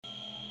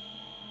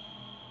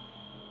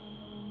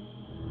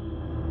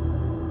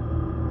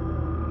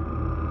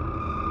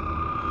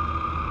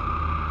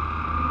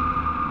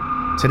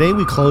Today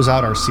we close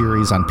out our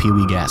series on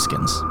Wee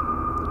Gaskins.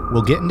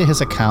 We'll get into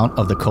his account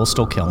of the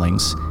coastal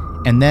killings,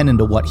 and then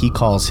into what he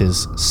calls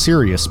his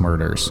serious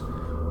murders,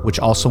 which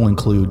also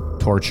include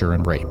torture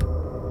and rape.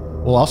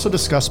 We'll also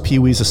discuss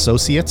Pee-wee's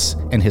associates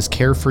and his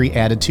carefree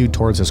attitude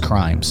towards his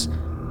crimes,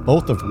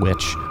 both of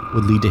which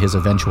would lead to his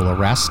eventual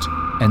arrest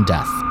and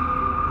death.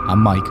 I'm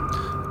Mike.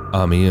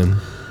 I'm Ian.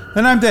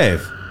 And I'm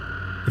Dave.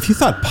 If you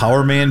thought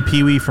Power Man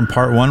Pee-wee from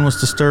part 1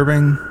 was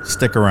disturbing,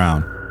 stick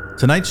around.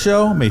 Tonight's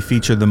show may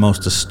feature the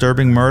most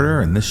disturbing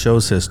murder in this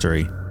show's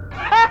history.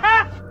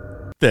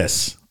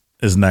 This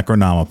is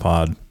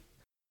Necronomipod.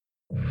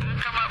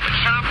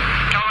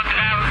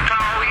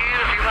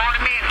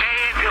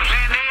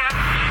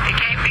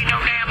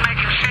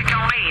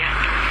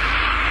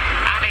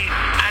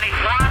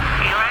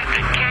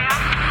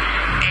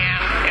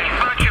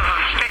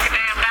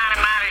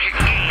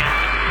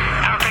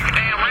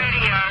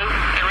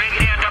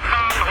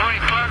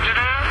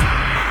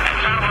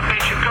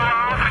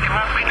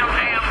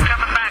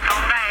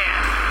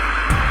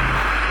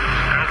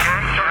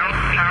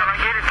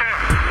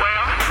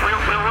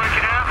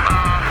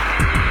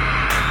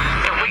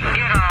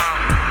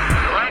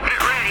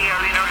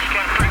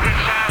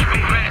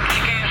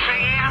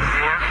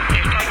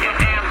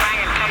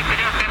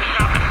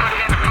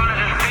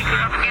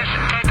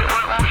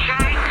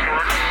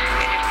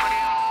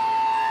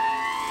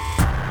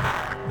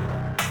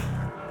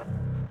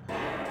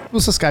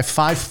 Was this guy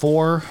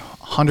 5'4",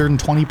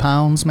 120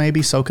 pounds,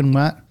 maybe, soaking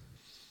wet?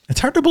 It's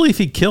hard to believe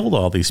he killed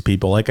all these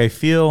people. Like, I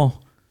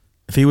feel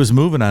if he was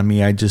moving on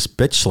me, I'd just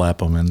bitch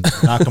slap him and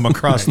knock him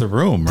across the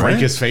room, right? Break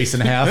his face in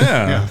half.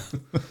 Yeah.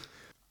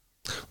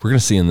 We're going to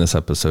see in this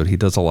episode, he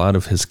does a lot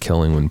of his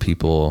killing when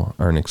people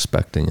aren't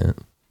expecting it.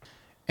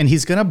 And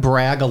he's going to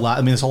brag a lot.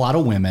 I mean, there's a lot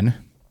of women.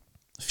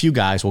 A few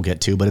guys we'll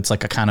get to, but it's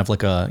like a kind of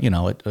like a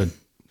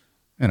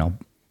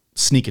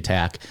sneak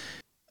attack.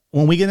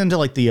 When we get into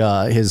like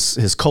the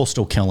his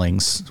coastal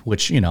killings,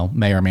 which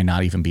may or may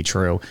not even be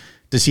true,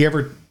 did he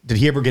ever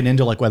get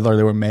into like whether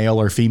they were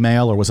male or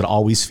female, or was it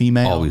always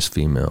female? Always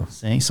female.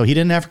 See? So he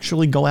didn't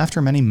actually go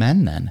after many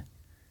men then.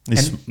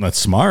 That's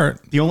smart.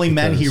 The only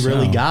men he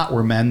really got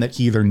were men that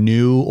he either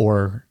knew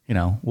or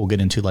we'll get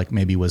into like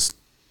maybe was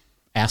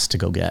asked to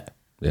go get.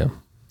 Yeah.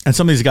 And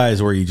some of these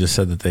guys where you just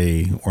said that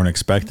they weren't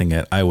expecting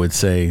it, I would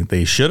say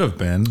they should have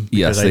been.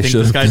 Yes, I think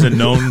this guy's a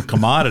known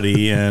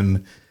commodity,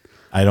 and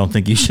I don't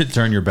think you should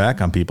turn your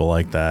back on people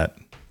like that.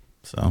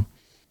 So,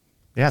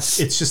 yes,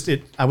 it's just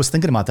I was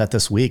thinking about that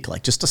this week,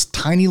 like just a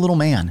tiny little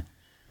man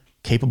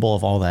capable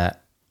of all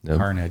that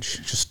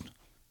carnage. Just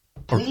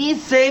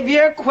please save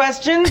your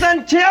questions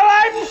until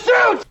I'm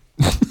through.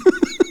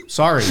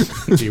 Sorry,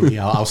 Dewey,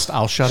 I'll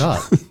shut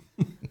up.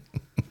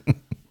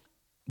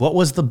 What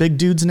was the big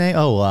dude's name?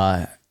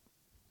 Oh,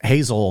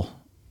 Hazel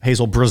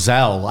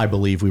Brazel, I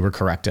believe we were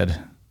corrected.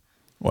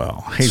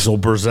 Well, Hazel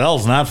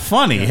Brazel's not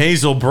funny. Yeah.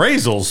 Hazel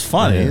Brazel's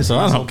funny, so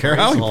I don't care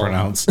how you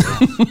pronounce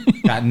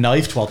it. Got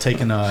knifed while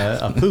taking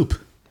a poop.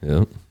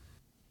 Yep.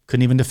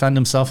 Couldn't even defend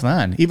himself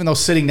then. Even though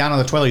sitting down on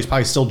the toilet, he's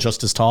probably still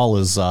just as tall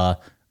as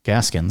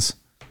Gaskins.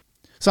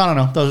 So I don't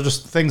know. Those are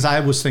just things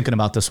I was thinking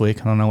about this week.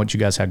 I don't know what you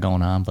guys had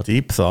going on, but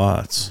deep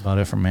thoughts. That's about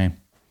it from me.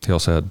 He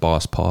also had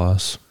Boss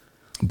Paws.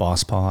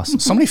 Boss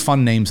Paws. So many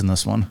fun names in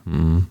this one.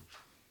 Mm.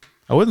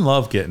 I wouldn't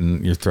love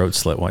getting your throat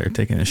slit while you're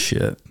taking a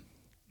shit.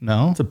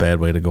 No? It's a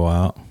bad way to go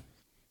out.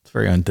 It's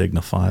very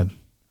undignified.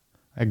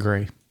 I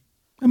agree.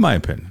 In my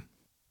opinion.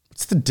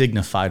 What's the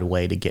dignified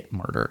way to get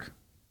murdered?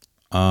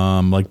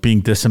 Like being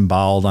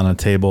disemboweled on a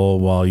table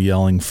while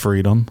yelling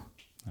freedom.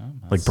 Oh,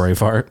 like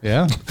Braveheart.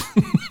 Yeah.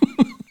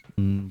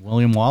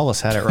 William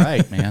Wallace had it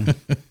right, man.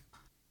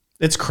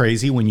 It's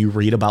crazy when you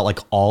read about like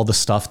all the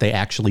stuff they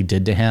actually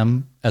did to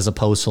him as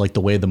opposed to like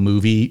the way the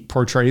movie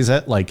portrays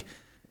it. Like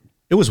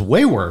it was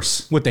way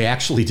worse what they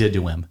actually did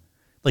to him.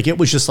 Like it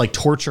was just like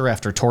torture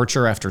after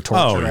torture after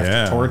torture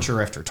after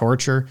torture after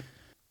torture.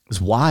 It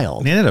was wild.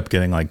 And he ended up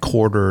getting like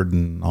quartered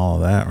and all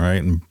of that,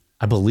 right? And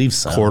I believe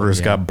so. Quarters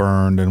got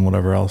burned and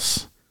whatever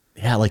else.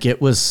 Yeah, like it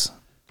was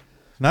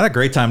not a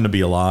great time to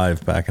be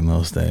alive back in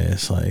those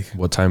days. Like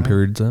what time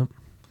period is that?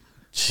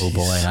 Oh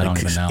boy, I don't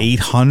even know.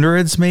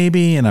 800s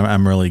maybe, and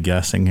I'm really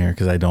guessing here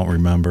because I don't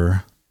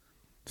remember.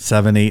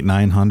 7, 8,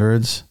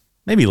 900s,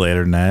 maybe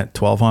later than that.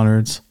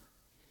 1200s.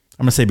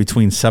 I'm gonna say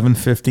between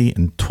 750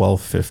 and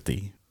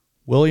 1250.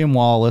 William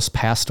Wallace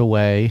passed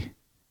away.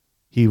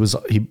 He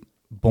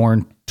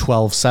born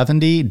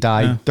 1270,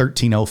 died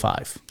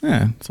 1305.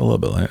 Yeah, it's a little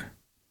bit later.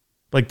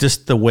 Like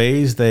just the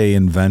ways they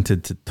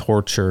invented to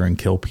torture and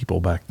kill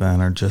people back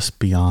then are just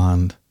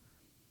beyond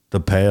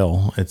the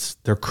pale.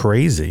 They're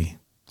crazy.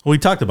 We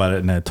talked about it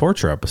in that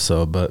torture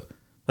episode, but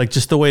like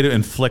just the way to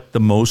inflict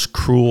the most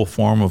cruel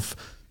form of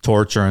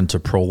torture and to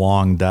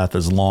prolong death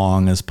as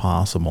long as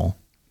possible.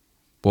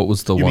 What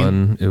was the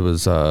one? It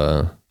was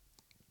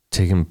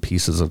taking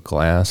pieces of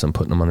glass and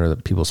putting them under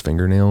people's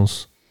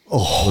fingernails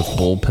with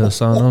bull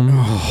piss on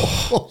them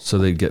so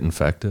they'd get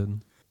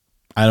infected.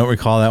 I don't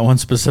recall that one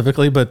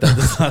specifically, but that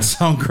does not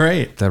sound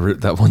great.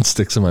 That one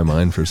sticks in my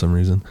mind for some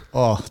reason.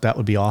 Oh, that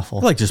would be awful.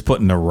 Like just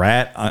putting a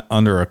rat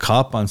under a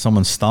cup on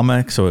someone's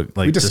stomach, so it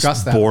We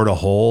discussed that. bored a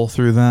hole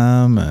through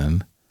them.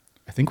 And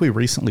I think we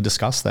recently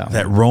discussed that.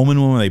 that Roman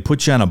one, where they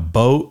put you on a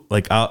boat,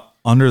 like out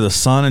under the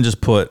sun, and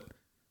just put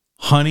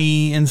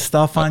honey and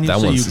stuff on you, That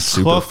so one's you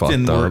super cooked fucked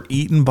and were up.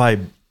 eaten by.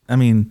 I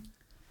mean,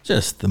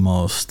 just the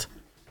most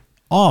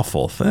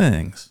awful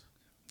things.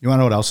 You want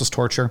to know what else is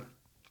torture?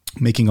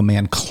 Making a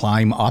man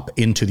climb up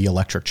into the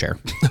electric chair.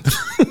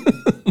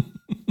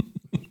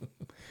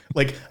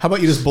 Like, how about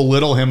you just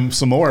belittle him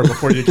some more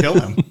before you kill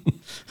him?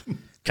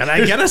 Can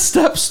I get a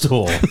step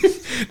stool?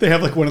 They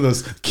have like one of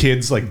those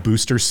kids like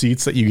booster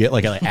seats that you get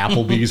like at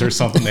Applebee's or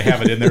something. They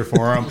have it in there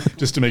for them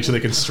just to make sure they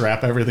can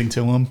strap everything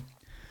to him.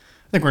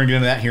 I think we're gonna get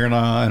into that here in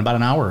about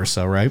an hour or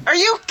so, right? Are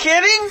you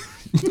kidding?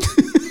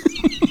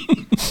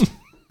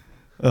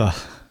 All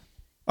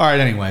right.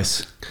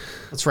 Anyways,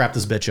 let's wrap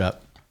this bitch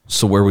up.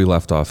 So where we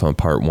left off on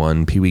part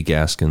 1, Pee Wee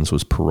Gaskins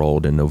was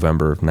paroled in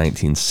November of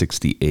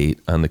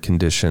 1968 on the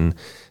condition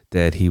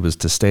that he was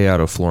to stay out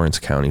of Florence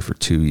County for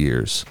 2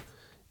 years.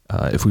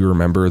 If we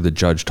remember, the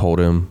judge told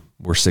him,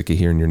 "We're sick of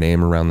hearing your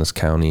name around this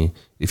county.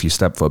 If you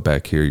step foot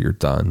back here, you're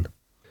done."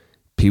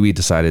 Pee Wee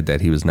decided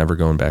that he was never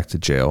going back to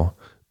jail,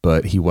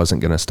 but he wasn't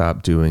going to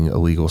stop doing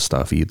illegal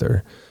stuff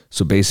either.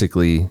 So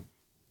basically,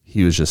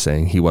 he was just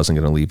saying he wasn't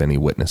going to leave any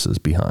witnesses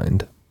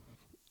behind.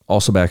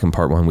 Also back in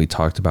part 1, we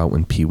talked about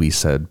when Pee Wee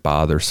said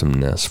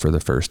bothersomeness for the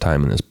first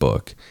time in his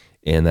book.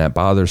 And that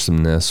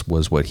bothersomeness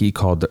was what he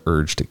called the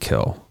urge to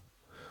kill.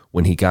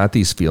 When he got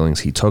these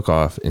feelings, he took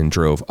off and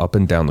drove up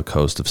and down the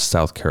coast of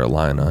South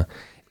Carolina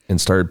and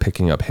started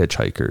picking up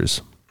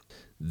hitchhikers.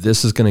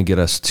 This is going to get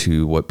us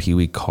to what Pee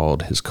Wee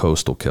called his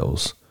coastal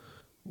kills,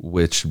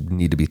 which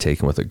need to be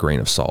taken with a grain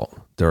of salt.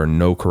 There are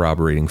no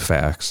corroborating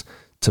facts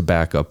to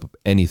back up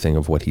anything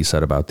of what he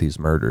said about these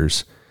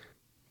murders.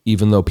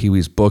 Even though Pee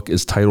Wee's book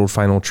is titled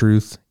Final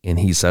Truth, and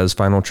he says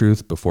Final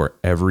Truth before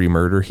every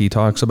murder he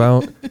talks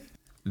about,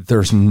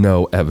 there's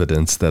no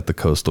evidence that the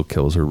coastal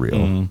kills are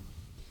real.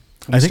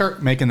 I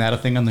start making that a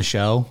thing on the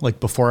show. Like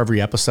before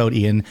every episode,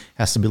 Ian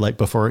has to be like,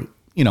 before,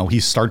 he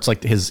starts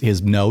like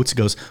his notes,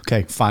 goes,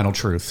 okay, final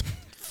truth.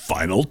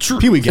 Final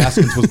truth. Pee Wee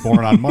Gaskins was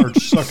born on March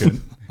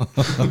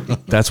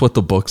 2nd. That's what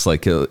the book's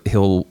like.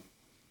 It'll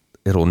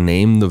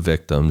name the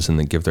victims and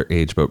then give their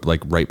age, but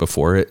like right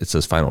before it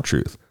says Final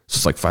Truth. So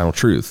it's like Final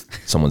Truth.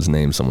 Someone's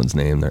name,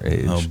 their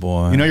age. Oh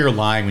boy. You're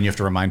lying when you have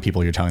to remind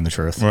people you're telling the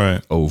truth.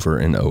 Right. Over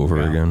and over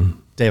again.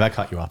 Dave, I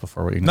cut you off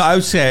before we. No, I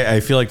would say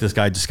I feel like this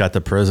guy just got to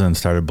prison and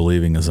started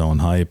believing his own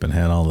hype and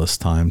had all this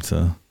time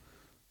to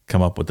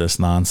come up with this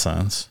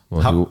nonsense.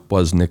 Well, he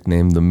was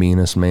nicknamed the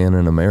meanest man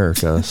in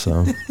America,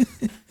 so.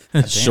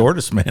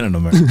 Shortest man in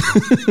America.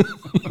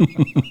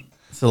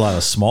 It's a lot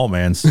of small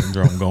man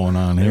syndrome going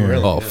on here.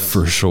 really Oh,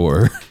 for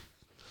sure.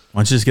 Why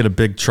don't you just get a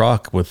big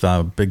truck with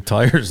big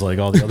tires like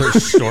all the other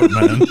short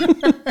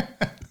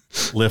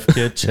men? Lift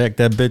kit, check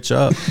that bitch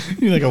up.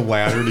 You need like a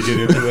ladder to get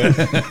into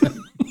it.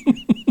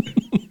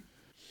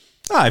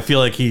 I feel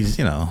like he's,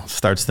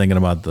 starts thinking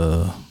about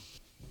the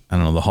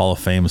Hall of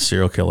Fame of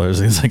serial killers.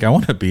 He's like, I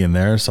want to be in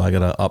there, so I got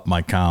to up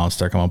my count,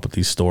 start coming up with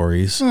these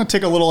stories. I'm going to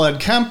take a little Ed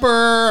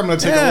Kemper. I'm going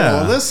to take a little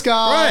of this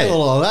guy, Right. a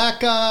little of that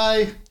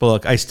guy. But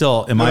look, I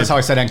still, Notice how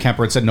I said Ed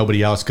Kemper and said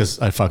nobody else because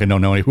I fucking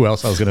don't know who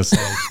else I was going to say.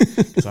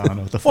 'Cause I don't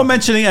know what the fuck. Well,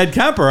 mentioning Ed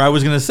Kemper, I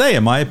was going to say,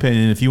 in my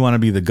opinion, if you want to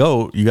be the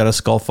GOAT, you got to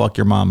skull fuck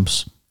your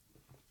mom's.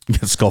 You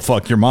got to skull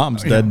fuck your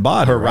mom's dead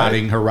body. her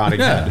right? rotting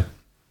Yeah. head.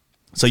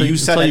 So you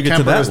said until Ed you get to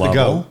Kemper that is the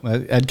level.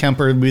 GOAT. Ed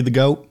Kemper would be the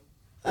GOAT.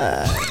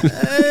 I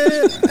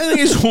think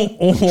he's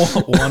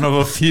one of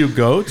a few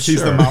goats.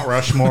 He's the Sure. Mount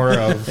Rushmore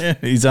of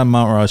He's on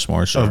Mount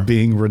Rushmore, sure. of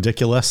being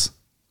ridiculous.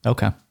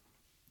 Okay.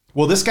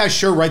 Well, this guy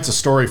sure writes a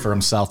story for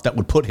himself that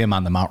would put him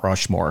on the Mount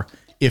Rushmore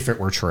if it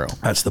were true.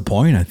 That's the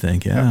point, I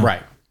think, yeah.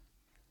 Right.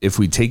 If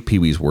we take Pee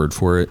Wee's word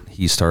for it,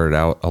 he started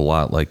out a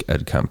lot like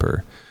Ed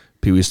Kemper.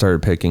 Pee Wee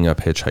started picking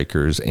up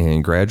hitchhikers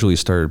and gradually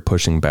started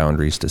pushing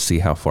boundaries to see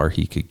how far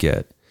he could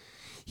get.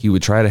 He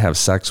would try to have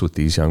sex with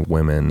these young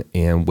women,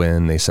 and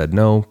when they said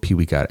no, Pee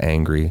Wee got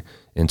angry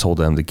and told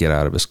them to get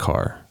out of his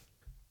car.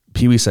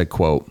 Pee Wee said,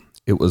 quote,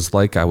 "It was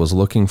like I was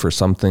looking for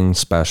something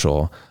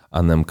special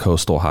on them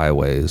coastal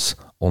highways,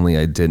 only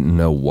I didn't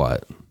know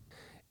what."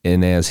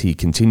 And as he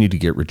continued to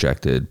get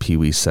rejected, Pee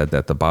Wee said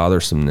that the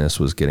bothersomeness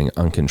was getting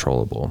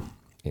uncontrollable.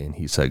 And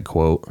he said,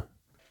 quote,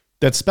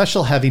 That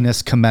special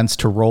heaviness commenced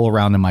to roll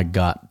around in my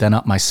gut, then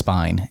up my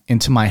spine,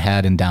 into my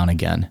head and down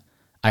again.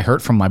 I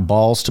hurt from my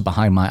balls to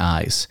behind my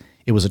eyes.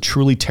 It was a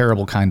truly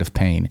terrible kind of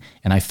pain,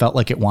 and I felt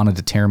like it wanted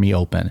to tear me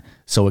open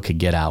so it could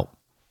get out.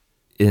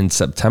 In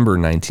September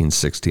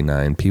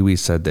 1969, Pee Wee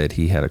said that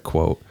he had a,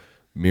 quote,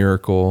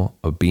 miracle,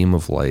 a beam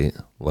of light,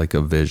 like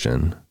a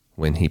vision,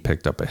 when he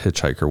picked up a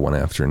hitchhiker one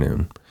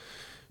afternoon.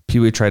 Pee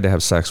Wee tried to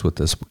have sex with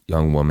this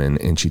young woman,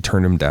 and she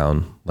turned him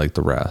down like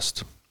the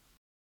rest.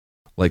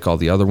 Like all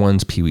the other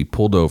ones, Pee Wee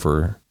pulled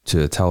over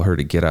to tell her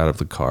to get out of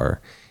the car,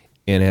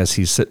 and as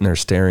he's sitting there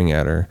staring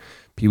at her,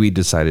 Pee Wee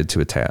decided to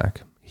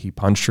attack. He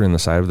punched her in the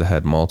side of the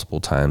head multiple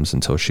times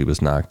until she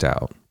was knocked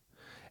out.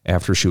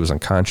 After she was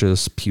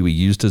unconscious, Pee Wee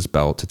used his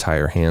belt to tie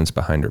her hands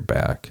behind her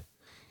back.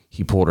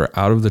 He pulled her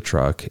out of the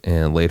truck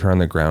and laid her on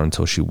the ground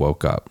until she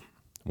woke up.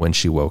 When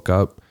she woke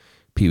up,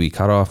 Pee Wee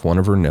cut off one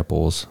of her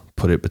nipples,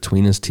 put it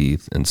between his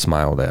teeth, and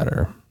smiled at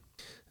her.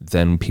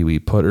 Then Pee Wee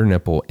put her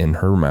nipple in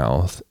her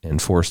mouth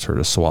and forced her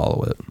to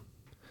swallow it.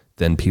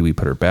 Then Pee Wee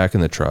put her back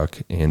in the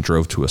truck and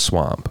drove to a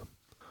swamp.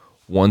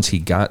 Once he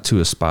got to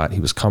a spot he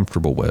was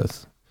comfortable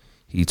with,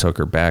 he took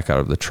her back out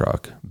of the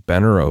truck,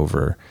 bent her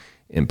over,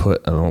 and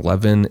put an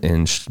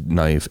 11-inch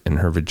knife in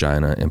her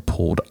vagina and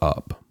pulled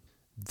up.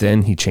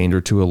 Then he chained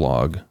her to a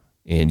log,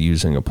 and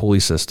using a pulley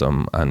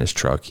system on his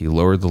truck, he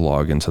lowered the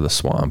log into the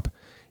swamp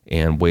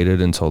and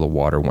waited until the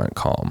water went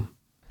calm.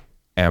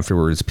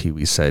 Afterwards, Pee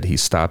Wee said he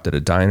stopped at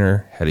a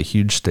diner, had a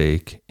huge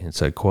steak, and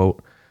said,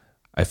 quote,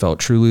 "I felt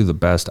truly the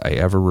best I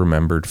ever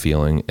remembered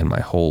feeling in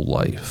my whole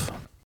life."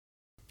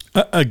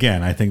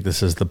 Again, I think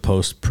this is the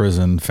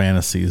post-prison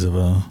fantasies of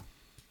a,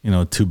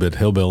 two-bit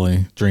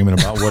hillbilly dreaming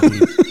about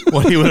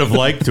what he would have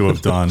liked to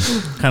have done.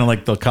 Kind of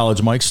like the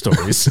College Mike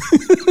stories.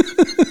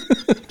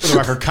 For the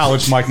record,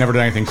 College Mike never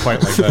did anything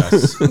quite like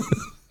this.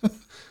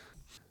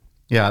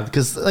 Yeah,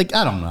 because, I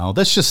don't know.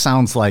 This just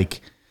sounds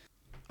like...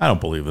 I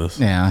don't believe this.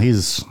 Yeah,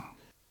 he's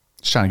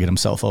just trying to get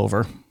himself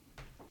over.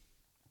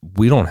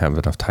 We don't have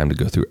enough time to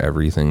go through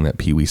everything that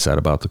Pee Wee said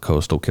about the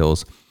coastal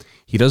kills.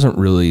 He doesn't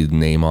really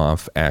name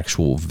off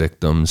actual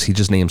victims. He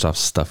just names off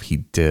stuff he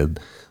did,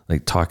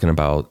 like talking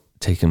about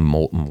taking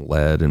molten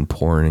lead and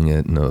pouring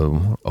it in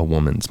a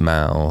woman's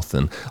mouth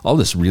and all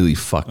this really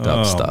fucked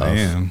up stuff.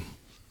 Man.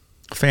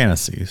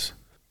 Fantasies.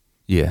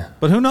 Yeah.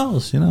 But who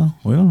knows? We don't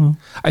know.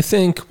 I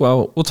think,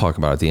 we'll talk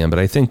about it at the end, but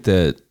I think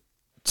that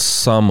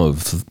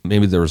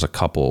maybe there was a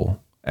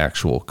couple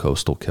actual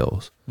coastal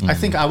kills. I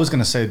think I was going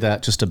to say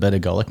that just a bit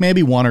ago, like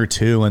maybe one or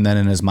two. And then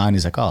in his mind,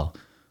 he's like,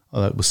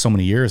 it was so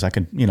many years. I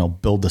could,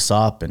 build this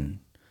up and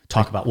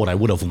talk about what I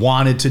would have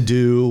wanted to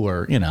do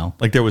or,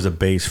 Like there was a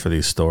base for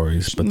these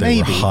stories, but they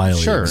were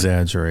highly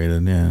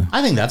exaggerated. Yeah.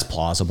 I think that's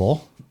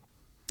plausible.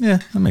 Yeah,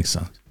 that makes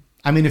sense.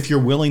 I mean, if you're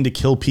willing to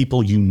kill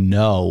people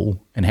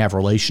and have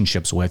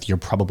relationships with, you're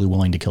probably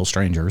willing to kill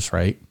strangers,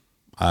 right?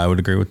 I would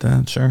agree with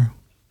that, sure.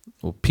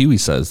 Well, Pee Wee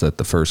says that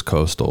the first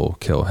coastal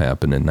kill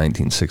happened in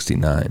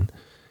 1969,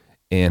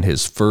 and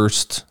his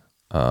first,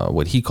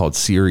 what he called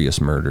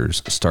serious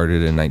murders, started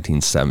in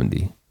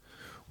 1970.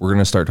 We're going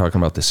to start talking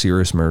about the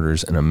serious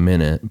murders in a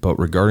minute, but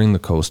regarding the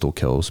coastal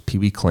kills, Pee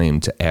Wee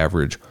claimed to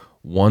average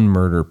one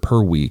murder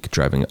per week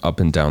driving up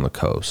and down the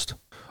coast.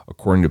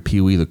 According to Pee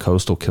Wee, the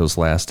coastal kills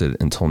lasted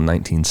until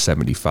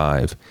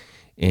 1975,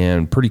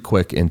 and pretty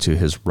quick into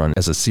his run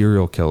as a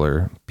serial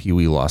killer, Pee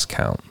Wee lost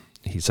count.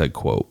 He said,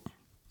 quote,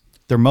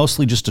 "They're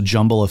mostly just a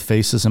jumble of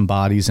faces and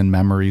bodies and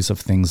memories of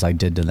things I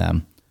did to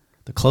them.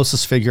 The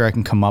closest figure I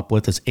can come up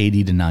with is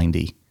 80 to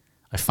 90.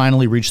 I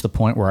finally reached the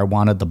point where I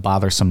wanted the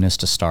bothersomeness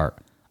to start.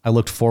 I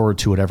looked forward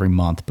to it every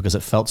month because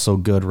it felt so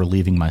good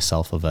relieving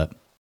myself of it."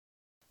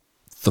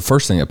 The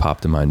first thing that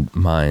popped in my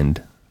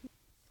mind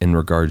in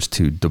regards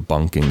to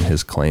debunking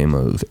his claim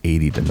of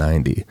 80 to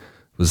 90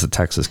 was the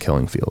Texas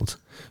killing fields,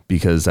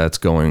 because that's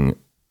going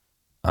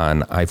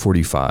on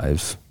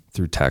I-45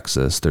 through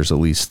Texas. There's at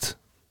least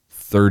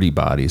 30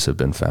 bodies have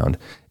been found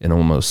and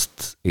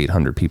almost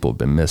 800 people have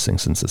been missing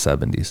since the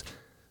 70s.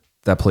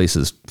 That place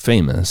is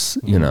famous,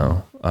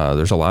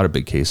 there's a lot of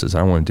big cases.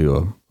 I want to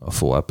do a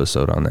full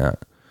episode on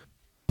that.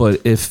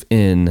 But if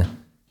in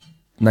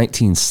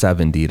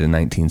 1970 to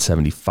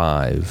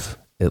 1975,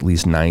 at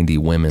least 90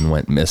 women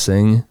went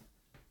missing,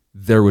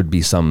 there would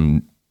be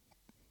some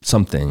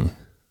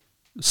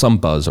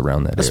buzz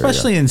around that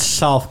Especially area. in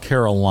South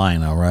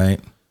Carolina, right?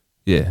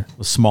 Yeah.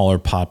 A smaller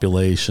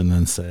population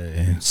than,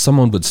 say...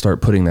 Someone would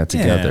start putting that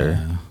together.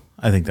 Yeah,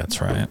 I think that's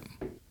right.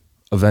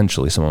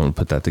 Eventually, someone would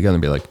put that together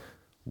and be like,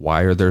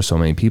 why are there so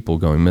many people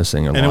going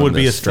missing along And it would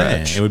be a this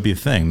stretch? thing. It would be a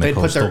thing. The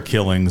coastal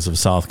killings of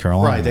South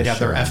Carolina. Right. They'd have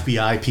their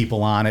FBI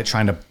people on it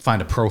trying to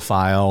find a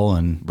profile.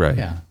 And right.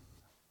 Yeah,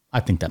 I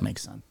think that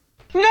makes sense.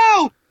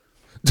 No!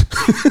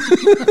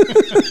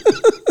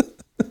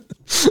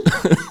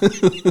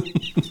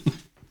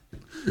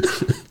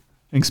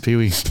 Thanks, Pee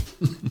Wee.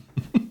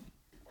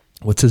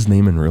 What's his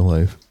name in real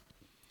life?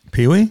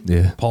 Pee Wee?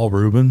 Yeah. Paul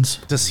Rubens.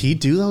 Does he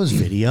do those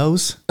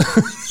videos?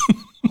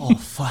 Oh,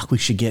 fuck. We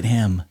should get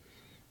him.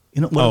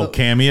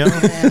 Cameo?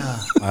 Yeah.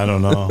 I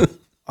don't know.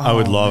 I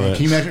would love it.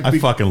 Can you imagine? I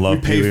fucking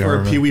love Pee Pee Wee for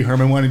Herman. a Pee Wee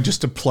Herman one and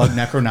just to plug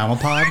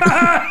Necronomicon.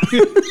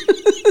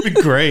 It'd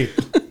be great.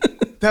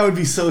 That would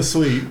be so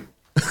sweet.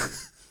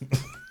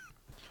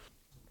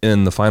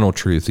 In The Final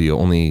Truth, the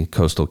only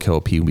coastal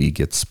kill Pee Wee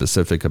gets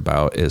specific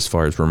about as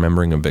far as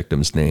remembering a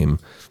victim's name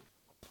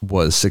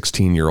was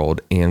 16-year-old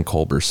Ann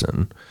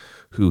Culberson,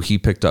 who he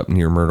picked up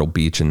near Myrtle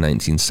Beach in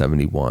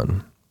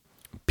 1971.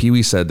 Pee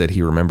Wee said that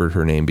he remembered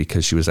her name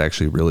because she was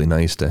actually really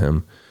nice to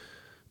him.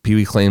 Pee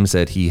Wee claims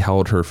that he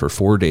held her for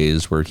 4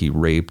 days where he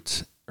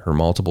raped her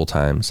multiple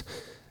times.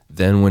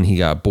 Then when he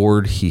got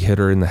bored, he hit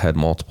her in the head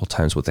multiple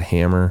times with a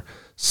hammer,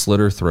 slit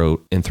her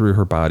throat, and threw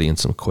her body in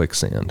some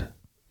quicksand.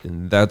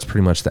 And that's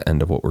pretty much the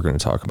end of what we're going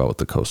to talk about with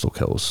the coastal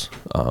kills.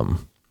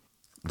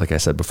 Like I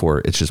said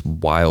before, it's just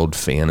wild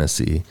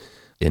fantasy,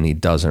 and he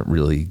doesn't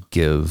really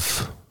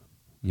give,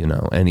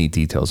 any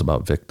details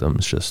about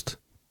victims, just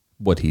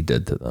what he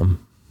did to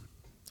them.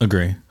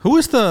 Agree.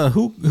 Who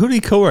did he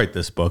co-write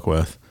this book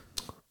with?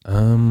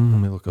 Let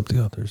me look up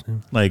the author's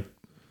name. Like,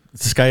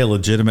 is this guy a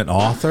legitimate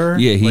author?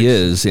 Yeah, he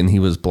is, and he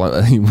was.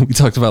 We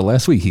talked about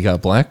last week. He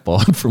got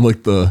blackballed from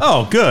the.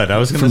 Oh, good. I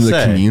was going to say from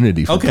the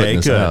community for putting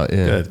this out.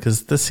 Yeah. Good,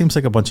 because this seems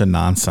like a bunch of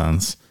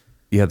nonsense.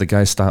 Yeah, the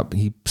guy stopped.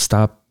 He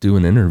stopped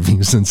doing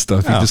interviews and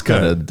stuff. He just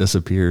kind of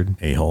disappeared.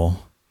 A-hole.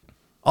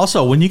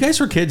 Also, when you guys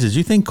were kids, did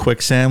you think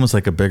quicksand was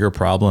like a bigger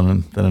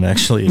problem than it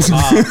actually is?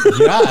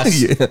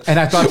 Yes. Yeah. And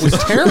I thought it was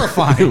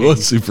terrifying. It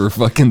was super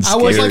fucking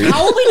scary. I was like,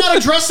 how are we not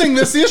addressing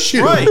this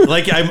issue? Right.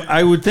 Like,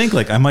 I would think,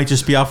 I might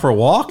just be out for a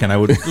walk and I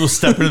would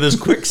step into this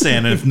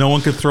quicksand, and if no one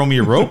could throw me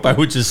a rope, I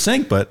would just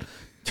sink. But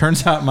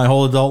turns out my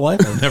whole adult life,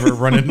 I've never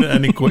run into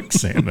any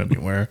quicksand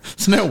anywhere.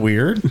 Isn't that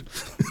weird?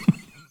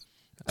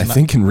 I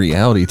think in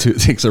reality, too, it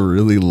takes a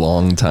really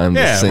long time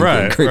to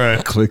sink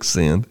in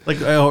quicksand.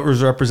 Like, it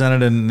was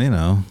represented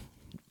in,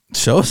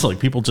 shows like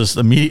people just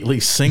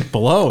immediately sink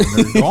below and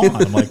they're gone.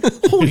 I'm like,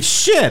 holy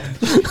shit.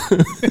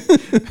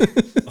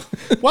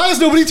 Why is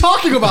nobody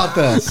talking about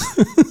this?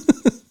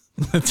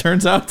 It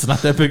turns out it's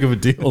not that big of a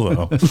deal,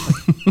 though.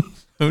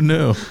 Who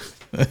knew?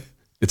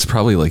 It's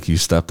probably like you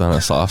stepped on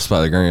a soft spot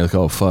of the ground. You're like,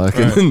 oh, fuck.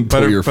 And then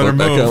pull your foot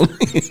back up.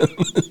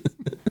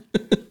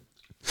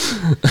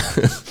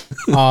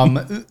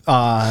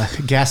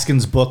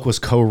 Gaskins' book was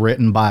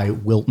co-written by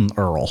Wilton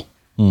Earl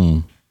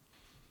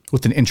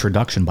with an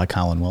introduction by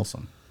Colin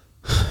Wilson.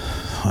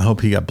 I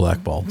hope he got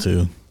blackballed,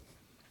 too.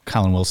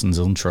 Colin Wilson's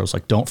intro is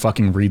like, don't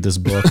fucking read this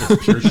book.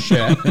 It's pure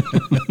shit.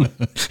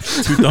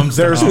 2 thumbs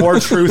There's down. more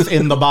truth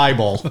in the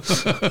Bible. Oh,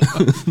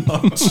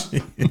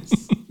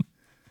 jeez.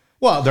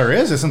 Well, there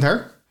is, isn't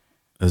there?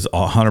 It's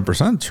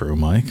 100% true,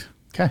 Mike.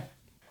 Okay.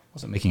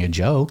 Wasn't making a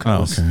joke.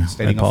 Oh, okay. I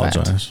Stating a fact.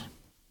 apologize.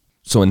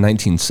 So in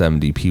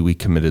 1970, Pee Wee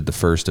committed the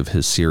first of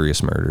his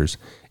serious murders,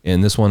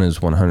 and this one is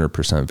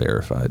 100%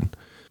 verified.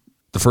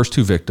 The first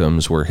 2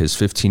 victims were his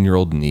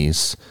 15-year-old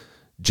niece,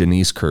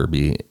 Janice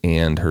Kirby,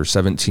 and her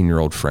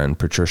 17-year-old friend,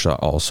 Patricia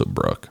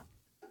Alsobrook.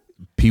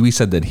 Pee Wee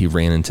said that he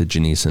ran into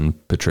Janice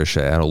and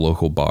Patricia at a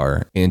local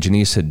bar, and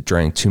Janice had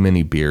drank too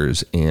many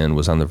beers and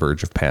was on the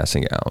verge of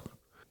passing out.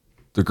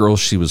 The girl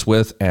she was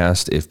with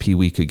asked if Pee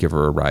Wee could give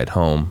her a ride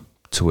home,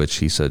 to which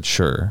he said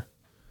sure.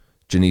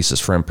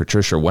 Janice's friend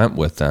Patricia went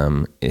with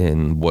them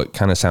in what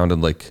kind of sounded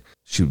like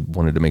she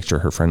wanted to make sure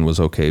her friend was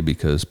okay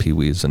because Pee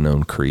Wee is a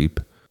known creep,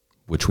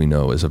 which we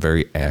know is a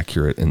very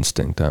accurate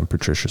instinct on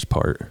Patricia's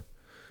part.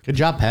 Good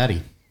job,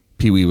 Patty.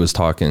 Pee Wee was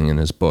talking in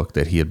his book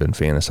that he had been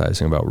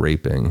fantasizing about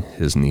raping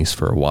his niece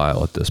for a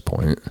while at this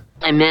point.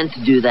 I meant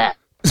to do that.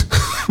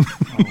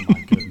 Oh,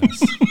 my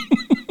goodness.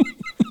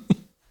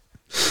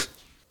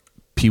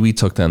 Pee Wee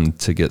took them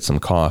to get some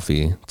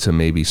coffee to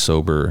maybe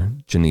sober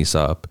Janice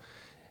up,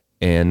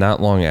 and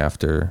not long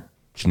after,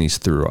 Janice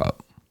threw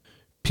up.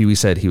 Pee Wee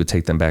said he would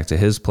take them back to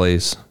his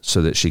place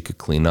so that she could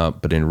clean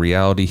up, but in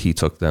reality, he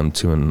took them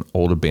to an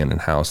old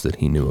abandoned house that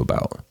he knew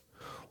about.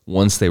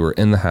 Once they were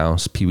in the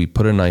house, Pee Wee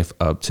put a knife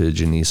up to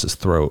Janice's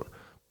throat,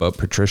 but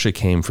Patricia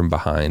came from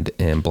behind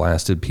and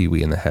blasted Pee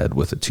Wee in the head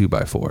with a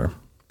 2x4.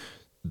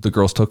 The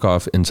girls took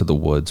off into the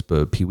woods,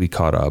 but Pee Wee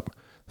caught up,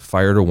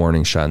 fired a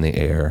warning shot in the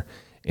air,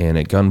 and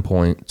at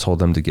gunpoint told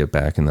them to get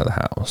back into the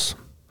house.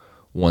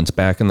 Once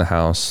back in the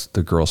house,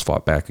 the girls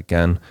fought back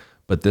again,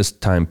 but this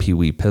time Pee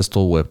Wee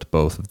pistol whipped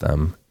both of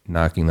them,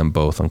 knocking them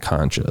both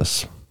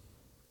unconscious.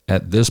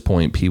 At this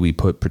point, Pee Wee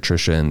put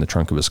Patricia in the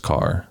trunk of his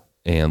car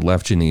and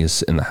left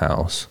Janice in the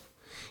house.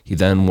 He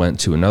then went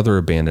to another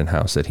abandoned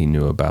house that he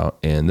knew about,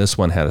 and this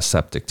one had a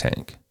septic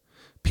tank.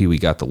 Pee Wee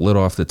got the lid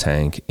off the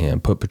tank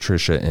and put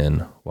Patricia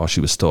in while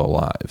she was still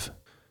alive.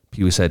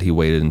 Pee Wee said he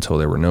waited until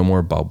there were no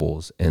more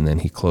bubbles, and then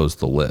he closed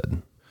the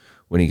lid.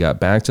 When he got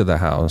back to the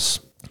house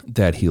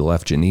that he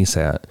left Janice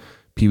at,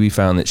 Pee Wee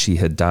found that she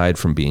had died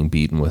from being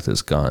beaten with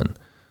his gun,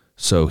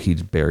 so he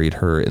buried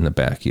her in the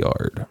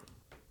backyard.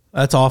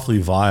 That's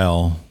awfully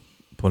vile,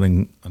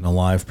 putting an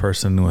alive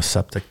person into a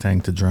septic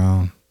tank to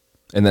drown.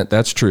 And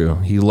that's true.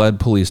 He led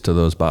police to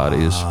those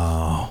bodies.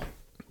 Oh.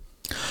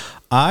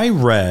 I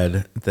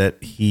read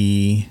that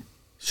he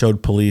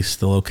showed police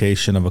the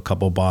location of a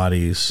couple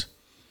bodies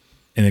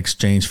in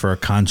exchange for a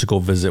conjugal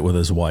visit with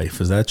his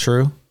wife. Is that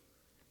true?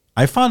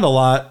 I found a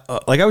lot,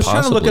 I was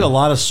trying to look at a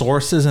lot of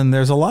sources, and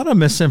there's a lot of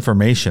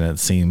misinformation, it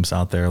seems,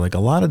 out there. Like a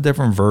lot of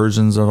different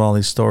versions of all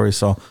these stories.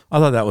 So I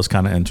thought that was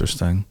kind of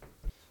interesting.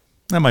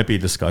 That might be a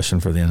discussion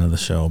for the end of the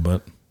show,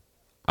 but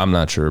I'm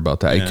not sure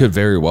about that. It could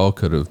very well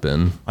could have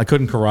been. I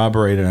couldn't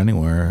corroborate it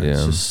anywhere. It's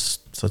Yeah.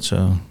 just such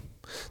a...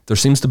 There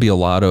seems to be a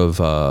lot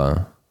of,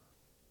 I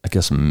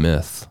guess,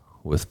 myth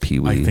with Pee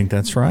Wee. I think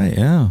that's right,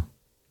 yeah.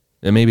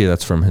 And maybe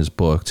that's from his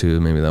book, too.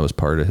 Maybe that was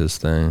part of his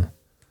thing.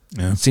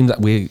 Yeah. It seemed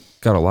that we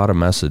got a lot of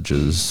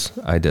messages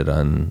I did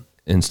on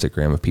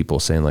Instagram of people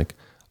saying, like,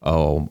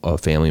 oh, a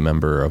family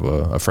member of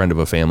a friend of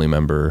a family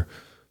member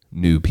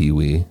knew Pee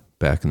Wee,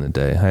 back in the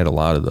day. I had a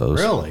lot of those.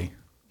 Really?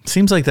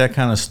 Seems like that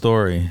kind of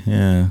story.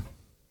 Yeah.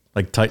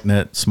 Like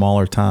tight-knit,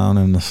 smaller town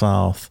in the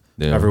South.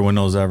 Yeah. Everyone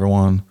knows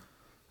everyone.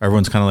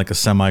 Everyone's kind of like a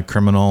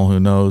semi-criminal who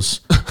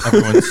knows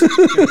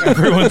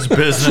everyone's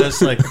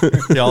business. Like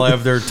they all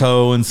have their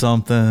toe in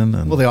something.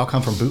 And Well, they all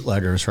come from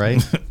bootleggers,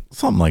 right?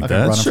 something like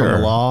that. Running Sure.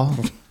 from the law,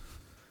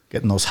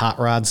 getting those hot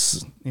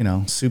rods,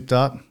 souped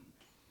up,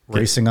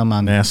 racing them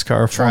on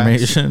NASCAR tracks.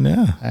 formation.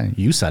 Yeah.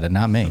 You said it,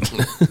 not me.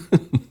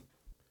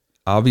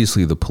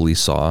 Obviously, the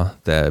police saw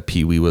that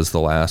Pee Wee was the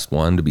last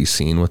one to be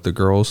seen with the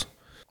girls,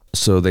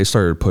 so they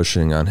started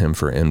pushing on him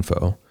for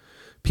info.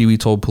 Pee Wee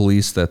told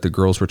police that the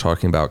girls were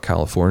talking about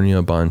California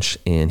a bunch,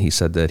 and he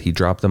said that he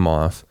dropped them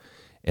off,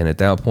 and at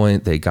that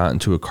point, they got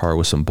into a car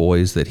with some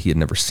boys that he had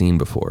never seen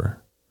before.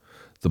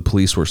 The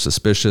police were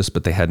suspicious,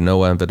 but they had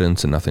no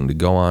evidence and nothing to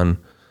go on,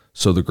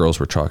 so the girls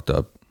were chalked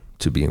up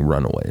to being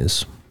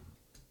runaways.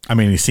 I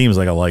mean, he seems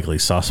like a likely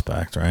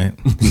suspect, right?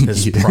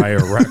 His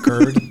prior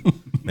record.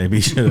 Maybe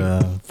you should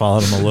have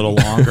followed him a little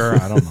longer.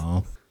 I don't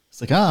know. It's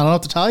like, I don't know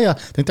what to tell you. I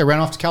think they ran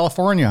off to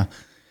California.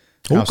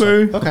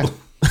 Okay. Okay.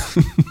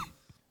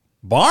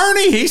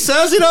 Barney, he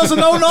says he doesn't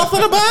know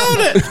nothing about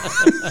it.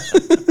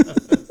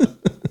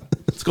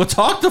 Let's go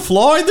talk to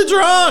Floyd the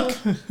drunk.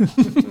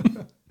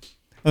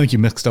 I think you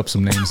mixed up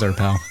some names there,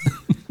 pal.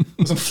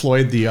 Wasn't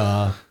Floyd he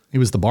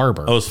was the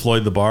barber. Oh, is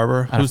Floyd the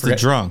barber? Who's the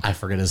drunk? I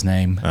forget his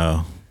name.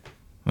 Oh,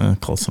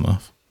 close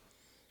enough.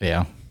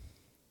 Yeah.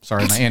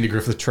 Sorry, my Andy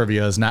Griffith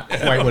trivia is not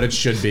quite what it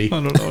should be.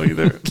 I don't know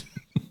either.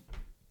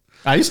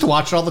 I used to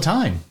watch it all the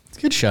time. It's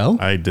a good show.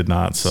 I did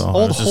not. So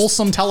Old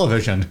wholesome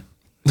television.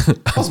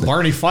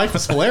 Barney Fife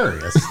is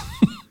hilarious.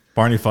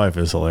 Barney Fife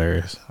is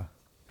hilarious.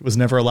 He was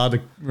never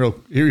allowed to.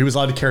 He was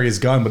allowed to carry his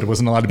gun, but it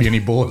wasn't allowed to be any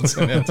bullets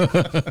in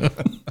it.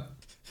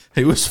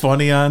 He was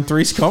funny on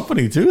Three's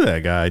Company too.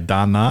 That guy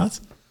Don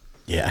Knotts.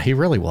 Yeah, he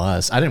really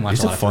was. I didn't watch.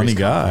 He's a lot a of funny Three's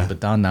guy. Company, but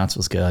Don Knotts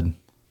was good.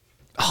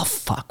 Oh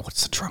fuck!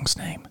 What's the drunk's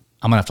name?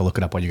 I'm gonna have to look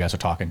it up while you guys are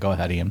talking. Go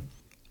ahead, Ian.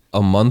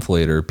 A month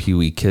later, Pee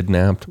Wee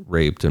kidnapped,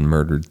 raped, and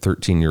murdered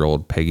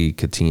 13-year-old Peggy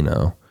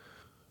Catino.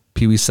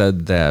 Pee Wee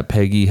said that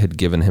Peggy had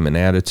given him an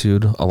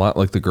attitude, a lot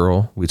like the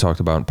girl we talked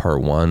about in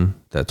part 1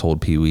 that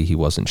told Pee Wee he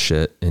wasn't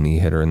shit and he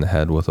hit her in the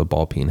head with a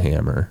ball-peen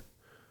hammer.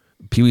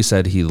 Pee Wee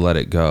said he let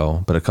it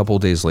go, but a couple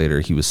of days later,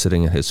 he was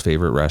sitting at his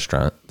favorite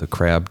restaurant, the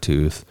Crab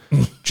Tooth,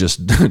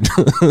 just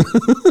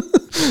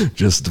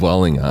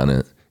dwelling on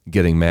it,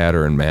 getting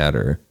madder and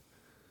madder.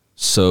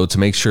 So to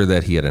make sure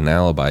that he had an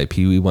alibi,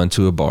 Pee Wee went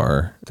to a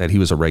bar that he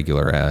was a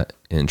regular at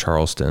in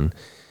Charleston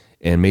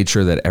and made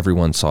sure that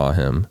everyone saw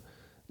him.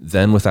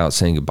 Then, without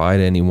saying goodbye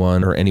to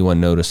anyone or anyone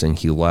noticing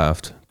he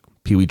left,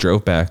 Pee Wee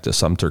drove back to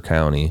Sumter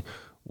County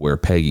where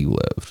Peggy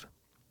lived.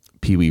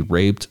 Pee Wee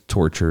raped,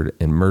 tortured,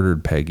 and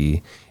murdered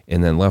Peggy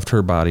and then left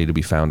her body to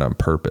be found on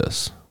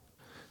purpose.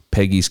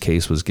 Peggy's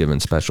case was given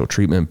special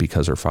treatment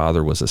because her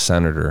father was a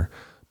senator,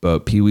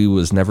 but Pee Wee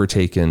was never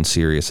taken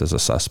serious as a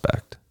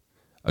suspect.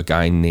 A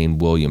guy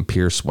named William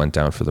Pierce went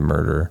down for the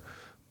murder,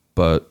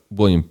 but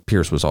William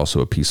Pierce was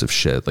also a piece of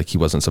shit. Like, he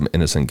wasn't some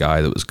innocent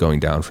guy that was going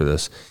down for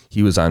this.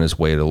 He was on his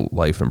way to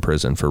life in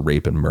prison for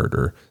rape and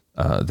murder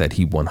that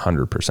he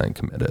 100%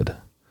 committed.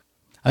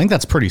 I think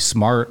that's pretty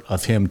smart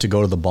of him to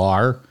go to the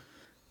bar,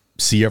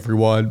 see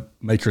everyone,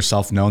 make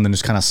yourself known, then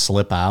just kind of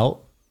slip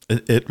out.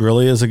 It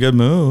really is a good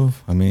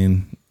move. I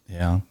mean,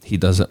 Yeah. He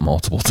does it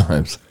multiple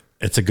times.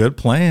 it's a good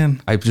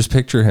plan. I just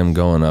picture him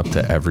going up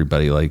to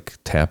everybody, like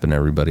tapping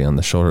everybody on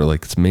the shoulder,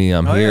 like, it's me,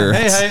 I'm here.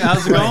 Hey,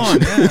 how's it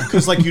going? Yeah.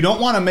 Because like you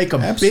don't want to make a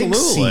big Absolutely.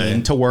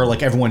 scene to where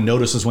like everyone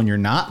notices when you're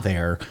not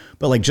there,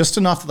 but like just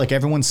enough that like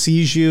everyone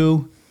sees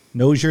you,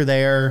 knows you're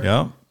there.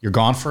 Yep. You're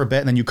gone for a bit,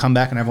 and then you come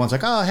back, and everyone's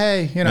like, "Oh,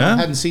 hey, I Yeah.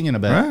 hadn't seen you in a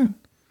bit." Right.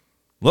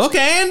 Look,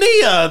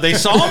 Andy, they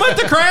saw him at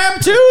the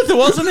Crab Tooth. It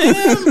wasn't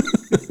him.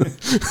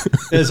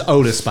 It is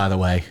Otis, by the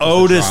way.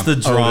 Otis the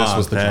drunk. Otis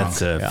was the That's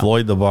drunk. it. Yeah.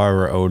 Floyd the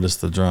barber, Otis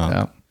the drunk.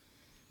 Yeah.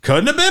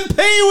 Couldn't have been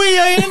Pee Wee,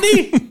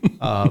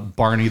 Andy.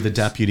 Barney the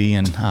deputy,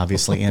 and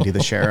obviously Andy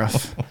the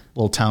sheriff.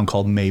 Little town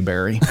called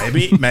Mayberry.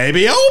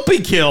 maybe Opie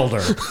killed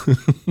her.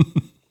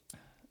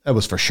 That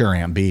was for sure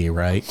Aunt B,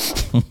 right?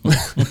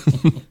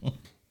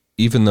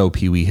 Even though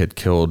Pee Wee had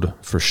killed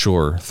for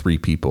sure 3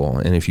 people,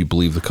 and if you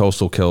believe the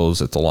coastal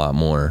kills, it's a lot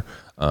more,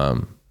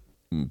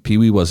 Pee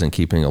Wee wasn't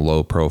keeping a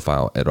low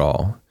profile at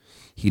all.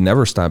 He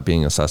never stopped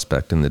being a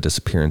suspect in the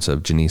disappearance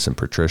of Janice and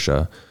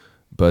Patricia,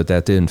 but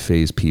that didn't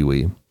faze Pee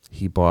Wee.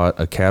 He bought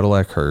a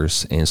Cadillac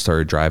hearse and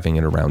started driving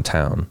it around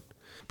town.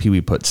 Pee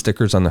Wee put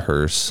stickers on the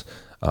hearse.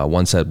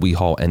 One said, "We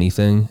haul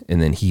anything,"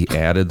 and then he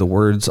added the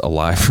words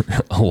alive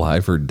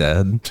or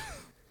dead.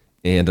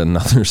 And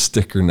another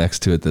sticker next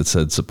to it that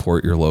said,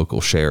 "Support your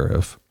local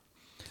sheriff."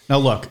 Now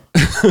look,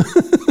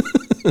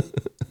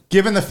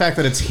 given the fact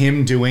that it's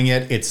him doing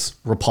it, it's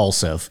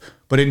repulsive.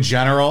 But in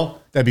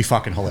general, that'd be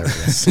fucking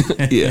hilarious.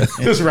 Yeah.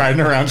 Just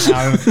riding around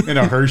town in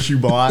a hearse you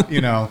bought,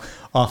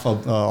 off a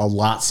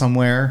lot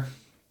somewhere,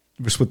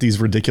 just with these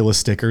ridiculous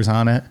stickers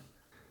on it.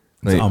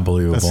 It's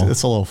unbelievable.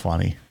 It's a little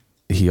funny.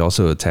 He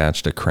also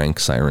attached a crank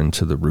siren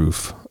to the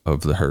roof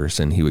of the hearse,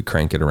 and he would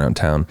crank it around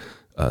town.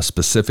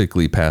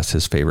 specifically past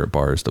his favorite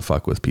bars to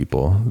fuck with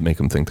people, make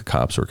them think the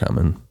cops were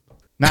coming.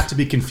 Not to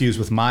be confused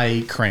with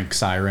my crank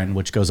siren,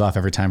 which goes off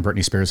every time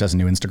Britney Spears has a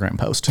new Instagram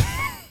post.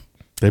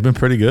 They've been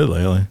pretty good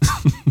lately.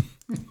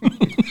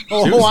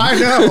 I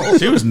know.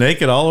 She was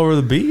naked all over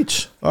the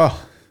beach.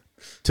 Oh,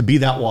 to be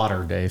that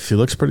water, Dave. She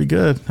looks pretty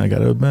good, I got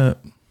to admit.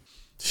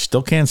 She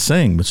still can't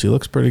sing, but she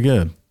looks pretty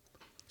good.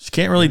 She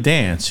can't really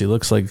dance. She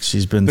looks like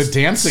she's been The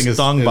dancing is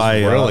stung by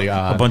really a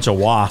odd. bunch of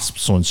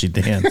wasps when she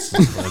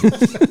dances.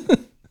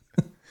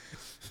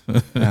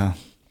 Yeah.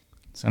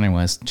 So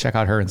anyways, check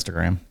out her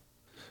Instagram.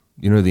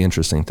 You know, the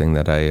interesting thing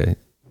that I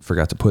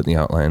forgot to put in the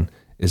outline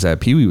is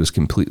that Pee Wee was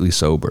completely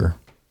sober.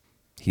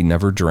 He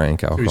never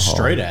drank alcohol. He was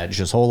straight edge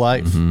his whole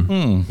life.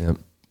 Yep.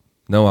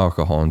 No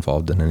alcohol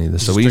involved in any of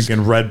this. So he's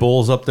drinking Red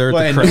Bulls up there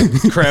at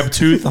the crab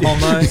tooth all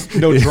night.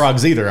 No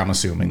drugs either, I'm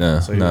assuming. No,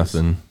 So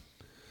nothing.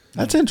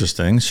 That's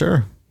interesting.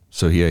 Sure.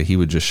 So yeah, he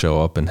would just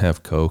show up and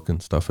have Coke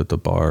and stuff at the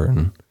bar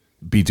and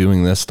be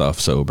doing this stuff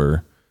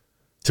sober.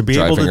 To be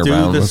able to Driving do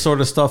around this with-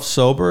 sort of stuff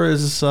sober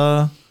is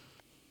a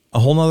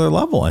whole nother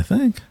level, I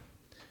think.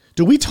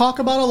 Do we talk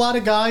about a lot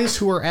of guys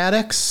who are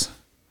addicts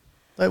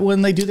that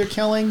when they do their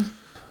killing?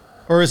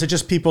 Or is it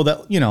just people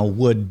that,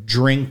 would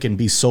drink and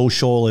be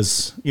social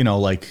as,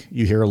 like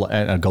you hear,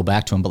 go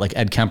back to him, but like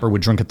Ed Kemper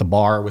would drink at the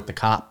bar with the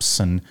cops,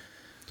 and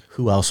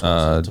who else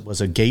was it?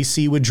 Was it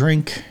Gacy would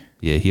drink?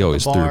 Yeah, he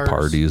always threw bars.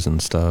 parties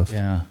and stuff.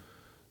 Yeah.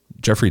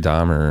 Jeffrey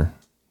Dahmer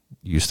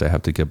used to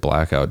have to get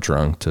blackout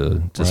drunk to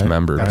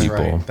dismember That's people.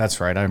 right. That's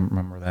right. I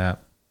remember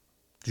that.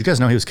 Did you guys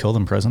know he was killed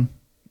in prison?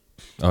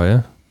 Oh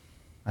yeah?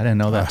 I didn't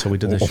know that until we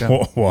did this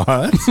show.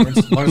 What?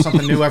 Learn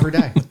something new every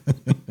day.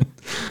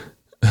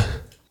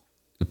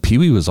 Pee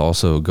Wee was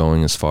also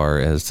going as far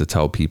as to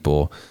tell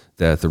people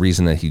that the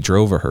reason that he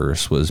drove a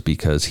hearse was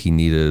because he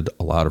needed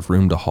a lot of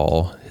room to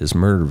haul his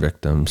murder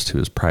victims to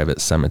his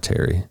private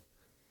cemetery.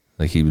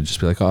 Like he would just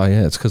be like, oh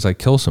yeah, it's because I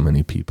kill so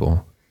many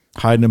people.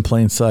 Hiding in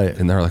plain sight.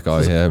 And they're like, oh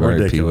yeah, right, Pee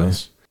Wee.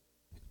 Ridiculous.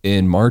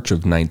 In March of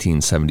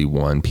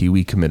 1971, Pee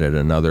Wee committed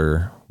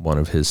another one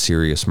of his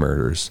serious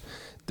murders,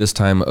 this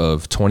time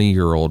of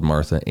 20-year-old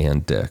Martha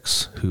Ann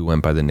Dix, who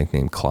went by the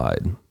nickname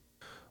Clyde.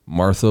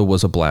 Martha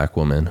was a black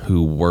woman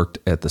who worked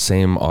at the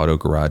same auto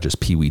garage as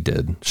Pee Wee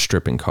did,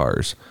 stripping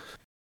cars.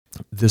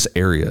 This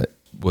area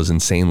was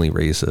insanely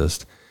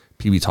racist.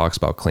 Pee Wee talks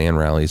about Klan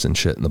rallies and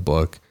shit in the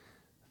book.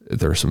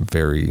 There's some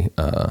very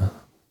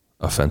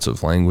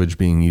offensive language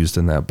being used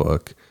in that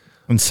book.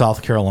 In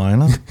South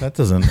Carolina? That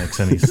doesn't make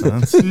any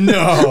sense. No.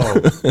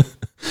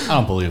 I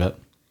don't believe it.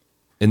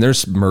 And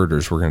there's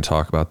murders we're going to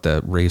talk about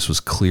that race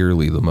was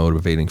clearly the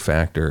motivating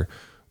factor,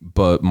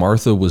 but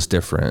Martha was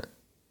different.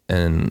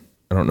 And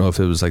I don't know if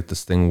it was like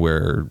this thing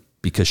where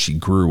because she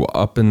grew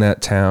up in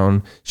that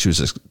town, she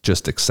was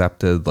just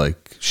accepted,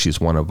 like she's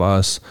one of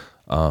us.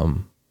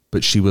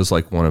 But she was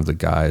like one of the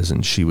guys,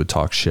 and she would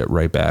talk shit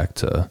right back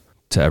to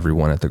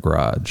everyone at the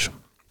garage.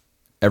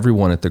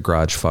 Everyone at the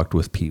garage fucked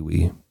with Pee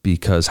Wee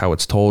because how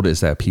it's told is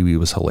that Pee Wee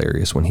was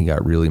hilarious when he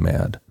got really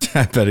mad.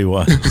 I bet he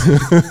was.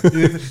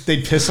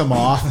 They'd piss him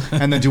off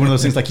and then do one of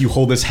those things like you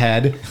hold his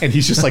head and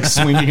he's just like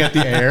swinging at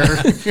the air.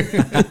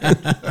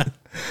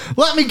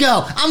 Let me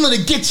go. I'm going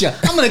to get you.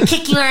 I'm going to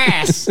kick your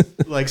ass.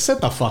 Like, sit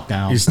the fuck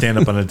down. You stand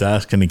up on a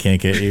desk and he can't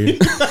get you.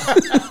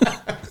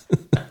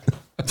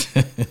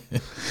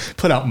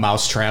 Put out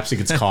mouse traps. He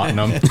gets caught in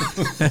them.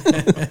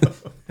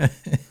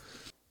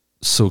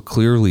 So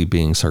clearly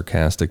being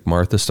sarcastic,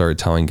 Martha started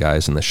telling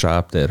guys in the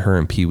shop that her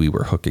and Pee Wee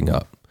were hooking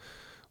up,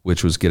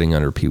 which was getting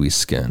under Pee Wee's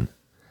skin.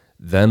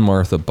 Then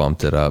Martha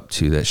bumped it up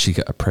to that she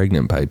got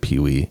pregnant by Pee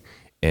Wee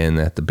and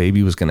that the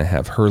baby was going to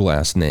have her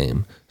last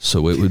name,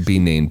 so it would be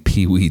named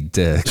Pee Wee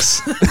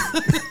Dix.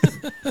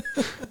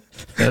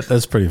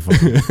 That's pretty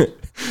funny.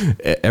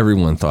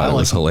 Everyone thought it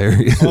was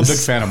hilarious. I'm a big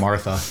fan of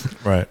Martha.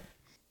 Right.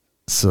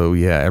 So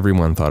yeah,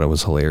 everyone thought it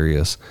was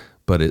hilarious,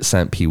 but it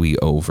sent Pee Wee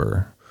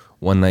over.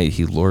 One night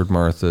he lured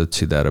Martha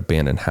to that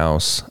abandoned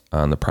house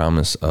on the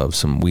promise of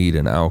some weed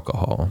and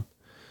alcohol.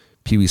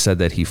 Pee Wee said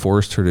that he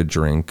forced her to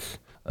drink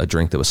a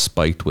drink that was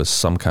spiked with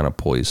some kind of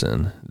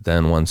poison.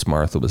 Then once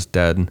Martha was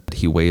dead,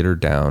 he weighed her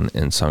down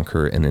and sunk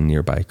her in a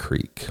nearby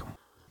creek.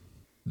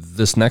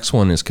 This next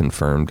one is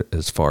confirmed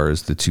as far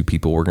as the two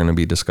people we're going to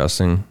be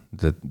discussing,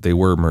 that they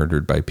were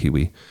murdered by Pee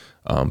Wee.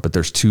 But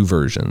there's two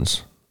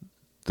versions.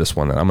 This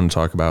one that I'm going to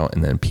talk about,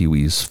 and then Pee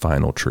Wee's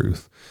final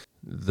truth.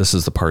 This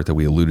is the part that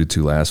we alluded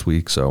to last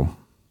week, so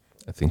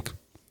I think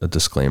a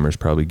disclaimer is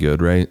probably good,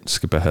 right?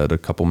 Skip ahead a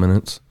couple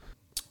minutes.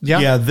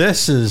 Yeah,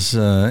 this is,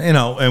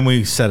 and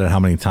we said it how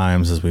many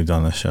times as we've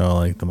done the show,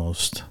 like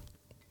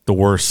the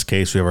worst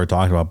case we ever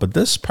talked about. But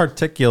this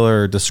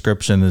particular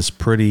description is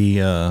pretty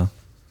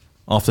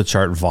off the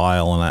chart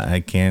vile,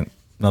 and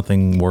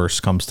nothing worse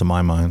comes to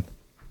my mind.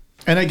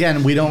 And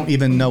again, we don't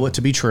even know it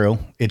to be true.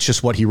 It's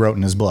just what he wrote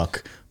in his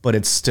book, but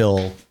it's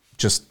still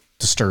just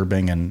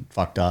disturbing and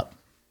fucked up.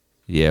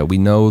 Yeah, we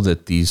know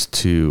that these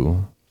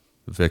two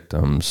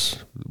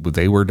victims,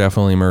 they were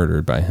definitely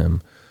murdered by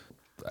him.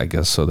 I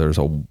guess so. There's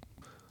a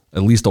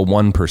at least a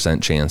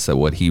 1% chance that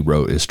what he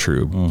wrote is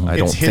true. I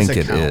don't think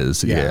it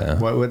is. Yeah.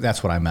 Well,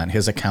 that's what I meant.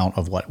 His account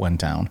of what went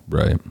down.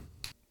 Right.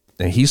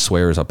 And he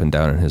swears up and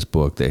down in his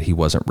book that he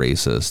wasn't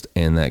racist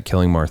and that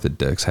killing Martha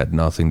Dix had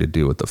nothing to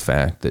do with the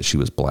fact that she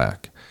was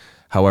black.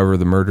 However,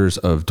 the murders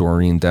of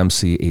Doreen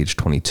Dempsey, age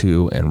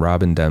 22, and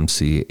Robin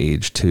Dempsey,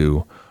 age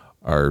 2,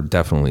 are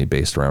definitely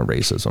based around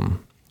racism,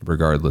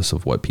 regardless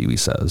of what Pee-wee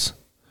says.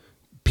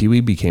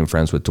 Pee-wee became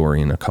friends with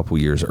Doreen a couple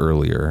years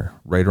earlier,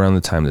 right around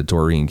the time that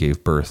Doreen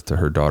gave birth to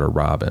her daughter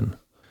Robin.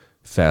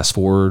 Fast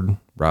forward,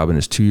 Robin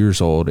is 2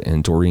 years old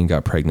and Doreen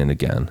got pregnant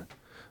again.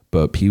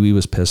 But Pee-wee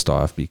was pissed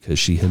off because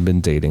she had been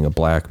dating a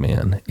black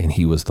man and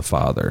he was the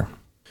father.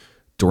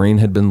 Doreen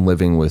had been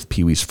living with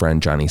Pee-wee's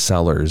friend Johnny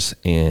Sellers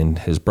and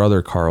his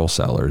brother Carl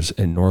Sellers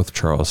in North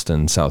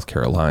Charleston, South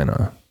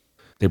Carolina.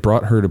 They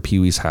brought her to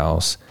Pee-wee's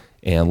house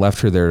and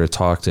left her there to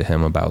talk to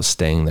him about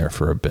staying there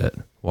for a bit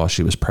while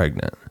she was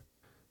pregnant.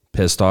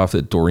 Pissed off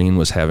that Doreen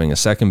was having a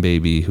second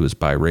baby who was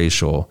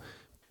biracial,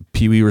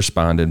 Pee-wee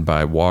responded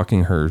by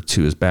walking her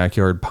to his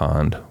backyard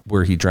pond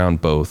where he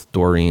drowned both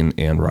Doreen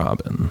and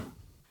Robin.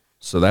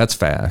 So that's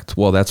fact.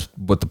 Well, that's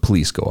what the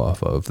police go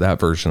off of, that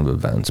version of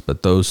events.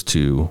 But those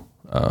two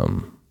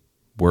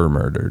were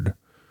murdered.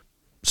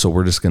 So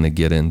we're just going to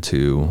get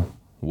into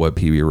what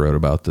Pee-wee wrote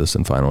about this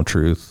in Final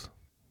Truth.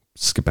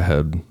 Skip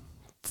ahead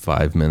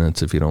 5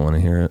 minutes if you don't want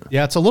to hear it.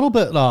 Yeah, it's a little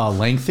bit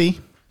lengthy.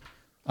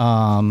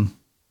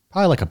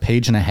 Probably like a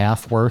page and a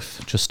half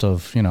worth just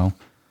of,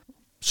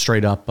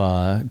 straight up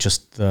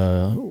just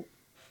the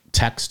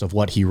text of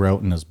what he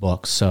wrote in his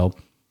book. So,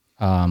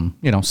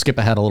 skip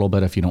ahead a little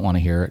bit if you don't want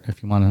to hear it.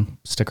 If you want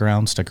to stick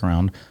around, stick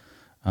around.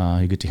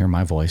 You get to hear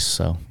my voice.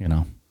 So,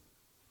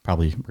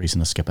 probably reason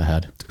to skip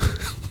ahead.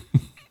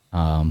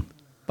 But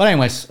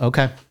anyways,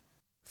 okay.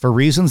 For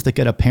reasons that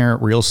get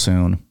apparent real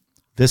soon,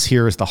 this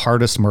here is the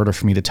hardest murder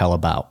for me to tell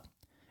about.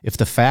 If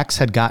the facts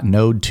had got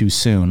knowed too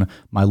soon,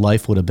 my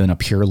life would have been a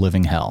pure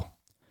living hell.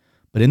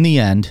 But in the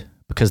end,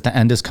 because the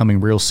end is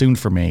coming real soon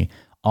for me,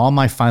 all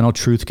my final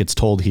truth gets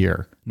told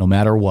here, no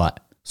matter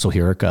what. So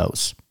here it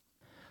goes.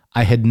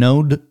 I had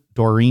known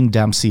Doreen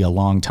Dempsey a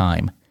long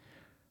time.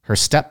 Her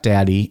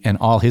stepdaddy and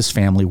all his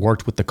family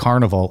worked with the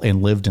carnival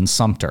and lived in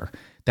Sumter.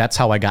 That's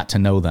how I got to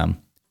know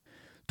them.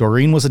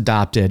 Doreen was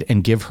adopted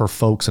and give her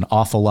folks an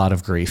awful lot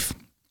of grief.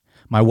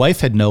 My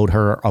wife had known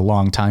her a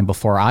long time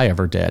before I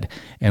ever did,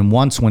 and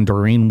once when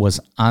Doreen was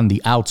on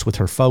the outs with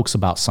her folks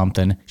about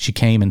something, she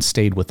came and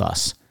stayed with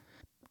us.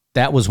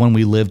 That was when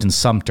we lived in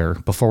Sumter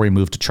before we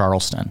moved to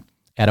Charleston,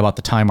 at about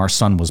the time our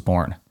son was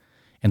born.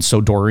 And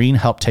so Doreen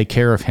helped take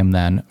care of him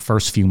then,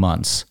 first few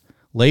months.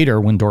 Later,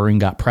 when Doreen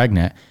got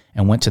pregnant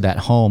and went to that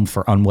home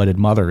for unwedded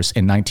mothers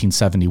in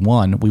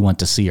 1971, we went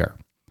to see her.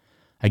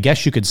 I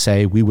guess you could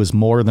say we was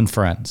more than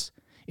friends.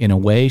 In a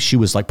way, she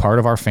was like part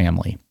of our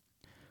family.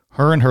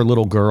 Her and her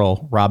little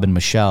girl, Robin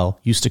Michelle,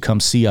 used to come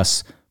see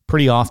us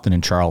pretty often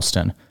in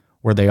Charleston,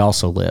 where they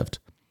also lived.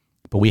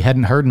 But we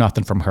hadn't heard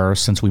nothing from her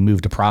since we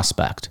moved to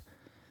Prospect.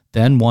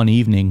 Then one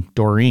evening,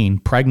 Doreen,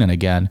 pregnant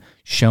again,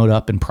 showed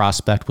up in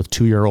Prospect with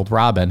 2-year-old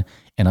Robin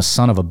and a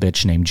son of a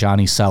bitch named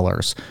Johnny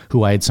Sellers,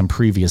 who I had some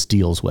previous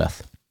deals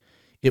with.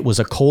 It was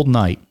a cold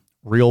night,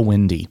 real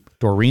windy.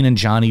 Doreen and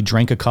Johnny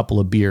drank a couple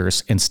of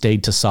beers and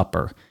stayed to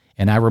supper.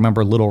 And I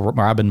remember little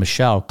Robin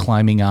Michelle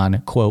climbing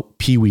on, quote,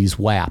 Pee-wee's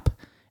lap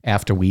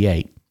after we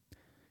ate.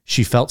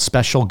 She felt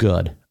special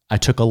good. I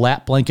took a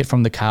lap blanket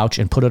from the couch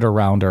and put it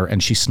around her,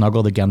 and she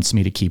snuggled against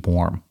me to keep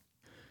warm.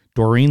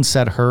 Doreen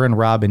said her and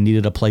Robin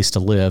needed a place to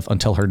live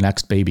until her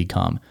next baby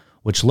come,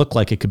 which looked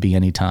like it could be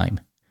any time.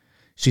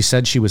 She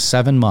said she was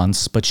 7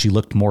 months, but she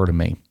looked more to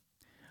me.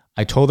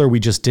 I told her we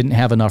just didn't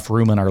have enough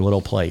room in our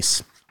little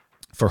place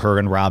for her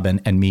and Robin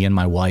and me and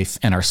my wife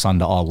and our son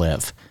to all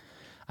live.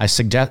 I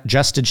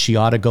suggested she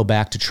ought to go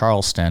back to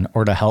Charleston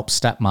or to her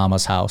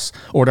stepmama's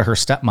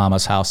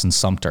house in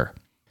Sumter.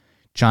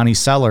 Johnny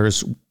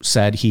Sellers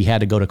said he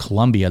had to go to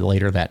Columbia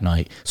later that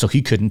night, so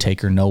he couldn't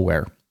take her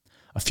nowhere.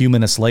 A few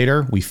minutes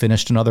later, he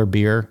finished another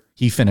beer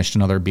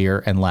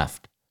and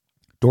left.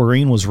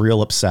 Doreen was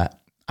real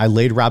upset. I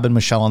laid Robin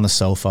Michelle on the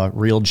sofa,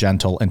 real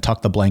gentle, and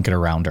tucked the blanket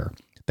around her.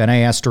 Then I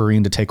asked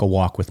Doreen to take a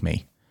walk with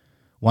me.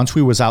 Once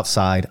we was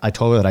outside, I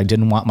told her that I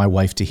didn't want my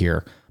wife to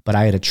hear, but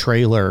I had a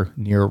trailer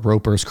near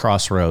Roper's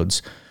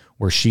Crossroads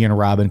where she and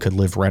Robin could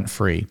live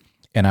rent-free,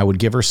 and I would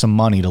give her some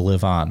money to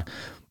live on,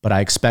 but I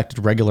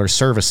expected regular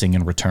servicing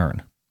in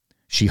return.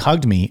 She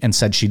hugged me and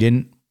said she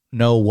didn't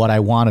know what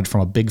I wanted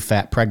from a big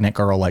fat pregnant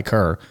girl like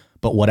her,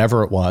 but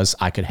whatever it was,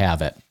 I could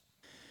have it.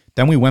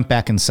 Then we went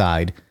back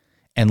inside,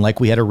 and like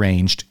we had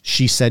arranged,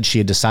 she said she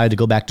had decided to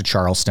go back to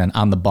Charleston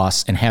on the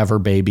bus and have her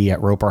baby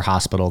at Roper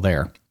Hospital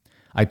there.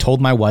 I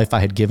told my wife I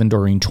had given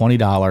Doreen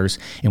 $20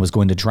 and was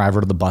going to drive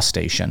her to the bus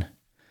station.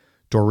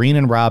 Doreen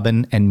and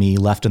Robin and me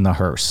left in the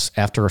hearse.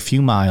 After a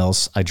few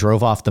miles, I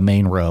drove off the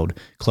main road,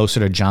 closer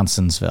to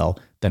Johnsonsville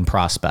than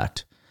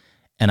Prospect.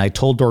 And I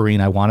told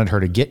Doreen I wanted her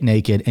to get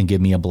naked and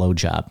give me a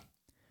blowjob.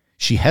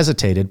 She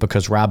hesitated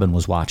because Robin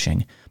was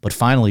watching, but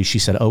finally she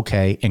said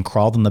okay and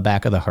crawled in the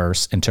back of the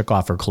hearse and took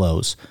off her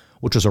clothes,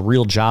 which was a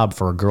real job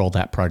for a girl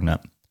that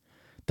pregnant.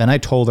 Then I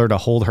told her to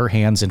hold her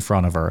hands in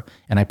front of her,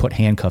 and I put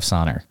handcuffs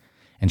on her.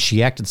 And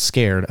she acted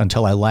scared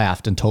until I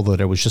laughed and told her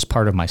that it was just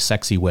part of my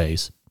sexy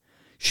ways.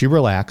 She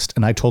relaxed,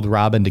 and I told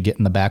Robin to get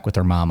in the back with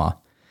her mama.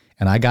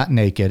 And I got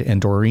naked,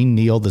 and Doreen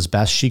kneeled as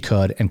best she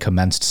could and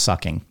commenced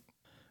sucking.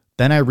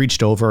 Then I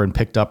reached over and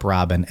picked up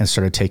Robin and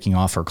started taking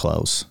off her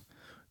clothes.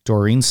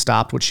 Doreen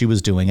stopped what she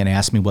was doing and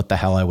asked me what the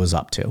hell I was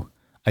up to.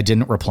 I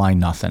didn't reply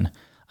nothing.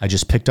 I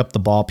just picked up the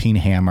ball-peen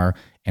hammer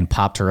and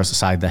popped her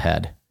aside the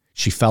head.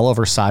 She fell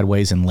over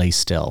sideways and lay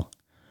still.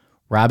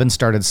 Robin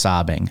started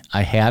sobbing.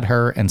 I had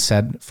her and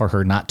said for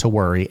her not to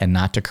worry and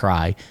not to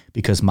cry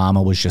because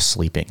Mama was just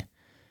sleeping.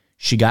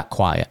 She got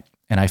quiet,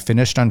 and I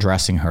finished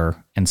undressing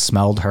her and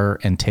smelled her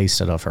and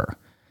tasted of her.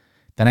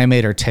 Then I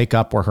made her take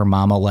up where her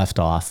mama left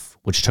off,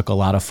 which took a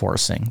lot of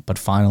forcing, but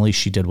finally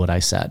she did what I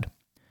said.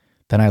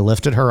 Then I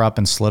lifted her up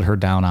and slid her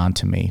down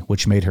onto me,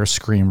 which made her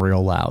scream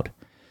real loud.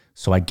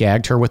 So I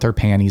gagged her with her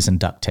panties and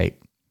duct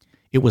tape.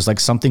 It was like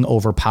something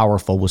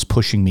overpowerful was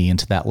pushing me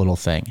into that little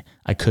thing.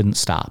 I couldn't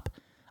stop.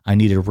 I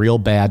needed real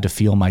bad to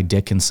feel my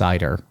dick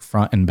inside her,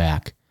 front and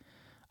back.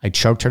 I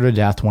choked her to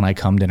death when I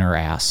cummed in her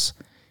ass.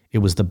 It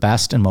was the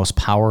best and most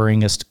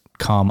poweringest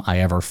cum I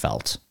ever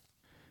felt.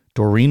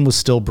 Doreen was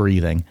still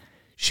breathing.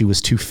 She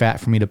was too fat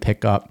for me to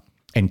pick up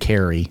and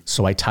carry,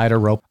 so I tied a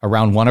rope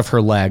around one of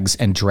her legs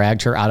and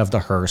dragged her out of the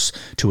hearse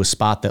to a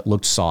spot that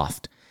looked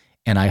soft,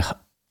 and I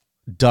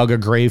dug a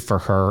grave for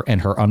her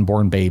and her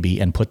unborn baby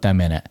and put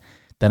them in it.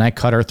 Then I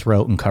cut her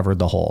throat and covered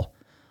the hole.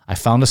 I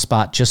found a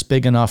spot just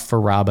big enough for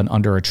Robin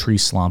under a tree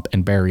slump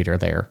and buried her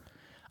there.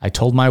 I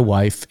told my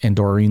wife and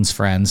Doreen's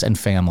friends and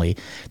family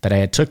that I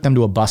had took them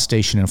to a bus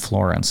station in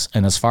Florence,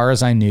 and as far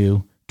as I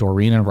knew,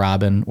 Doreen and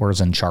Robin were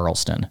in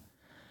Charleston.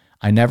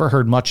 I never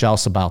heard much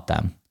else about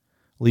them.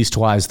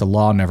 Leastwise, the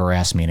law never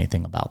asked me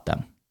anything about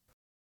them.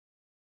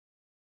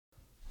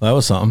 That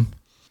was something.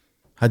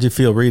 How'd you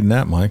feel reading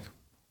that, Mike?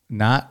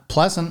 Not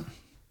pleasant.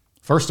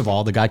 First of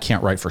all, the guy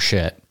can't write for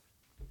shit.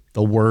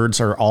 The words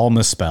are all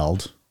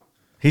misspelled.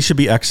 He should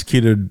be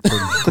executed for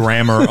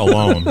grammar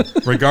alone,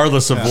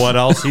 regardless of what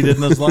else he did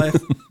in his life.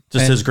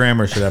 Just his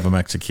grammar should have him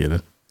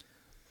executed.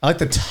 I like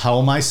to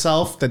tell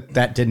myself that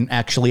that didn't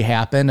actually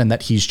happen and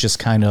that he's just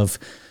kind of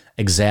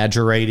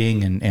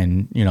exaggerating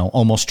and you know,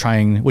 almost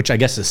trying, which I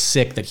guess is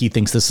sick that he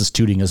thinks this is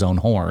tooting his own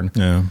horn.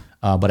 Yeah.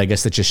 But I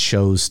guess it just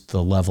shows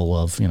the level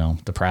of, you know,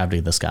 depravity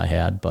this guy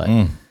had.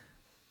 But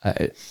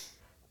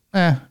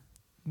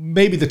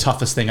maybe the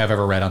toughest thing I've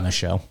ever read on this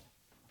show.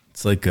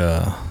 It's like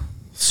a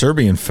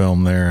Serbian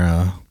film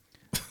there.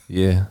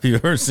 Yeah. Have you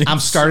ever seen I'm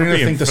starting to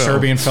think the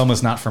Serbian film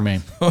is not for me.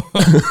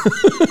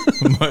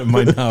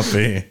 might not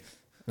be.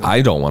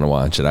 I don't want to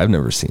watch it. I've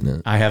never seen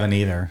it. I haven't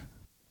either.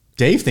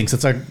 Dave thinks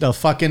it's a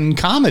fucking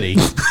comedy.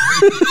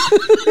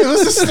 It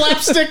was a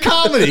slapstick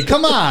comedy.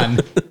 Come on.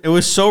 It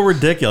was so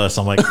ridiculous.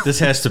 I'm like, this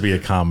has to be a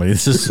comedy.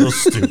 This is so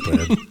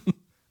stupid.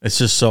 It's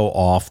just so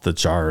off the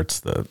charts.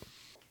 That.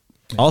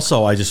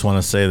 Also, I just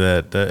want to say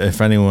that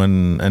if any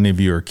of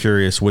you are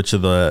curious which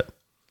of the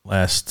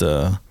last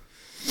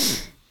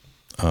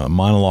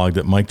monologue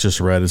that Mike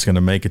just read is going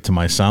to make it to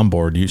my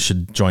soundboard, you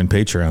should join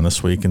Patreon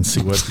this week and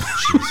see what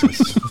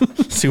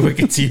see what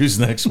gets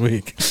used next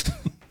week.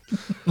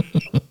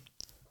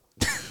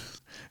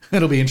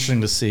 It'll be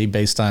interesting to see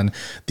based on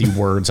the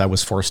words I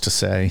was forced to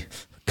say.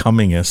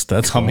 Cummingest.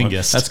 That's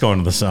Cummingest. Going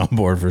to the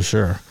soundboard for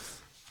sure.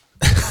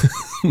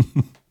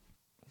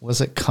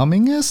 Was it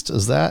Cummingest?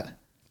 Is that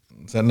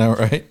not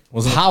right?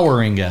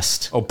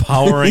 Poweringest? Oh,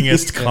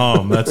 poweringest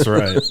cum. That's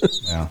right.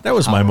 Yeah. That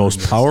was my most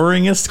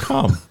poweringest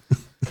cum.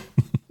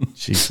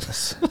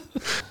 Jesus.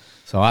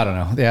 So I don't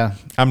know. Yeah.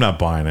 I'm not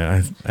buying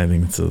it. I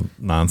think it's a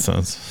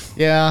nonsense.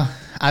 Yeah.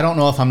 I don't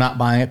know if I'm not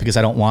buying it because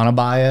I don't want to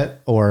buy it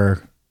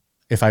or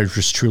if I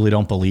just truly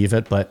don't believe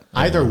it. But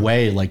either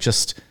way, like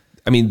just.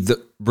 I mean,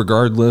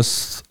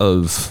 regardless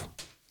of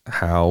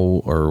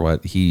how or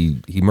what,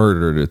 he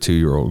murdered a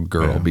 2-year-old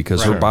girl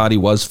because her body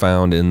was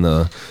found in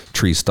the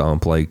tree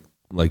stump, like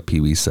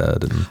Pee Wee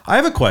said. And I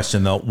have a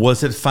question though.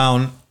 Was it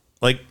found,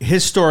 like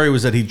his story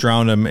was that he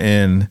drowned him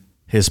in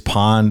his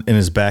pond in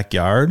his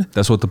backyard?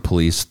 That's what the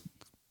police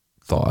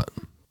thought.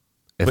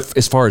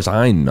 As far as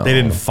I know, they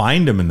didn't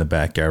find him in the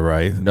backyard,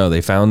 right? No,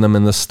 they found them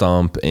in the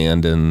stump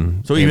and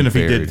in. So even if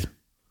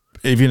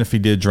he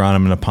did drown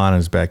him in a pond in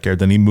his backyard,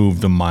 then he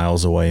moved them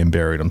miles away and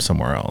buried him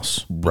somewhere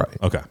else. Right.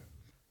 Okay.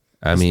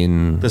 I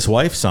mean, this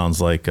wife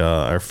sounds like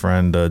our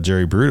friend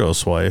Jerry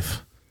Bruto's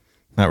wife.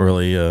 Not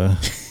really,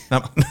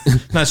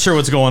 not sure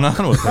what's going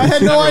on with her. I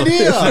had no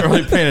idea. Not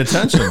really paying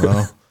attention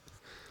though.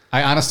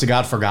 I honest to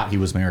God forgot he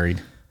was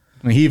married.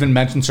 I mean, he even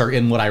mentions her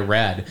in what I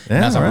read. Yeah,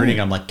 and as I'm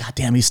reading, I'm like, God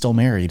damn, he's still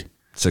married.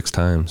 6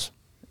 times.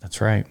 That's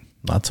right.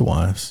 Lots of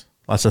wives.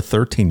 Lots of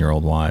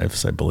 13-year-old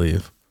wives, I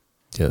believe.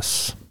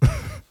 Yes.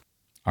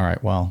 All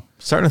right. Well,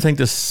 starting to think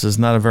this is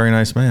not a very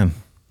nice man.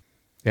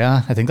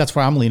 Yeah, I think that's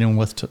where I'm leaning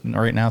with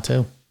right now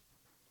too.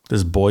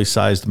 This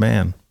boy-sized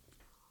man.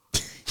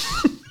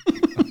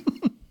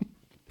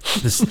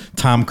 This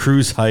Tom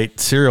Cruise height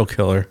serial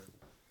killer.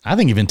 I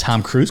think even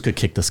Tom Cruise could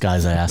kick this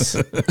guy's ass.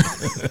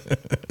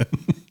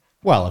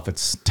 Well, if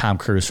it's Tom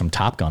Cruise from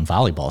Top Gun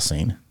volleyball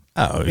scene.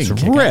 Oh, he's He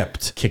can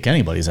ripped. Kick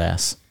anybody's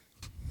ass.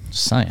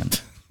 Just saying.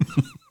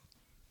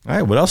 All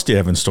right, what else do you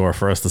have in store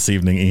for us this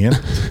evening, Ian?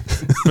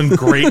 It's been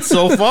great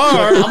so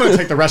far. I'm going to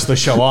take the rest of the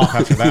show off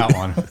after that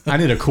one. I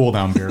need a cool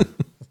down beer.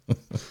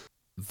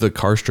 The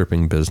car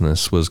stripping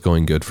business was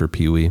going good for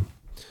Pee-wee.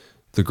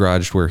 The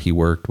garage where he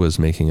worked was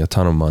making a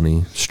ton of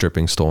money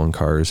stripping stolen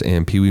cars,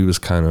 and Pee-wee was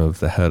kind of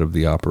the head of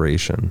the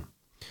operation.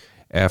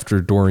 After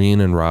Doreen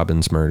and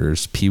Robin's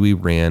murders, Pee-wee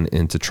ran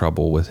into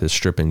trouble with his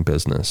stripping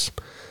business,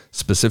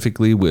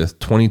 specifically with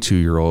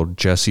 22-year-old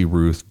Jessie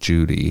Ruth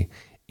Judy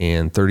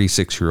and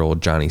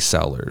 36-year-old Johnny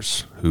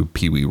Sellers, who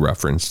Pee-wee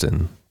referenced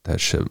in that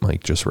shit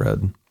Mike just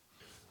read.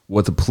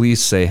 What the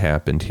police say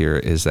happened here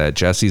is that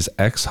Jessie's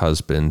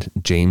ex-husband,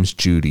 James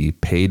Judy,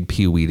 paid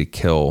Pee-wee to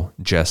kill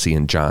Jessie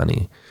and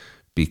Johnny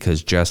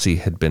because Jessie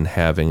had been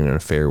having an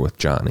affair with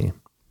Johnny.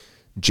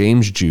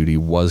 James Judy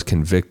was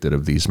convicted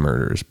of these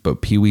murders,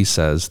 but Pee-wee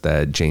says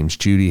that James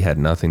Judy had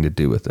nothing to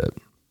do with it.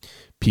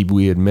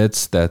 Pee-wee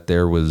admits that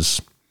there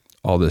was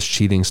all this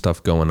cheating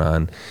stuff going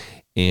on,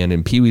 and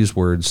in Pee-wee's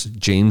words,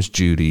 James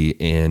Judy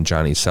and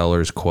Johnny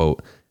Sellers,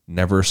 quote,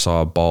 never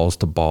saw balls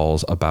to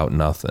balls about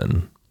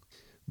nothing.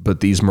 But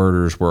these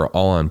murders were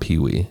all on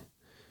Pee-wee.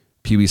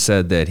 Pee-wee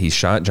said that he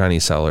shot Johnny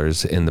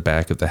Sellers in the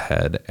back of the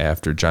head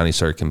after Johnny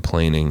started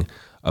complaining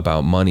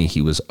about money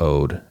he was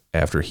owed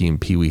after he and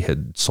Pee-wee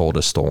had sold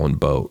a stolen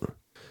boat.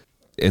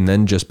 And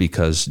then just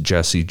because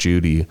Jessie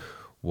Judy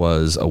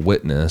was a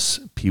witness,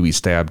 Pee-wee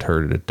stabbed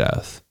her to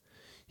death.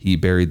 He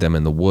buried them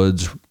in the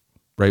woods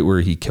right where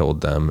he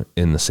killed them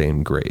in the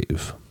same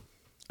grave.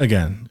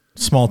 Again,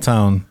 small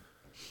town,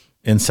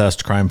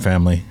 incest, crime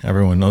family.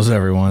 Everyone knows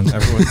everyone.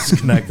 Everyone's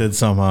connected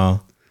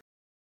somehow.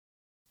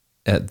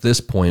 At this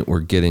point,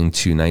 we're getting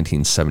to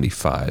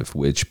 1975,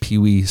 which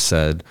Pee-wee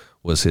said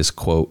was his,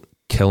 quote,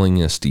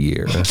 killingest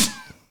year.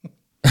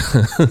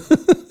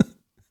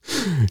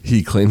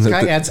 He claimed that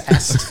Guy adds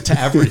S to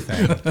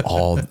everything.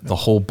 the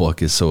whole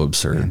book is so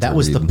absurd. That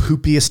was the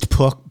poopiest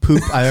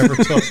poop I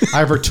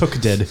ever took.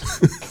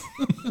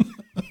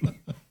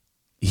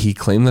 He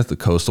claimed that the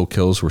coastal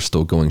kills were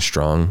still going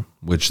strong,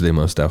 which they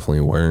most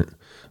definitely weren't,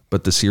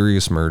 but the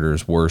serious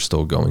murders were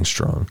still going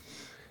strong.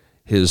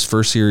 His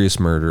first serious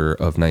murder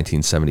of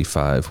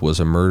 1975 was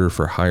a murder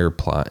for hire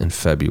plot in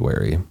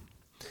February.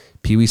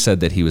 Pee-wee said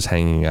that he was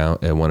hanging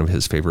out at one of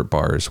his favorite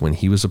bars when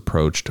he was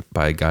approached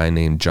by a guy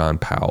named John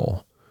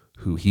Powell,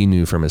 who he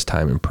knew from his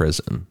time in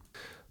prison.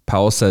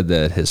 Powell said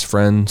that his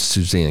friend,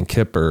 Suzanne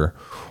Kipper,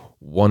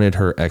 wanted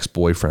her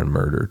ex-boyfriend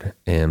murdered,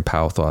 and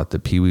Powell thought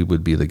that Pee-wee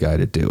would be the guy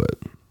to do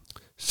it.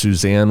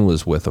 Suzanne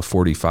was with a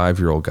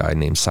 45-year-old guy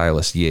named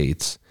Silas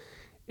Yates,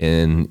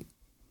 and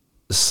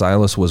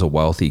Silas was a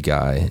wealthy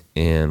guy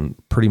and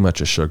pretty much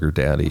a sugar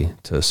daddy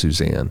to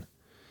Suzanne.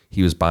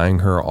 He was buying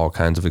her all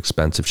kinds of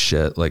expensive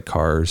shit like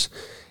cars,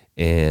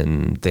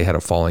 and they had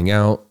a falling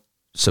out,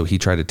 so he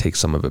tried to take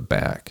some of it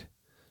back.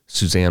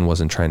 Suzanne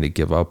wasn't trying to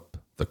give up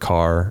the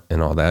car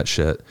and all that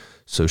shit,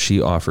 so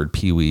she offered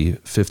Pee-wee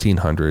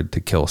 $1,500 to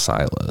kill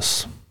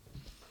Silas.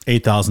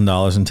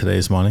 $8,000 in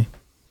today's money.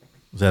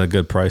 Is that a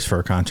good price for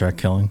a contract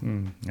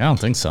killing? I don't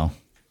think so.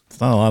 It's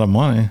not a lot of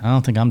money. I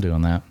don't think I'm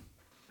doing that.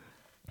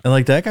 And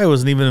like that guy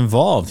wasn't even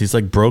involved. He's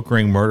like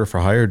brokering murder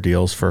for hire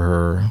deals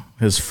for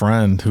his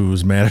friend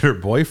who's mad at her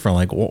boyfriend.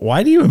 Like,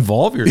 why do you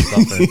involve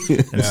yourself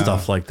in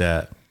stuff like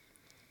that?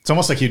 It's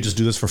almost like you just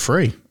do this for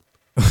free.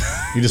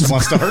 He just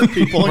wants to hurt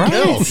people and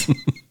kill.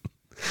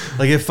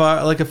 Like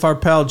if our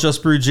pal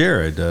Just Brew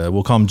Jared,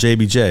 we'll call him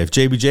JBJ. If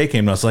JBJ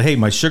came to us like, hey,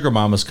 my sugar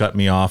mama's cut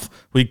me off,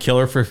 we kill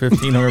her for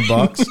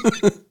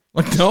 $1,500.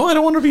 Like, no, I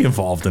don't want to be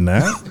involved in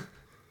that.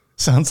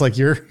 Sounds like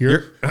you're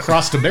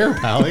crossed a bear,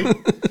 Pally.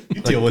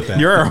 You deal with that.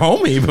 You're our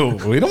homie,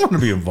 but we don't want to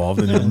be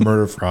involved in your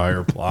murder for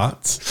hire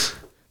plots.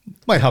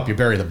 Might help you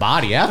bury the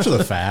body after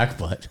the fact,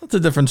 but That's a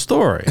different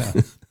story.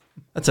 Yeah.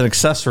 That's an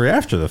accessory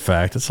after the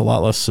fact. It's a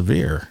lot less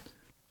severe.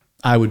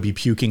 I would be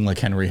puking like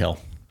Henry Hill.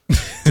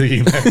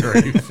 Digging that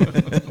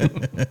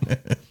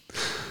grave.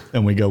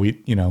 And we go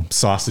eat,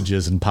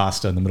 sausages and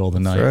pasta in the middle of the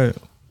night. Right.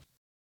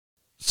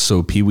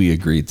 So Pee-wee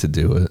agreed to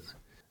do it.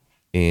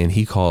 And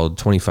he called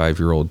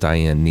 25-year-old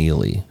Diane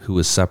Neely, who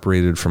was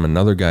separated from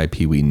another guy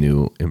Pee-wee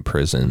knew in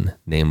prison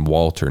named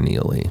Walter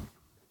Neely.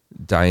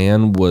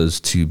 Diane was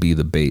to be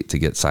the bait to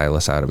get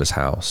Silas out of his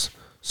house.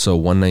 So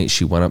one night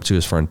she went up to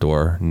his front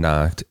door,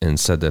 knocked, and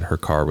said that her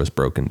car was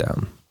broken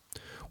down.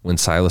 When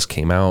Silas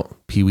came out,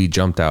 Pee-wee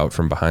jumped out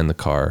from behind the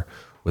car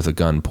with a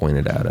gun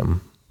pointed at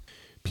him.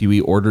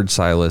 Pee-wee ordered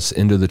Silas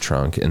into the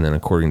trunk, and then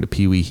according to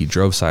Pee-wee, he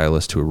drove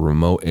Silas to a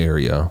remote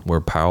area where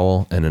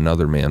Powell and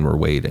another man were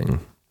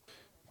waiting.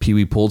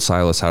 Pee-wee pulled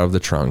Silas out of the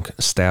trunk,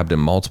 stabbed him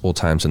multiple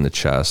times in the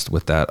chest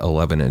with that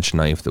 11-inch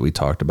knife that we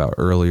talked about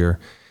earlier,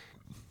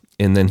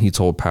 and then he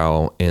told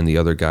Powell and the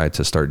other guy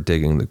to start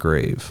digging the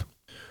grave.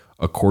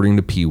 According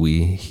to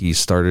Pee-wee, he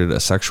started a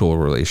sexual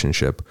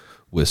relationship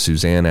with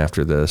Suzanne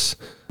after this,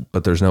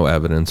 but there's no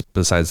evidence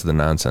besides the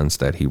nonsense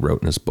that he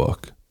wrote in his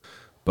book.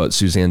 But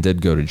Suzanne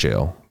did go to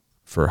jail,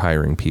 for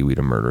hiring Pee Wee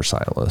to murder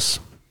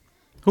Silas.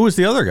 Who was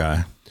the other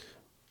guy?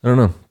 I don't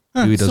know.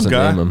 Pee Wee doesn't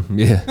name him.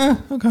 Yeah.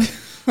 Okay.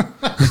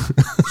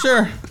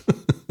 Sure.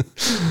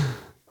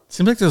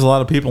 Seems like there's a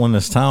lot of people in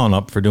this town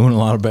up for doing a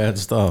lot of bad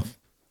stuff.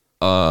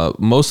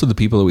 Most of the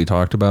people that we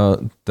talk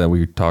about,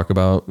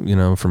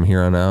 from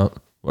here on out,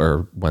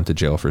 or went to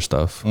jail for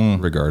stuff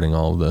regarding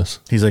all of this.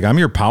 He's like, I'm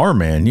your power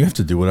man. You have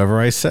to do whatever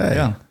I say.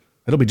 Yeah.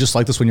 It'll be just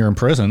like this when you're in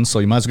prison, so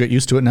you might as well get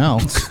used to it now.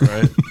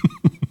 Right.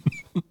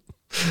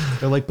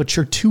 They're like, but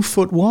you're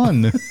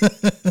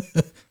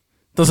 2'1".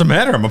 Doesn't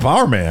matter. I'm a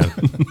power man.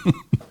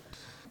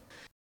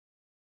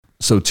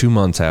 So 2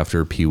 months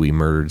after Pee Wee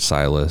murdered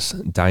Silas,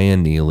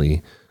 Diane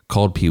Neely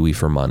called Pee Wee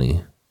for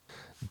money.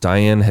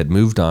 Diane had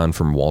moved on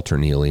from Walter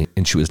Neely,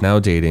 and she was now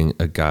dating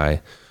a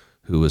guy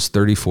who was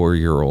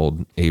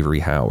 34-year-old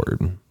Avery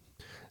Howard.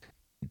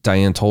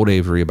 Diane told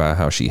Avery about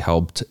how she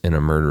helped in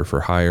a murder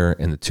for hire,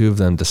 and the two of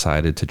them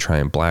decided to try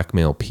and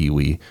blackmail Pee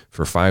Wee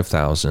for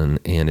 $5,000,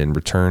 and in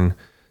return,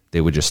 they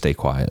would just stay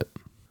quiet,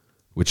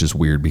 which is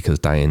weird because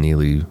Diane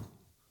Neely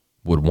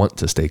would want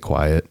to stay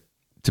quiet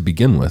to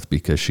begin with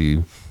because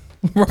she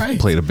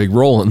played a big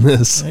role in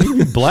this. You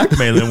were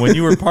blackmailing when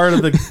you were part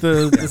of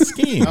the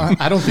scheme.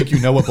 I don't think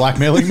you know what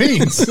blackmailing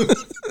means. A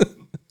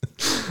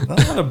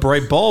lot of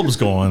bright bulbs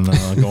going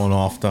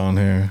off down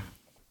here.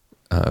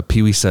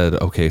 Pee Wee said,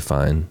 okay,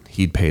 fine.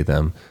 He'd pay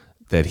them,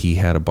 that he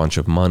had a bunch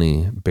of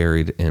money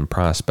buried in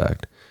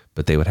Prospect,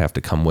 but they would have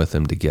to come with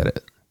him to get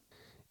it.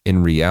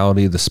 In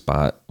reality, the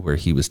spot where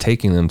he was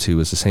taking them to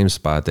was the same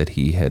spot that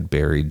he had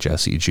buried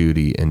Jesse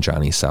Judy and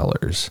Johnny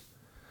Sellers.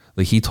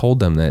 Like, he told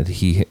them that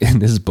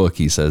in his book,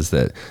 he says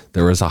that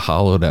there was a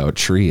hollowed out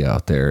tree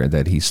out there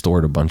that he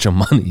stored a bunch of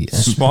money in.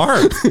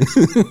 Smart.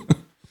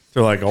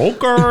 They're like,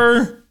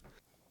 okay,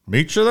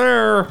 meet you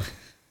there.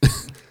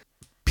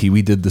 Pee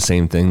Wee did the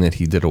same thing that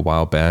he did a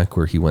while back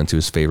where he went to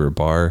his favorite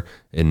bar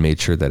and made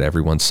sure that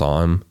everyone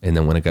saw him. And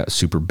then when it got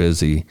super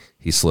busy,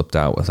 he slipped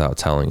out without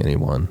telling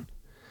anyone.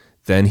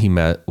 Then he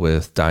met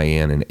with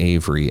Diane and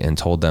Avery and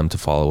told them to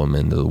follow him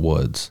into the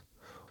woods.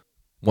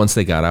 Once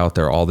they got out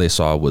there, all they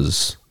saw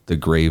was the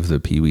grave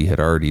that Pee Wee had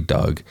already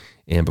dug.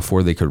 And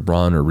before they could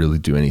run or really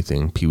do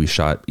anything, Pee Wee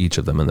shot each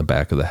of them in the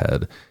back of the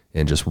head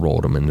and just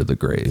rolled them into the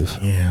grave.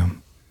 Yeah.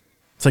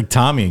 It's like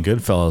Tommy and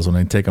Goodfellas when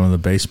they take him in the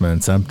basement and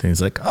it's empty.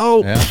 He's like,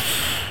 oh. Yeah,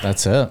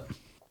 that's it.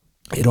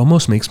 It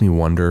almost makes me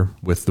wonder,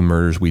 with the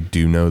murders we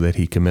do know that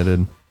he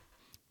committed,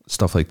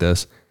 stuff like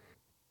this,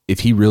 if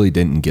he really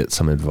didn't get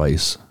some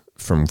advice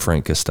from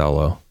Frank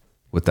Costello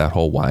with that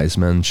whole wise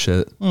men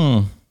shit.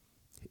 A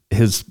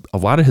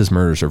lot of his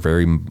murders are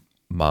very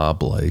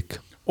mob-like.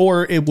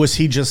 Or was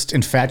he just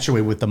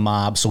infatuated with the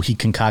mob, so he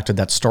concocted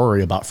that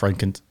story about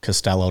Frank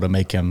Costello to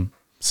make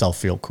himself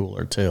feel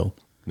cooler too?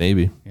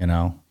 Maybe.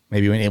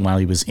 Maybe while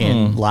he was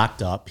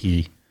locked up,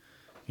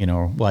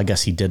 I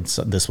guess he did.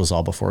 This was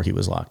all before he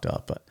was locked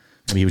up, but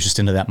maybe he was just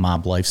into that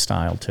mob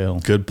lifestyle too.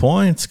 Good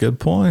points.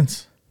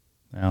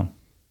 Yeah.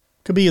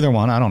 Could be either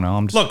one. I don't know.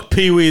 Look,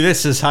 Pee Wee,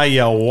 this is how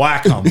you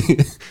whack them.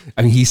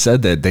 I mean, he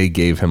said that they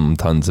gave him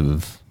tons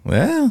of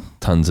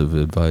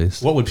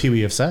advice. What would Pee Wee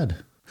have said?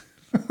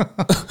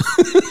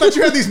 Thought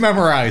you had these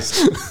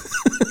memorized.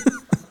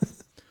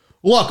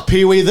 Look,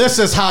 Pee Wee, this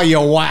is how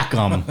you whack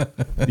them.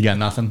 You got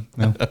nothing?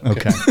 No?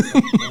 Okay.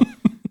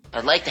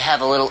 I'd like to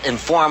have a little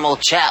informal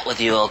chat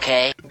with you,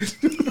 okay?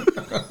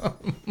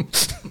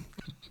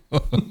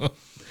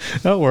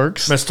 That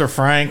works. Mr.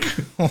 Frank.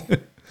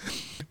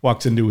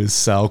 Walks into his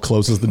cell,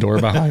 closes the door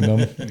behind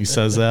him. He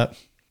says that.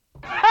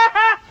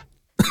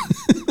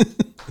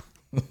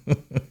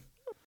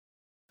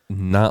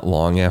 Not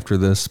long after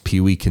this, Pee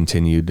Wee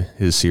continued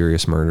his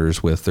serious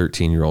murders with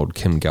 13-year-old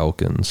Kim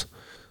Gaskins.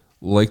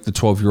 Like the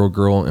 12-year-old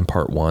girl in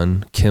part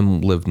 1,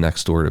 Kim lived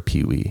next door to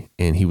Pee Wee,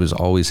 and he was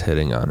always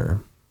hitting on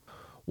her.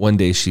 One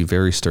day, she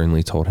very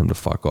sternly told him to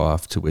fuck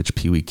off, to which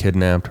Pee Wee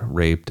kidnapped,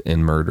 raped,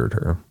 and murdered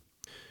her.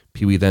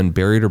 Pee Wee then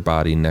buried her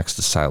body next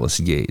to Silas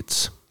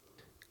Yates.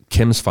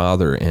 Kim's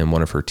father and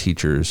one of her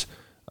teachers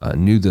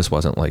knew this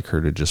wasn't like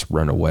her to just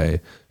run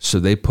away, so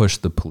they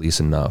pushed the police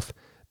enough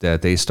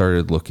that they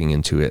started looking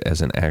into it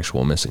as an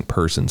actual missing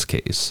persons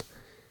case.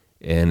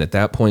 And at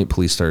that point,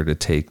 police started to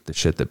take the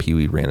shit that Pee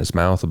Wee ran his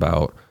mouth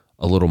about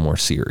a little more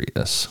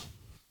serious.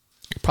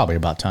 Probably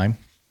about time.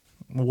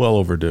 Well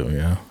overdue,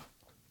 yeah.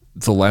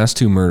 The last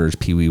 2 murders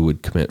Pee Wee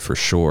would commit for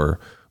sure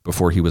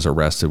before he was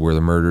arrested were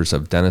the murders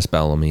of Dennis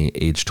Bellamy,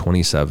 age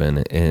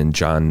 27, and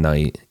John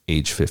Knight,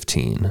 age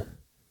 15.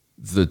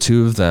 The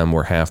 2 of them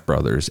were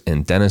half-brothers,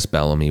 and Dennis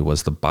Bellamy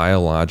was the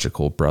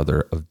biological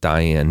brother of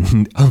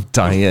Diane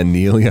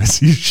Neely. I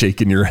see you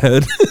shaking your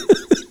head.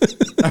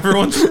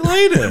 Everyone's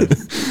related.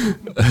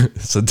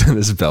 So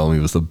Dennis Bellamy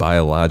was the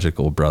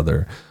biological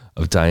brother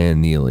of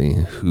Diane Neely,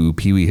 who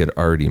Pee Wee had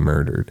already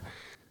murdered.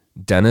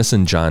 Dennis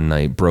and John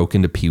Knight broke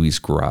into Pee Wee's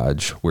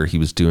garage where he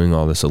was doing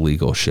all this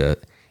illegal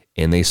shit,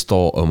 and they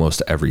stole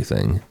almost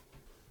everything.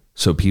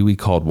 So Pee Wee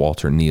called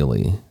Walter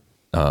Neely,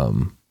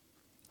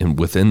 and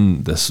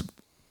within this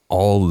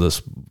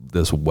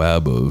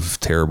web of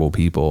terrible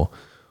people,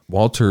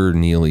 Walter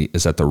Neely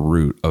is at the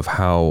root of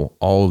how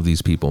all of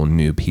these people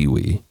knew Pee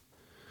Wee.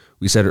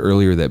 We said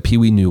earlier that Pee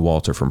Wee knew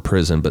Walter from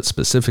prison, but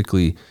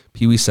specifically,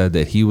 Pee Wee said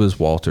that he was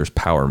Walter's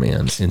power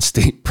man in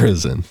state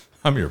prison.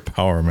 I'm your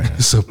power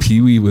man. So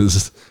Pee Wee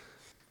was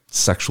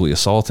sexually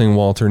assaulting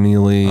Walter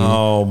Neely.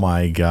 Oh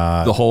my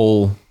God. The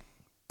whole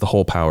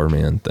power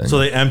man thing. So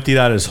they emptied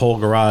out his whole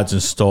garage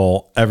and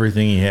stole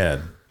everything he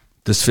had.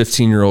 This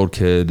 15-year-old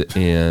kid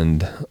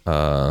and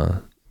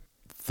the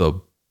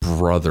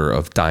brother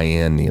of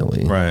Diane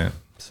Neely. Right.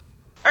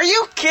 Are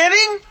you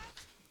kidding?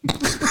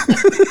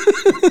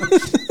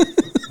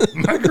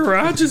 My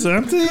garage is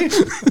empty.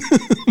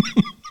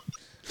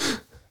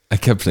 I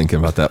kept thinking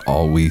about that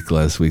all week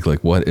last week.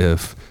 Like, what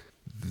if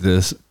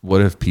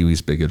Pee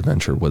Wee's Big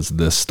Adventure was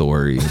this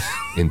story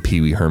and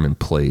Pee Wee Herman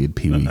played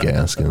Pee Wee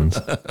Gaskins?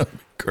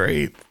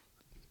 Great.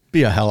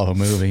 Be a hell of a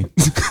movie.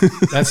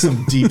 That's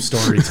some deep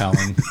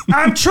storytelling.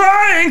 I'm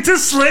trying to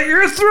slit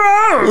your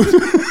throat.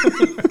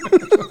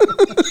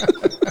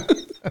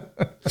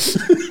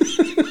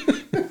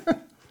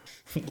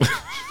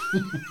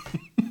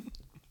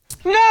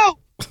 No!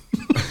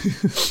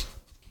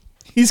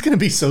 He's going to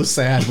be so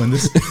sad when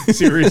this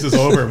series is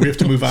over. We have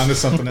to move on to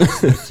something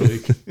else next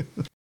week.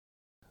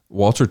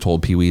 Walter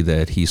told Pee Wee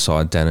that he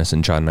saw Dennis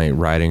and John Knight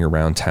riding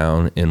around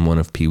town in one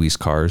of Pee Wee's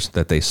cars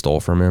that they stole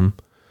from him.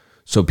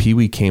 So Pee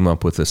Wee came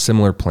up with a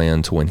similar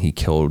plan to when he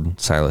killed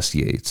Silas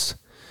Yates.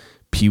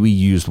 Pee Wee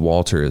used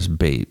Walter as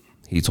bait.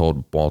 He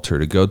told Walter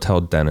to go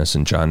tell Dennis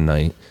and John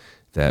Knight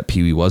that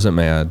Pee Wee wasn't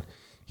mad.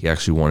 He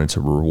actually wanted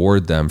to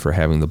reward them for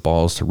having the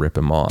balls to rip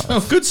him off.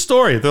 Oh, good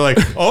story. They're like,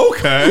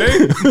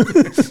 okay.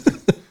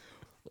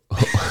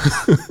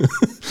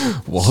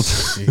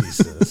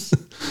 Jesus.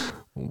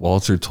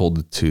 Walter told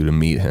the two to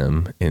meet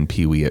him and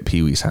Pee Wee at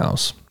Pee Wee's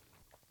house.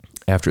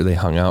 After they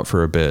hung out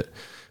for a bit,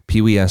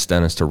 Pee Wee asked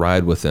Dennis to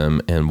ride with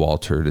him and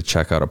Walter to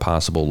check out a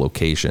possible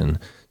location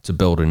to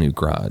build a new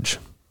garage.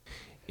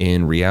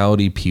 In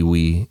reality, Pee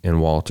Wee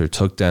and Walter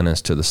took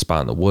Dennis to the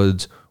spot in the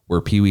woods where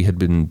Pee Wee had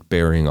been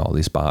burying all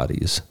these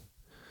bodies.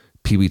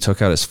 Pee Wee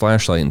took out his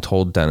flashlight and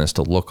told Dennis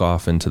to look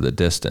off into the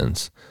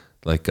distance.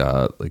 Like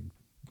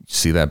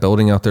see that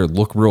building out there?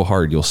 Look real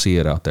hard. You'll see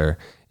it out there.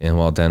 And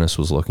while Dennis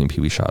was looking,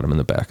 Pee Wee shot him in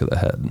the back of the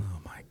head.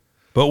 Oh my!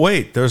 But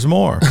wait, there's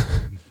more.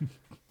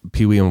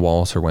 Pee Wee and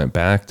Walter went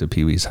back to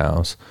Pee Wee's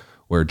house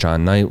where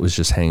John Knight was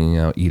just hanging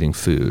out eating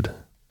food.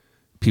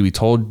 Pee Wee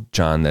told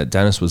John that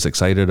Dennis was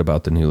excited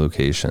about the new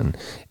location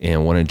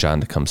and wanted John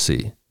to come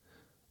see.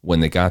 When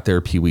they got there,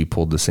 Pee Wee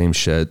pulled the same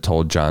shit,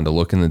 told John to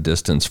look in the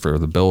distance for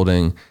the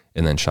building,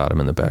 and then shot him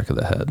in the back of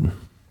the head.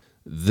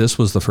 This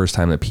was the first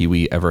time that Pee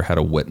Wee ever had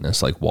a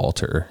witness like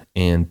Walter,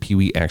 and Pee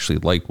Wee actually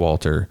liked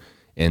Walter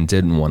and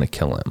didn't want to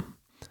kill him.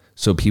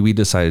 So Pee Wee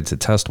decided to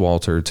test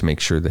Walter to make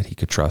sure that he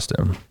could trust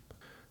him.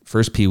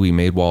 First, Pee Wee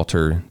made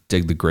Walter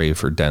dig the grave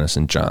for Dennis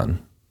and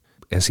John.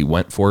 As he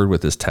went forward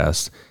with his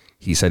test,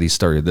 he said he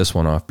started this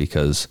one off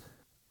because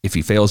if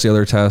he fails the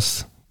other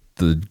test,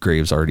 the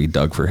grave's already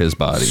dug for his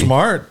body.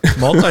 Smart.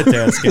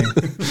 Multitasking.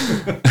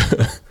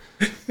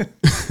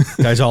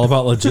 Guy's all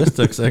about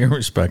logistics. I can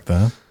respect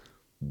that.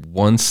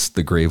 Once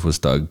the grave was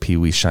dug, Pee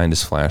Wee shined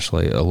his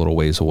flashlight a little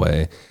ways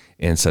away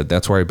and said,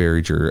 "That's where I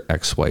buried your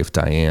ex-wife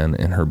Diane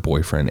and her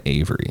boyfriend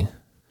Avery."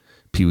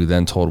 Pee Wee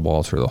then told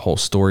Walter the whole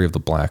story of the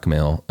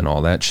blackmail and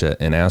all that shit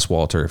and asked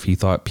Walter if he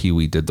thought Pee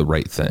Wee did the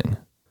right thing.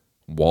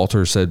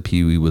 Walter said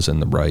Pee Wee was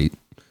in the right.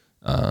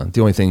 The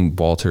only thing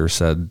Walter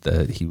said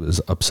that he was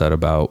upset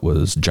about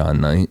was John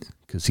Knight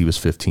because he was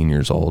 15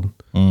 years old.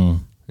 He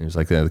was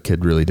like, the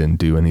kid really didn't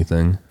do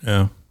anything.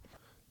 Yeah.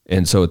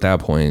 And so at that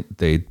point,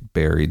 they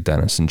buried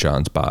Dennis and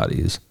John's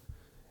bodies.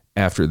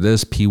 After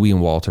this, Pee Wee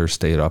and Walter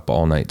stayed up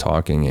all night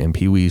talking, and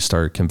Pee Wee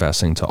started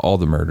confessing to all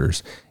the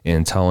murders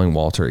and telling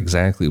Walter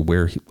exactly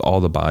where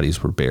all the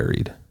bodies were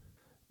buried.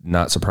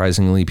 Not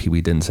surprisingly, Pee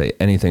Wee didn't say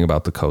anything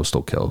about the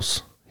coastal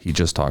kills. He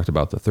just talked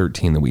about the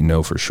 13 that we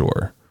know for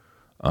sure,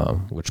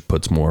 which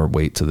puts more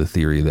weight to the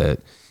theory that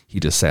he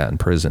just sat in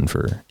prison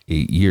for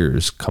 8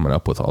 years coming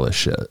up with all this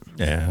shit.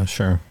 Yeah,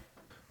 sure.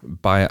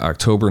 By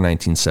October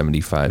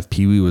 1975,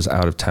 Pee Wee was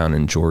out of town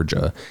in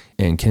Georgia,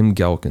 and Kim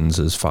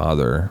Gaskins'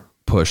 father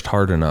pushed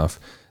hard enough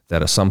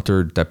that a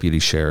Sumter deputy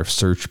sheriff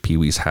searched Pee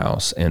Wee's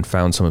house and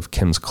found some of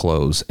Kim's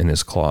clothes in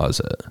his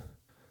closet.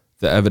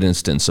 The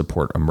evidence didn't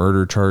support a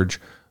murder charge,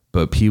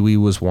 but Pee Wee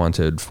was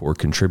wanted for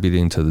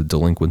contributing to the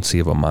delinquency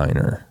of a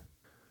minor.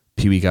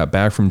 Pee Wee got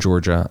back from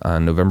Georgia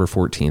on November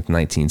 14th,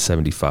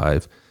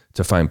 1975,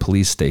 to find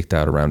police staked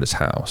out around his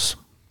house.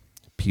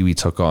 Pee Wee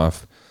took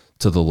off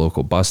to the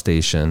local bus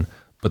station,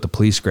 but the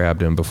police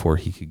grabbed him before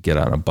he could get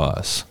on a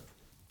bus.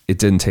 It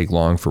didn't take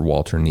long for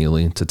Walter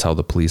Neely to tell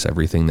the police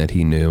everything that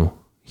he knew.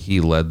 He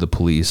led the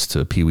police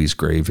to Pee Wee's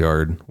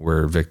graveyard,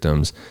 where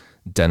victims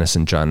Dennis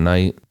and John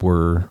Knight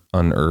were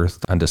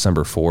unearthed on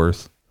December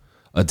 4th.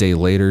 A day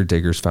later,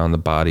 diggers found the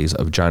bodies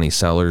of Johnny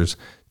Sellers,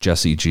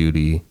 Jesse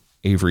Judy,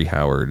 Avery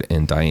Howard,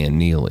 and Diane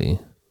Neely.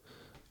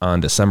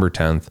 On December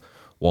 10th,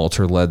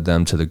 Walter led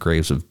them to the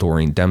graves of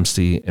Doreen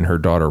Dempsey and her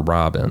daughter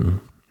Robin.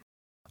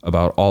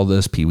 About all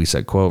this, Pee Wee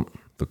said, quote,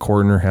 The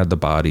coroner had the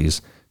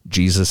bodies,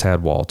 Jesus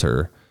had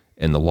Walter,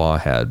 and the law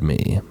had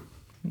me.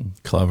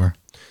 Clever.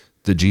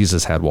 The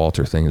Jesus had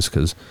Walter thing is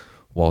because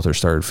Walter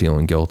started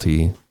feeling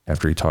guilty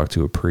after he talked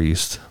to a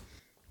priest.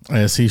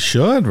 As he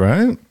should,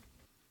 right?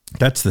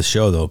 That's the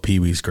show, though,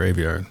 Pee-wee's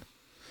Graveyard.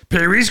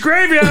 Pee-wee's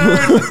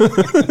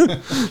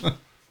Graveyard!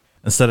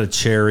 Instead of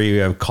Cherry, we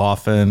have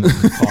Coffin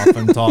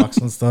talks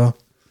and stuff.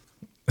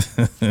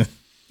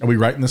 Are we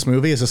writing this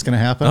movie? Is this going to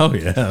happen? Oh,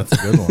 yeah, that's a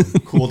good one.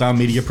 Cool Down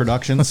Media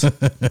Productions.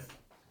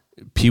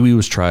 Pee-wee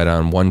was tried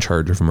on one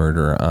charge of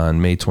murder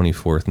on May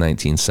 24th,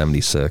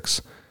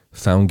 1976,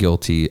 found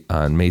guilty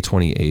on May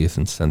 28th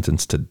and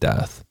sentenced to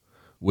death,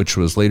 which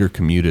was later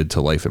commuted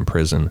to life in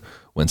prison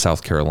when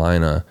South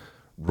Carolina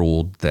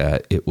ruled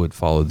that it would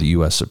follow the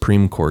U.S.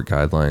 Supreme Court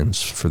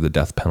guidelines for the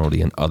death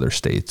penalty in other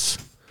states.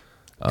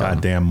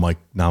 Goddamn Mike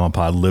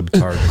Namapod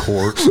libtard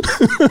court.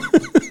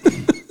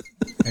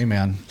 Hey,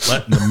 man.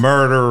 Letting the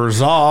murderers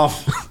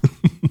off.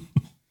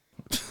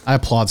 I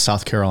applaud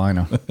South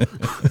Carolina.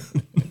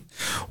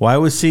 Why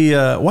was he,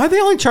 why'd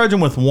they only charge him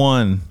with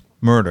one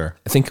murder?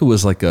 I think it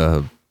was like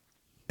it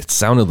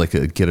sounded like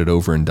a get it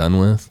over and done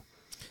with.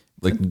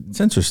 Like, It's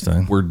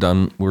interesting. we're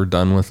done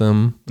with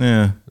him.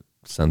 Yeah.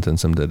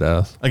 Sentence him to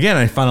death. Again,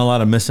 I found a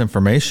lot of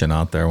misinformation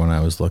out there when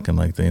I was looking,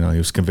 like, he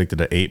was convicted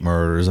of 8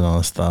 murders and all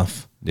this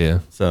stuff. Yeah.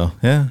 So,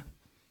 yeah,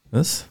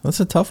 that's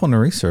a tough one to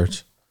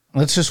research.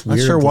 That's just weird.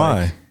 Not sure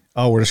why. Like,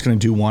 oh, we're just going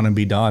to do one and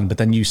be done. But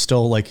then you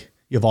still, like,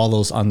 you have all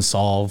those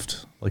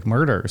unsolved, like,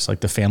 murders.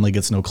 Like, the family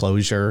gets no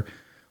closure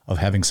of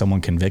having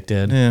someone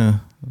convicted. Yeah.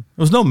 There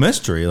was no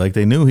mystery. Like,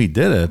 they knew he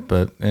did it,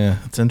 but, yeah,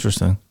 it's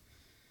interesting.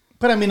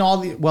 But, I mean,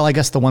 I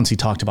guess the ones he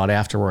talked about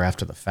after were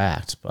after the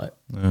fact. But,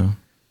 I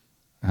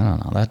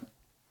don't know. That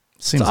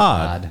seems It's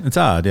odd. It's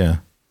odd, yeah.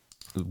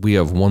 We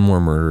have one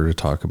more murder to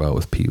talk about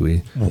with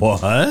Pee-wee.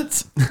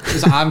 What?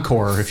 It's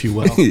encore, if you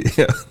will.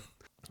 Yeah.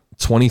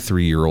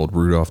 23-year-old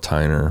Rudolph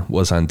Tyner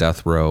was on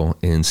death row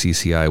in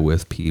CCI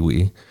with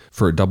Pee-wee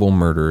for a double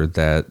murder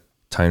that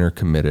Tyner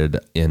committed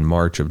in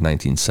March of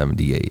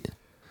 1978.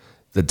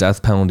 The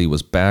death penalty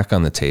was back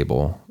on the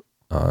table,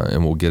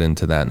 and we'll get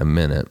into that in a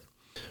minute.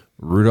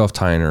 Rudolph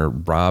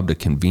Tyner robbed a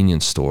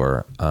convenience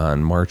store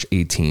on March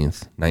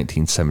 18th,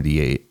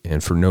 1978,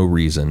 and for no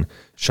reason,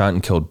 shot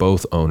and killed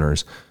both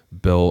owners,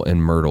 Bill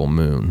and Myrtle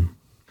Moon.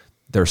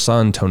 Their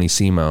son, Tony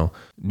Simo,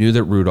 knew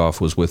that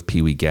Rudolph was with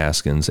Wee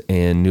Gaskins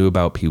and knew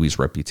about Pee-wee's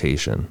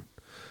reputation.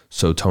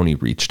 So Tony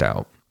reached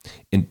out.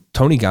 And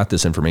Tony got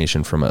this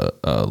information from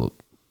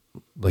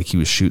like he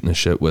was shooting the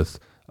shit with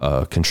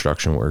a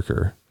construction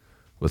worker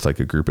with like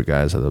a group of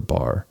guys at the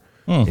bar.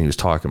 And he was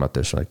talking about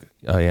this, like,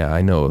 oh yeah,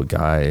 I know a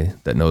guy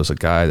that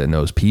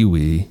knows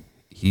Pee-wee.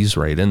 He's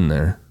right in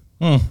there.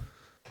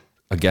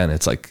 Again,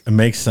 it's like, It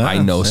makes sense. I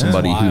know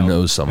somebody who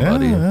knows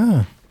somebody.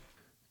 Yeah.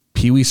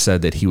 Pee-wee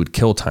said that he would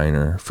kill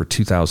Tyner for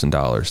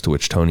 $2,000, to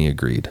which Tony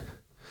agreed.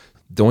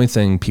 The only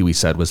thing Pee-wee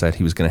said was that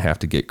he was going to have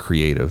to get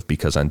creative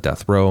because on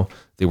death row,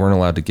 they weren't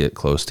allowed to get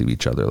close to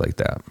each other like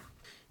that.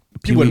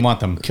 You wouldn't want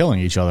them killing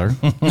each other.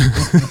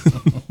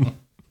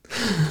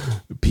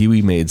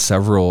 Pee-wee made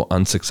several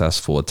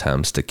unsuccessful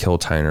attempts to kill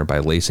Tyner by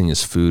lacing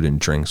his food and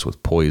drinks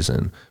with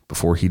poison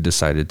before he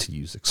decided to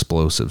use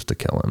explosives to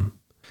kill him.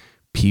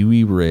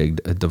 Pee-wee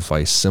rigged a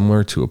device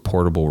similar to a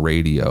portable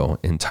radio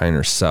in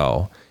Tyner's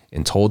cell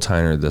and told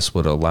Tyner this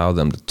would allow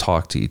them to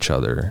talk to each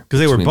other. Because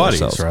they were between buddies,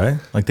 themselves. right?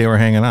 Like they were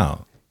hanging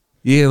out.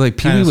 Yeah, like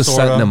Pee-wee Kinda, was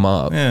sorta. setting him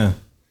up. Yeah.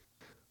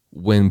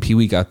 When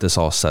Pee-wee got this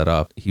all set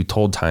up, he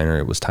told Tyner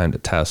it was time to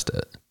test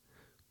it.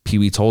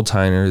 Pee-wee told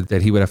Tyner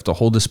that he would have to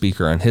hold the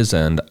speaker on his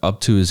end up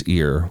to his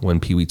ear when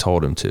Pee-wee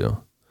told him to.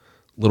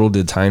 Little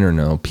did Tyner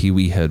know,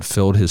 Pee-wee had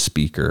filled his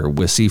speaker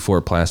with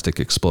C4 plastic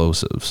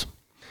explosives.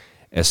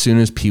 As soon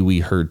as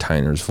Pee-wee heard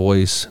Tyner's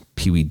voice,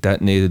 Pee-wee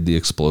detonated the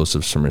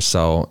explosives from his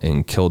cell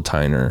and killed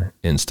Tyner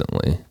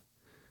instantly.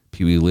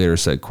 Pee-wee later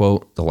said,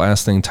 quote, "The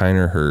last thing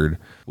Tyner heard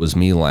was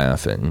me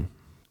laughing."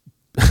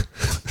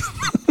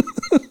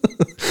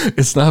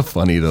 It's not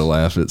funny to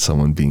laugh at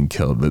someone being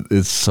killed, but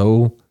it's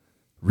so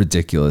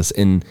ridiculous.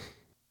 And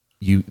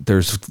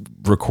there's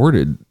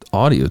recorded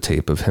audio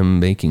tape of him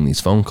making these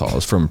phone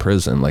calls from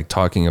prison, like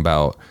talking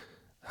about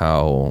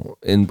how,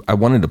 and I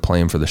wanted to play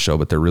them for the show,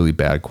 but they're really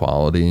bad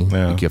quality.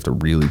 Yeah. Like you have to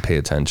really pay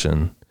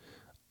attention,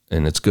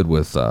 and it's good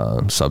with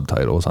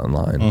subtitles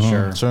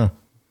online. Sure.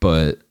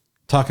 But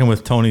Talking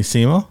with Tony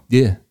Simo.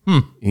 yeah,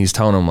 he's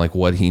telling him like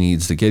what he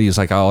needs to get. He's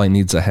like, all I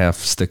need's a half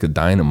stick of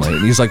dynamite.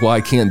 And he's like, well,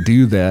 I can't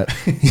do that.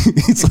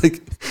 he's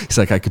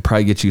like, I could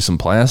probably get you some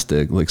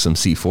plastic, like some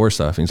C4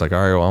 stuff. And he's like,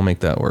 all right, well, I'll make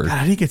that work. God,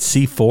 how do you get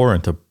C4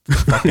 into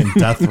fucking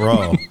death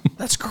row?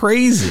 That's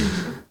crazy.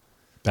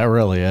 That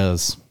really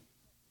is.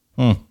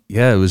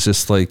 Yeah, it was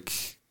just like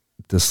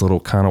this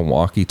little kind of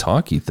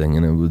walkie-talkie thing,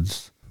 and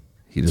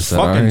he just said,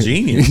 all Fucking right.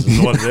 genius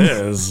is what it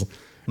is.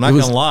 I'm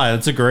not gonna lie,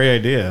 it's a great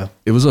idea.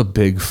 It was a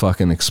big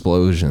fucking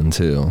explosion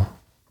too.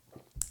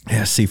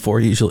 Yeah,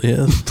 C4 usually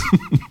is.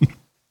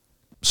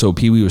 So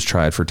Pee-wee was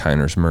tried for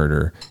Tyner's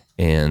murder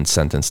and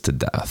sentenced to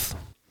death.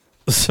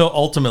 So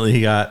ultimately,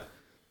 he got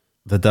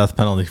the death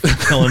penalty for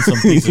killing some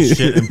piece of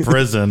shit in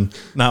prison,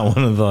 not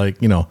one of the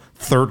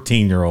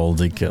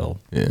 13-year-olds he killed.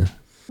 Yeah.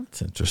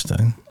 That's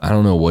interesting. I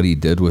don't know what he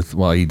did with,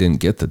 well, he didn't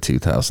get the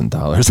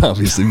 $2,000,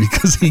 obviously,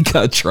 because he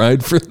got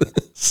tried for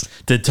this.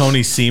 Did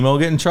Tony Simo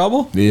get in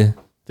trouble? Yeah.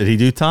 Did he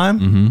do time?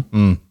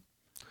 Mm-hmm.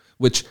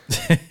 Which,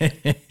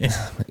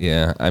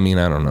 yeah, I mean,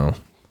 I don't know.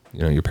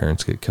 Your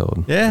parents get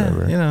killed. Yeah,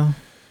 whatever.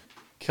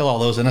 Kill all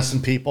those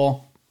innocent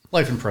people.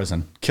 Life in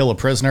prison. Kill a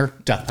prisoner.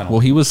 Death penalty. Well,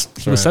 he was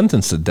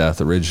sentenced to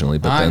death originally,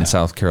 but then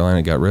South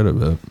Carolina got rid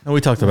of it. And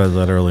we talked about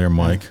that earlier,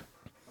 Mike.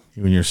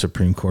 You and your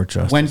Supreme Court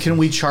justice. When can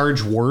we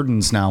charge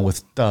wardens now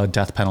with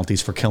death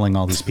penalties for killing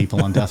all these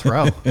people on death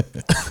row?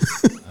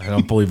 I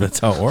don't believe that's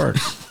how it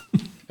works.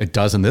 It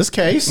does in this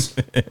case.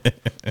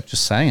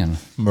 Just saying.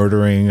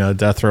 Murdering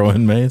death row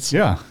inmates.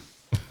 Yeah.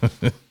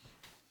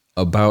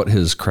 About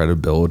his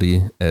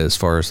credibility as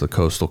far as the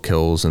coastal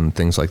kills and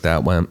things like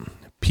that went,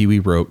 Pee Wee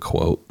wrote,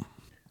 quote,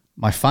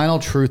 "My final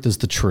truth is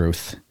the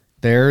truth.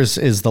 Theirs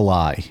is the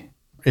lie.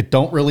 It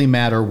don't really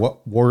matter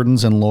what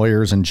wardens and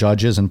lawyers and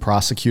judges and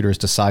prosecutors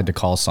decide to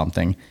call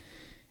something.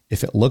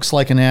 If it looks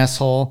like an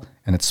asshole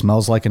and it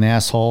smells like an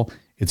asshole,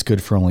 it's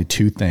good for only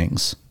 2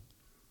 things.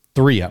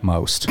 3 at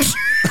most."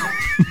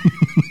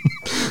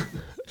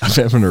 I'm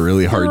having a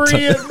really hard 3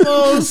 time. at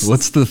most.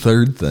 What's the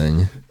third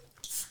thing?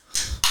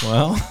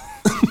 Well,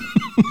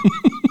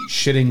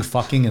 Shitting,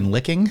 fucking, and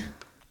licking?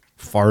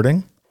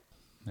 farting.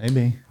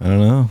 Maybe. I don't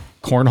know.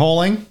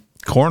 Cornholing?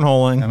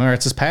 Cornholing. I mean,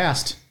 it's his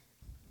past.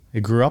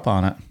 He grew up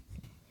on it.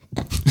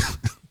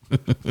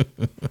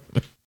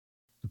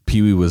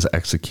 Pee Wee was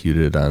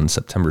executed on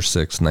September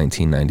 6,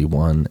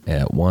 1991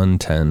 at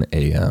 1:10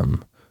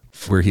 a.m.,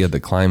 where he had to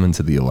climb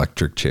into the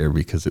electric chair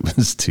because it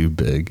was too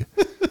big.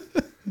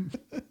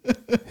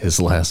 His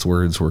last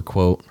words were,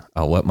 quote,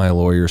 "I'll let my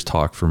lawyers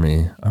talk for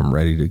me. I'm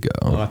ready to go."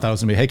 Oh, I thought it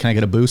was going to be, hey, can I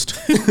get a boost?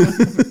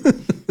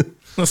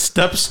 A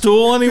step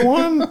stool,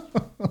 anyone?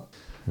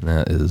 And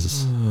that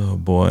is Oh,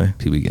 boy.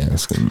 Pee Wee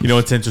Gaskins. You know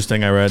what's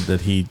interesting? I read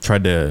that he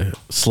tried to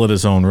slit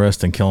his own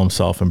wrist and kill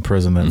himself in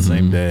prison that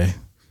same day.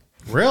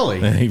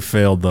 Really? And he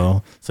failed,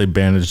 though. So they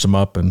bandaged him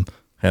up and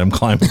had him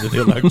climb into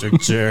the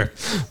electric chair.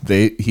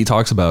 He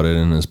talks about it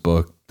in his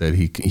book that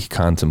he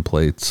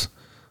contemplates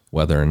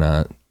whether or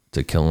not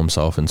to kill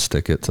himself and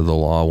stick it to the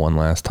law one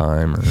last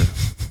time. Or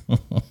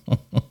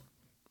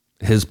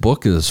his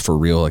book is for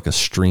real like a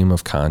stream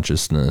of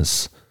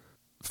consciousness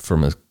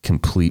from a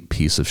complete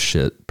piece of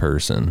shit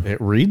person.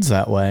 It reads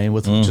that way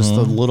with just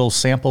a little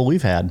sample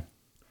we've had.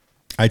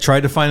 I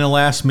tried to find the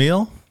last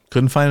meal.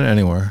 Couldn't find it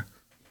anywhere.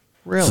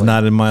 Really? It's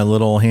not in my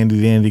little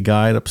handy-dandy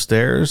guide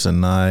upstairs,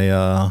 and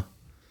I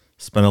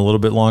spent a little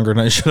bit longer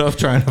than I should have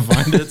trying to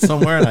find it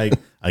somewhere, and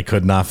I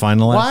could not find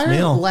the last Why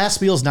meal. are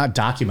last meals not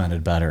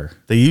documented better?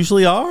 They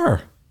usually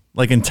are.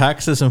 Like in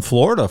Texas and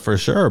Florida for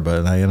sure,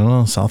 but I don't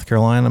know, South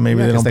Carolina,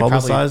 maybe they don't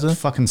publicize it.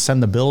 Fucking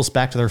send the bills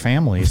back to their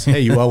families.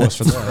 Hey, you owe us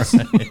for this.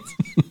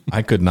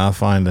 I could not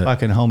find it.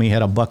 Fucking homie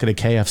had a bucket of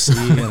KFC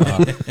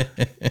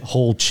and a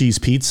whole cheese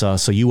pizza,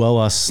 so you owe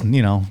us,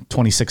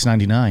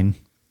 $26.99.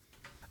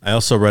 I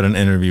also read an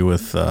interview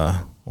with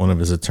one of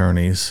his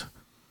attorneys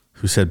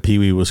who said Pee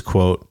Wee was,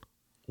 quote,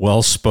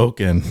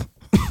 well-spoken.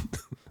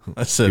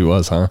 I said, He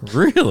was, huh?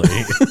 really?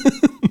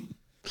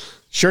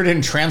 Sure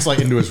didn't translate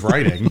into his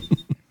writing.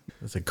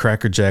 It's a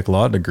Cracker Jack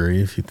law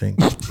degree if you think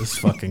this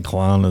fucking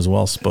clown is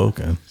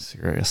well-spoken.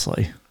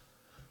 Seriously.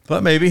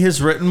 But maybe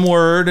his written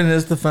word in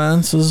his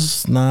defense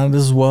is not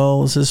as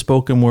well as his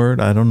spoken word.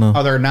 I don't know.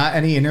 Are there not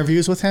any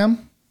interviews with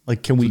him?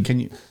 Like, can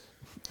you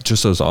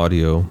Just those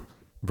audio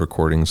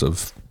recordings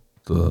of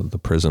the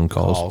prison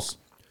calls.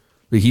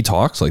 But he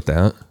talks like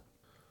that.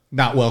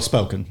 Not well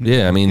spoken.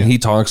 Yeah, I mean, he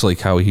talks like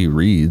how he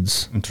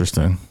reads.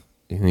 Interesting.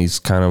 And he's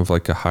kind of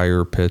like a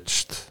higher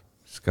pitched.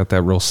 He's got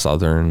that real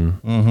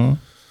southern.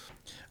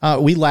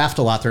 We laughed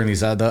a lot during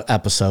these other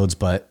episodes,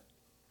 but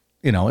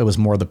it was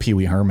more the Pee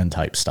Wee Herman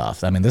type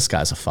stuff. I mean, this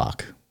guy's a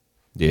fuck.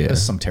 Yeah. This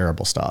is some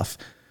terrible stuff.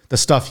 The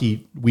stuff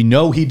we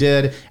know he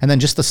did, and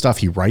then just the stuff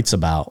he writes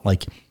about.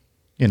 Like,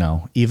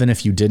 even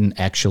if you didn't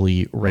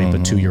actually rape a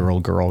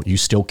 2-year-old girl, you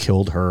still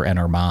killed her and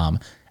her mom,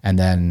 and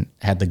then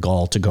had the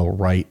gall to go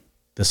write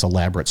this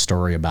elaborate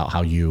story about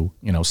how you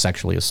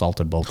sexually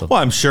assaulted both of them.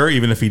 Well, I'm sure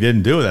even if he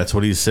didn't do it, that's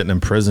what he's sitting in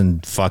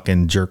prison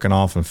fucking jerking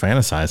off and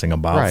fantasizing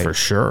about for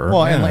sure.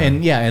 Well,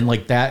 and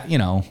like that,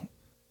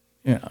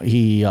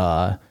 he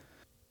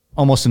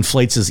almost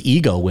inflates his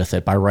ego with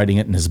it by writing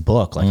it in his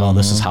book. Like, oh,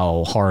 this is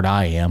how hard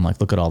I am. Like,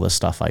 look at all this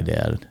stuff I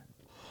did.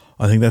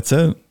 I think that's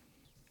it.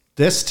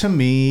 This, to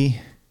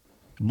me,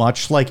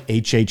 much like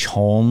H.H.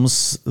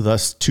 Holmes, the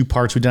 2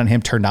 parts we did on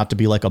him turned out to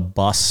be like a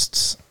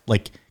bust,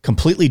 like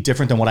completely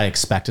different than what I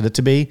expected it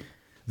to be.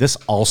 This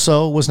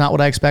also was not what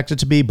I expected it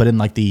to be, but in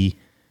like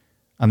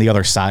on the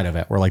other side of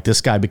it, where like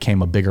this guy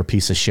became a bigger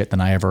piece of shit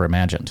than I ever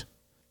imagined.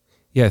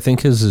 Yeah, I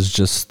think his is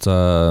just,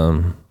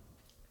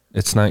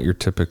 it's not your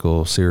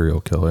typical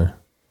serial killer.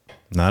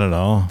 Not at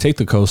all. Take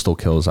the coastal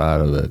kills out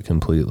of it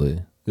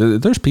completely.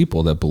 There's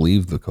people that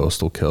believe the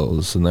coastal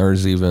kills, and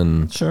there's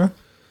even, Sure.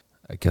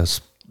 I guess,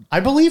 I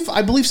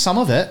believe some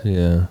of it.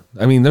 Yeah.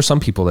 I mean, there's some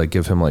people that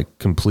give him like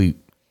complete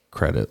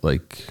credit,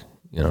 like,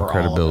 you know, For all of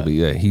credibility.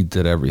 Yeah, he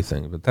did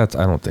everything, but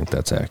I don't think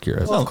that's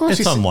accurate. Well, of course,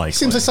 it's unlikely. He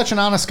seems like such an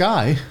honest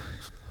guy.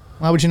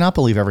 Why would you not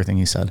believe everything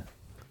he said?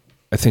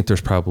 I think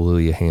there's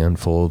probably a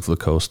handful of the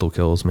coastal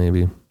kills,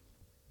 maybe.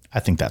 I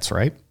think that's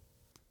right.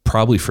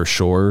 Probably for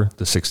sure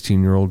the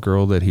 16-year-old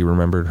girl that he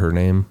remembered her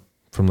name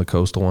from the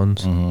coastal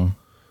ones. Mm-hmm.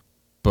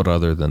 But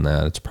other than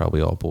that, it's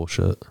probably all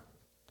bullshit.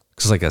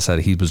 Because like I said,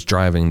 he was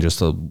driving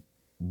just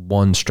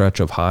one stretch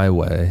of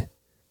highway.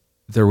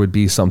 There would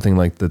be something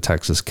like the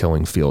Texas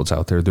killing fields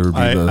out there. There would be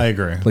I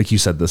agree. Like you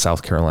said, the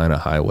South Carolina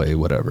highway,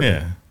 whatever.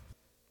 Yeah.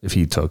 If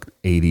he took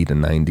 80 to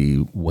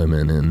 90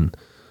 women in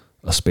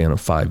a span of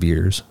 5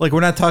 years. Like,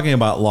 we're not talking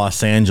about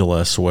Los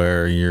Angeles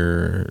where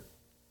you're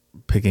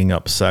picking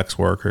up sex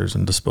workers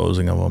and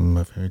disposing of them.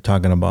 If you're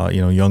talking about,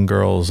 you know, young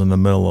girls in the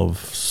middle of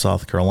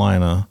South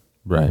Carolina,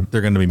 Right.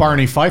 they're going to be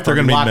Barney Fife. They're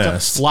going to be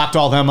missed. Locked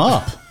all them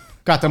up.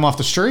 Got them off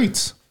the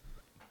streets.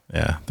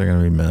 Yeah, they're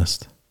going to be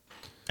missed.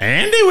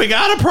 Andy, we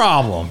got a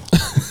problem.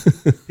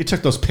 He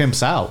took those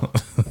pimps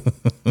out.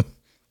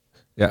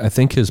 Yeah, I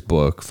think his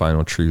book,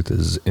 Final Truth,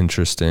 is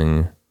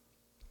interesting.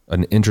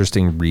 An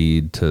interesting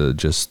read to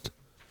just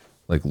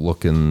like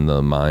look in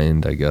the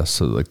mind, I guess.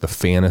 So like the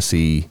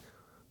fantasy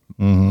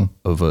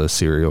of a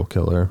serial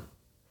killer.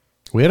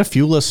 We had a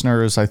few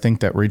listeners, I think,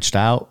 that reached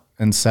out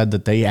and said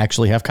that they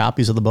actually have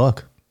copies of the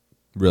book.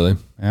 Really?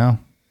 Yeah.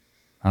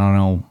 I don't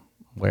know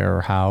where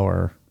or how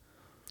or.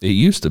 It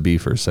used to be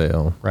for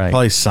sale. Right.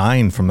 Probably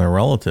signed from their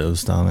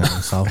relatives down there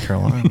in South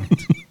Carolina.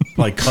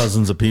 Like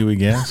cousins of Pee Wee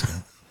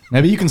Gaskins.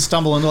 Maybe you can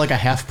stumble into like a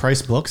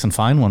half-price books and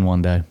find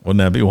one day. Wouldn't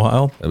that be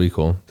wild? That'd be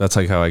cool. That's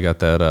like how I got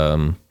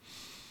that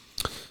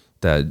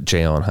that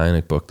J. Allen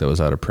Hynek book that was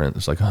out of print.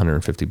 It's like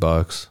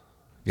 $150.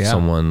 Yeah.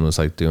 Someone was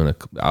like doing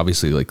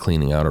obviously like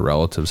cleaning out a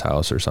relative's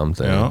house or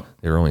something. Yeah.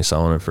 They were only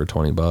selling it for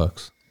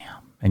 $20.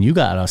 And you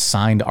got a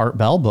signed Art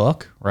Bell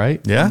book,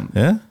 right? Yeah,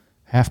 yeah.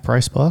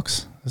 Half-price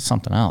books. That's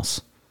something else.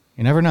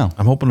 You never know.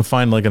 I'm hoping to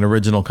find like an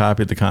original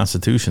copy of the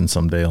Constitution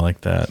someday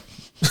like that.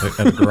 Like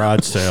at a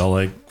garage sale,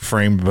 like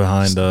framed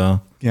behind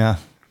a Yeah.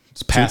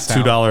 It's passed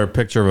out. $2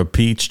 picture of a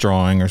peach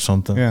drawing or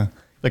something. Yeah.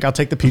 Like, I'll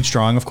take the peach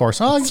drawing, of course.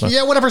 Oh,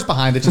 yeah, whatever's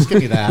behind it. Just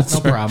give me that. No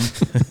problem.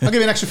 I'll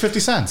give you an extra 50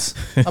 cents.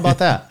 How about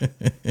that?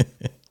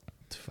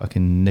 It's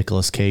fucking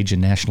Nicolas Cage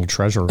and National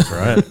Treasure.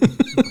 Right.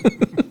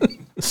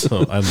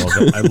 So I love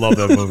it. I love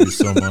that movie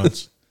so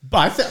much.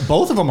 But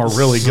both of them are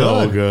really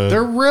So good. good.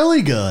 They're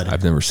really good.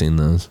 I've never seen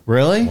those.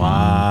 Really?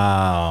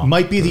 Wow.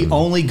 Might be the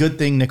only good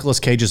thing Nicolas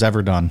Cage has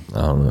ever done.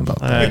 I don't know about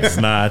that. Let's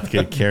not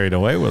get carried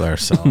away with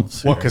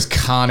ourselves. What? Because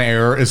Con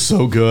Air is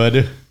so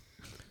good.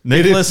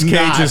 Nicolas It is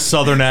not. Cage's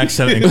Southern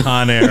accent in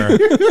Con Air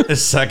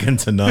is second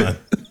to none.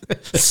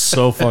 It's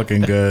so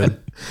fucking good.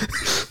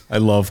 I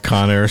love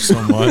Con Air so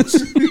much.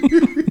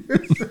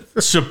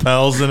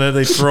 Chappelle's in it.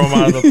 They throw him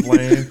out of the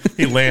plane.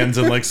 He lands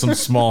in like some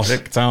small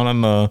hick town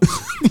on the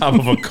top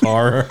of a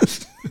car.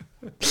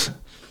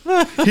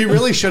 He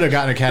really should have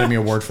gotten an Academy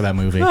Award for that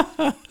movie.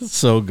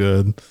 So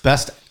good.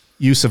 Best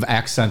use of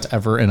accent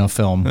ever in a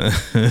film.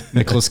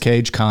 Nicolas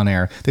Cage, Con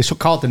Air. They should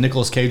call it the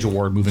Nicolas Cage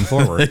Award moving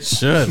forward. It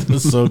should.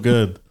 It's so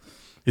good.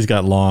 He's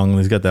got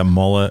that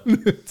mullet.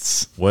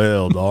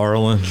 Well,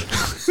 darling.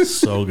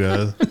 So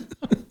good.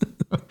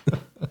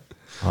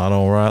 I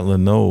don't rightly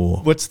know.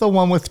 What's the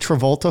one with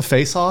Travolta,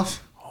 Face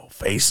Off? Oh,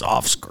 Face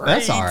Off's great.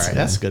 That's all right.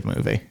 That's a good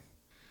movie.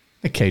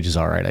 Nick Cage is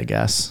all right, I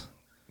guess.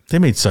 They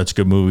made such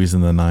good movies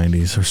in the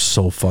 90s. They're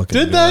so fucking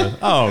Did good. they?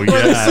 Oh,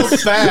 They're yeah.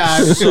 so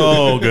bad.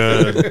 So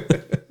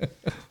good.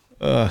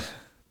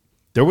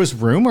 There was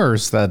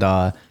rumors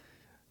that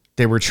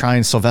they were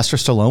trying, Sylvester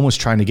Stallone was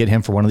trying to get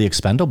him for one of the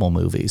Expendable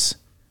movies.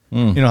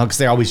 You know, because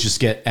they always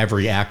just get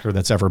every actor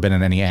that's ever been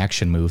in any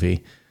action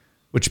movie,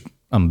 which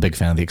I'm a big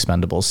fan of the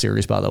Expendables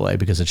series, by the way,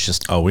 because it's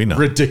just We know.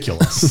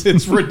 ridiculous.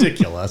 It's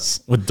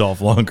ridiculous. With Dolph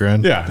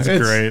Lundgren. Yeah, It's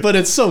great. But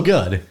it's so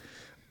good.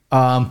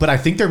 But I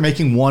think they're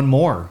making one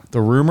more.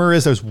 The rumor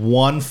is there's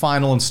one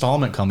final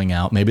installment coming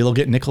out. Maybe they'll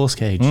get Nicolas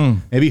Cage.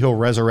 Maybe he'll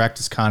resurrect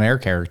his Con Air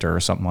character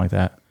or something like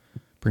that.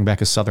 Bring back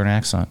his Southern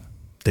accent.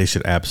 They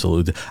should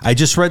absolutely. I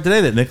just read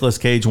today that Nicolas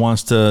Cage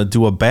wants to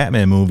do a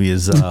Batman movie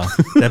as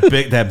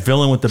that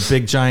villain with the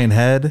big giant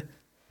head.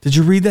 Did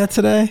you read that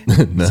today?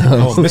 No.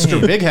 Oh, Mr.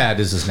 Big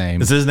Head is his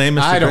name. Is his name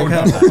Mr. I don't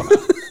Big know. Head?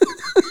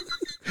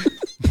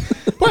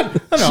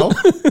 But, I know.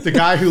 The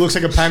guy who looks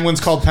like a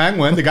penguin's called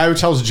Penguin. The guy who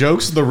tells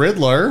jokes is the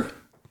Riddler.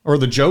 Or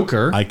the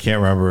Joker. I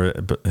can't remember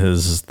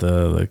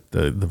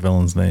the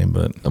villain's name,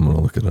 but I'm going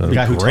to look it up. The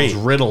guy who Great.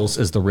 tells riddles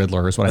is the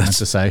Riddler, is what I meant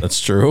to say. that's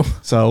true.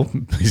 So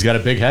he's got a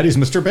big head. He's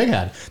Mr. Big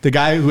Head. The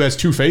guy who has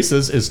two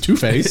faces is Two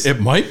Face.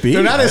 It might be.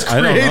 They're not as I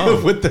don't know.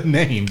 creative with the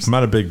names. I'm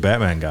not a big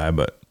Batman guy,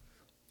 but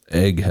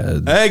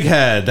Egghead.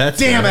 Egghead. That's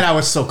Damn it, I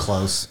was so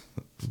close.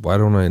 Why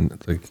don't I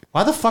like?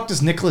 Why the fuck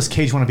does Nicolas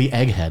Cage want to be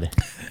Egghead?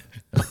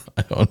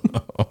 I don't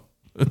know.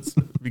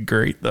 It'd be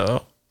great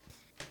though.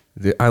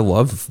 I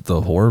love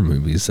the horror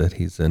movies that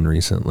he's in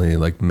recently,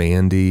 like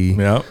Mandy.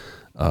 Yep.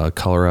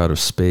 Color Out of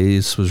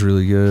Space was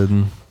really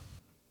good.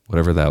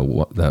 whatever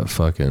that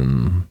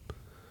fucking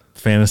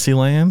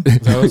Fantasyland? Is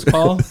that what it's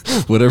called?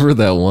 whatever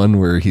that one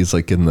where he's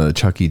like in the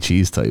Chuck E.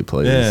 Cheese type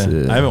place.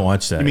 Yeah. I haven't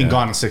watched that. You mean yet.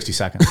 Gone in 60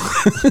 Seconds?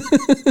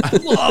 I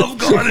love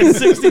Gone in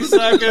 60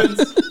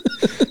 Seconds.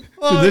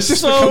 Did this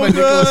just become a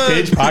Nicolas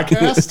Cage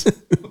podcast?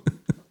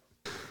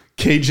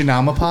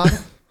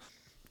 Cage-a-nomapod?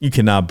 You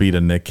cannot beat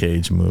a Nick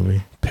Cage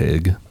movie.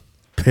 Pig.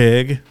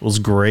 Pig was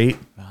great.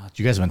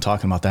 You guys have been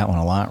talking about that one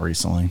a lot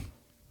recently.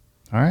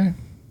 All right.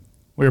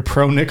 We're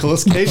pro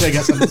Nicolas Cage, I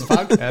guess, on this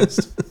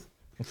podcast.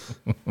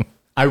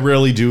 I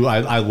really do.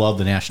 I love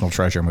the National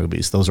Treasure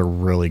movies. Those are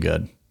really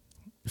good.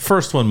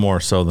 First one more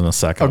so than the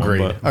second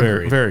Agreed. one. But very,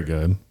 Agreed. very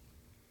good.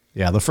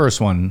 Yeah, the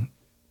first one,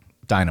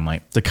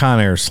 dynamite. The Con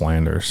Air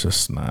slander is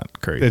just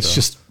not great. It's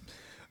just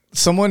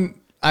someone.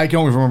 I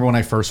don't even remember when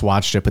I first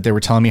watched it, but they were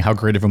telling me how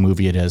great of a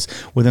movie it is.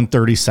 Within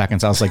 30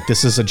 seconds, I was like,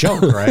 "This is a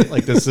joke, right?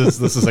 Like this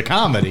is a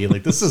comedy.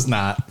 Like this is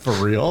not for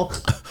real."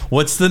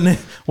 What's the name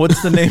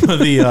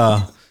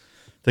of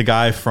the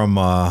guy from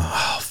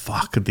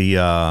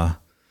the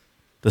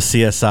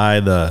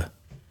CSI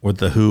with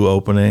the Who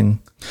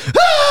opening?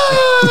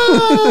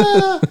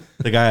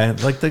 The guy,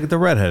 like the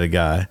redheaded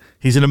guy.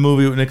 He's in a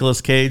movie with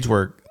Nicolas Cage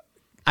where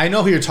I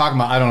know who you're talking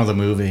about. I don't know the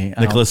movie.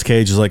 Nicolas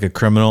Cage is like a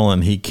criminal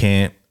and he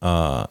can't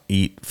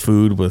eat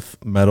food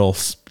with metal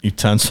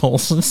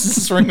utensils. Does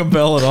this ring a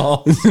bell at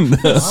all?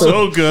 No.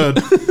 So good.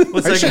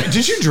 What's that guy?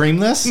 Did you dream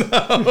this?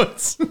 No,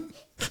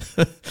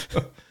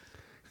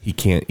 He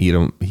can't eat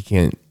them. He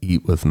can't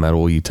eat with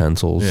metal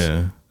utensils.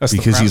 yeah.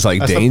 Because he's like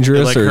That's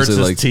dangerous, Like or hurts is it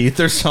his like teeth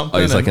or something.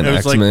 Oh, he's like and an it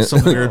was like X-Men.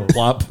 some weird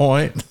plot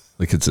point.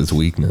 like it's his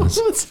weakness?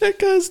 What's that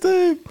guy's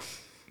name?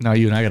 No,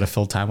 you and I got to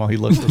fill time while he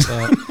looks this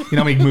up. You know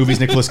how many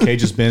movies Nicolas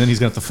Cage has been in? He's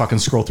going to have to fucking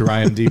scroll through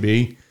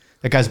IMDb.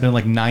 That guy's been in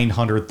like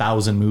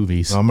 900,000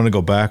 movies. I'm gonna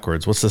go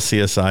backwards. What's the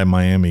CSI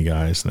Miami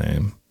guy's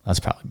name?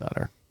 That's probably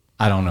better.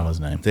 I don't know his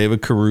name.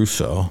 David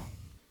Caruso.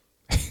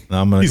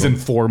 Now I'm gonna He's go in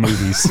 4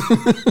 movies.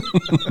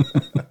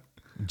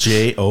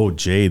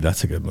 Jade.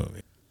 That's a good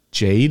movie.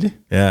 Jade?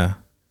 Yeah,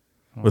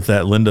 with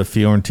that Linda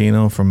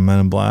Fiorentino from Men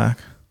in Black.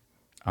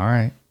 All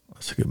right.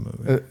 That's a good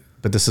movie.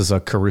 But this is a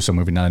Caruso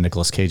movie, not a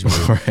Nicolas Cage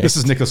movie. Right. This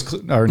is Nicolas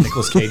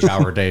Cage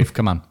hour, Dave.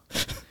 Come on.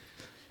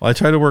 Well, I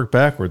tried to work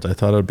backwards. I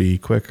thought it'd be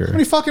quicker. How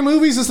many fucking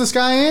movies is this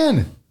guy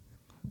in?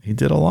 He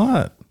did a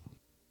lot.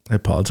 I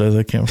apologize.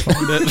 I can't find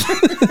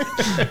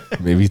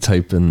it. Maybe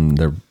type in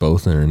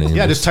both in their names.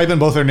 Yeah, just type in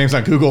both their names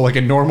on Google like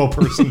a normal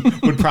person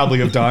would probably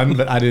have done,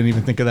 but I didn't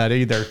even think of that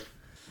either.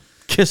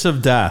 Kiss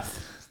of Death.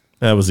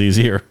 That was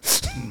easier.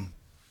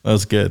 That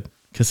was good.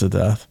 Kiss of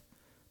Death.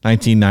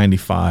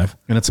 1995.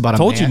 And it's about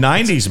Told you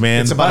 90s,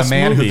 man. It's about a Best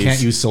man movies. who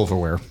can't use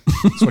silverware.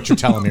 That's what you're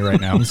telling me right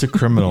now. He's a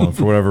criminal, and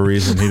for whatever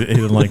reason, he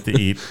didn't like to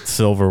eat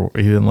silver.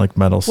 He didn't like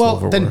metal Well,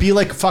 silverware. then be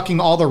like fucking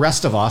all the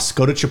rest of us.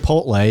 Go to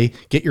Chipotle,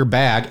 get your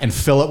bag, and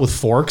fill it with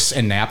forks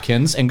and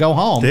napkins, and go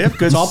home. They have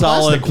good It's all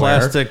solid plasticware.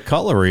 plastic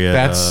cutlery at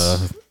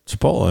That's-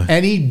 Chipotle.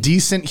 Any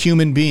decent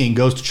human being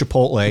goes to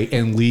Chipotle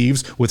and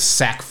leaves with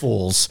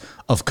sackfuls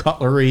of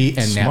cutlery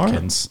and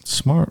napkins.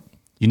 Smart.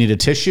 You need a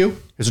tissue?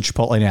 Here's a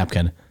Chipotle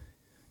napkin.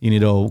 You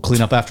need to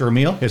clean up after a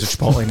meal? Here's a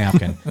Chipotle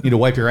napkin. You need to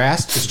wipe your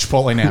ass? Here's a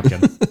Chipotle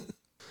napkin.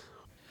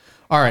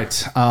 All right.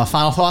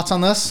 Final thoughts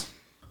on this?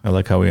 I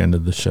like how we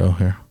ended the show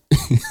here.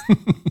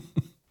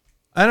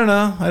 I don't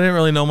know. I didn't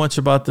really know much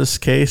about this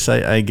case.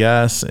 I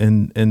guess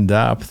in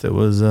depth, it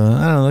was.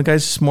 I don't know. The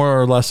guy's just more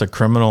or less a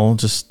criminal,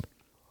 just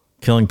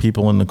killing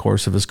people in the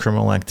course of his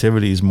criminal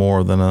activities,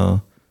 more than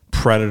a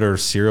predator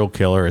serial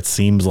killer. It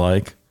seems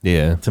like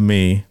Yeah. to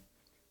me.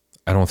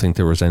 I don't think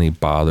there was any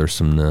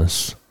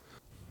bothersomeness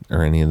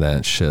or any of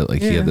that shit.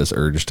 Like he had this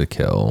urge to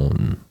kill,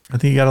 and I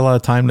think you got a lot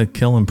of time to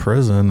kill in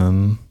prison,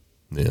 and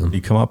yeah,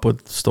 you come up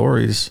with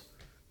stories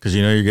because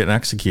you know you're getting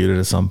executed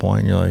at some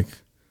point. You're like,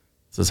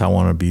 this is how I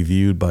want to be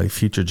viewed by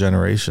future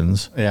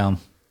generations. Yeah.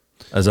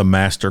 As a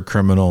master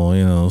criminal,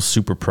 you know,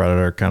 super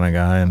predator kind of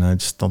guy, and I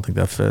just don't think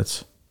that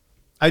fits.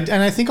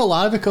 I think a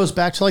lot of it goes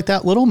back to like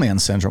that little man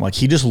syndrome. Like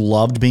he just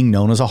loved being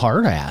known as a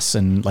hard ass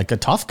and like a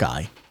tough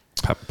guy.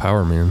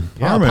 Power man.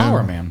 Yeah,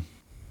 power man.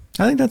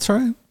 I think that's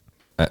right.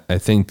 I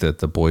think that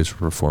the boys'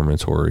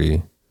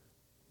 reformatory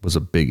was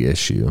a big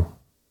issue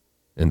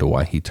into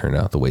why he turned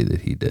out the way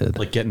that he did.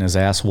 Like getting his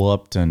ass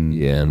whooped and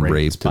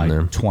raped by in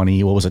there.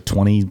 20, what was it,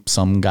 20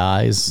 some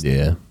guys?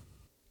 Yeah.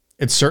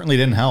 It certainly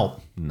didn't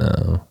help.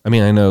 No. I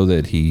mean, I know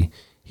that he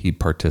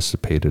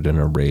participated in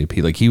a rape.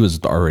 He was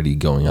already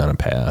going on a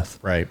path.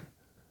 Right.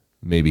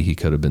 Maybe he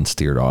could have been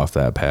steered off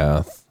that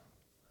path.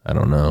 I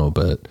don't know,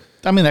 but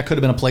I mean, that could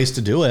have been a place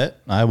to do it.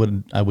 I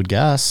would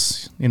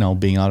guess, you know,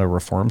 being out of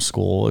reform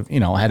school, you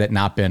know, had it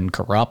not been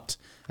corrupt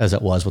as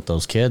it was with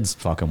those kids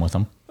fucking with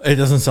them. It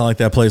doesn't sound like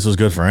that place was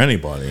good for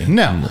anybody.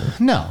 No.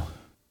 All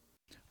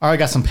right, I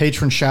got some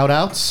patron shout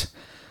outs.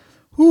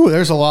 Ooh,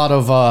 there's a lot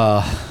of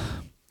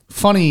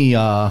funny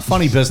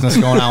business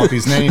going on with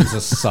these names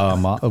this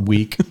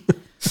week.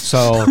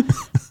 So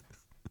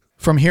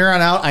from here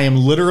on out, I am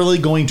literally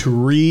going to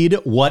read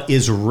what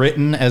is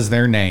written as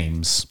their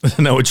names.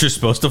 I know what you're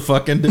supposed to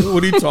fucking do.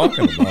 What are you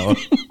talking about?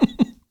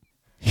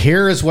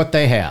 Here is what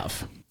they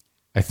have.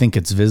 I think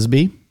it's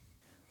Visby,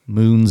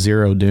 Moon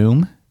Zero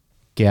Doom,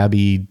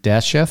 Gabby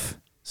Dasheff,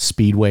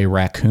 Speedway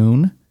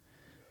Raccoon,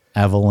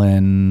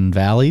 Evelyn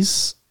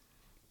Valleys,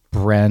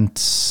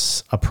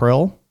 Brent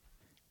April,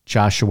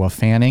 Joshua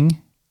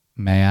Fanning,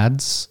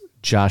 Mads,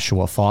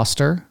 Joshua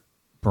Foster,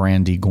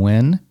 Brandy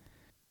Gwynn,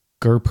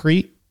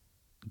 Gurpreet,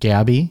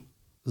 Gabby,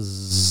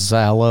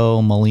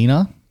 Zalo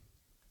Molina,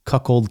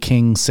 Cuckold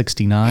King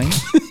 69,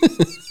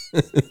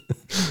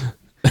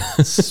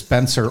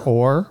 Spencer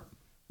Orr,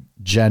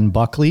 Jen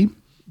Buckley,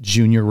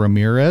 Junior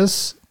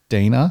Ramirez,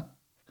 Dana,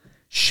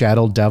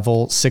 Shadow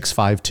Devil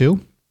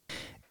 652,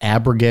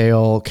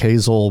 Abigail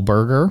Kazel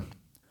Berger,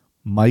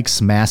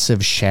 Mike's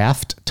Massive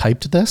Shaft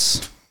typed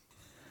this,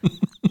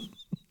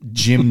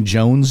 Jim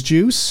Jones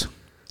Juice,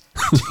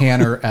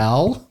 Tanner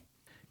L,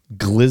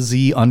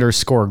 Glizzy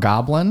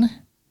 _Goblin,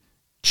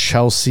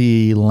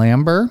 Chelsea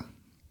Lambert,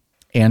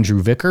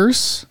 Andrew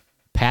Vickers,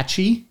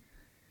 Patchy,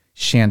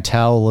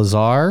 Chantel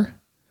Lazar,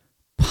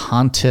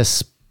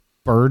 Pontus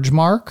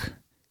Burgemark,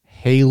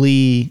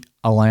 Haley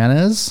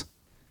Alanas,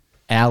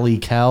 Allie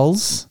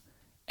Kells,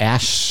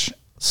 Ash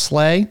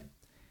Slay,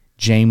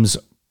 James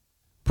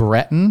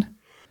Breton,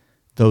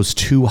 those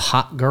two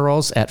hot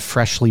girls at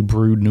Freshly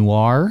Brewed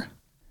Noir,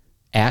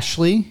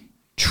 Ashley,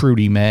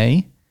 Trudy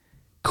May,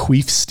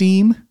 Queef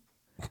Steam,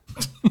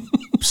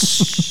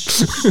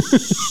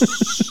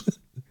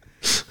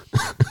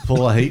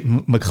 Polite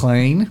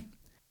McLean,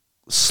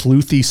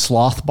 Sleuthy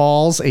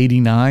Slothballs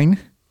 89,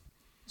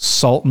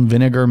 Salt and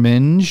Vinegar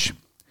Minge,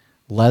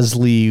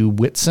 Leslie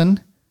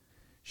Whitson,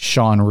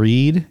 Sean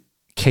Reed,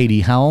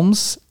 Katie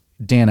Helms,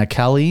 Dana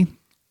Kelly,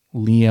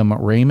 Liam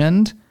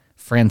Raymond,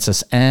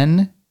 Francis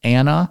N,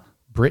 Anna,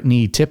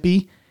 Brittany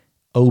Tippy,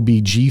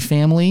 OBG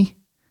Family,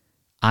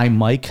 I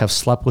Mike have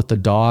slept with the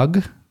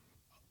dog,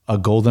 a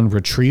golden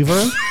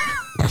retriever,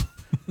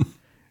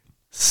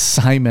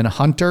 Simon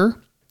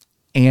Hunter,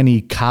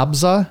 Annie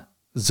Kabza,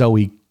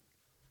 Zoe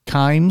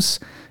Kimes,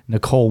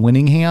 Nicole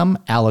Winningham,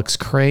 Alex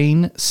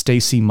Crane,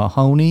 Stacy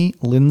Mahoney,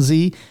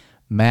 Lindsay,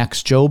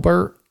 Max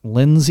Jobert,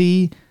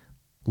 Lindsay,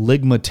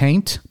 Ligma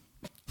Taint,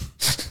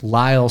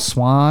 Lyle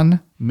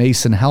Swan,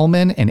 Mason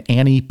Hellman, and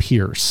Annie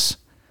Pierce.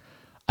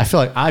 I feel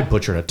like I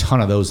butchered a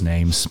ton of those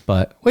names,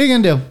 but what are you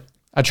going to do?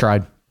 I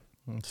tried.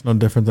 It's no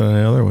different than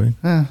any other week.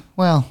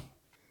 Well,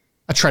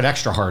 I tried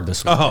extra hard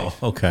this week. Oh,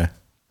 okay. I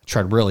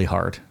tried really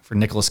hard for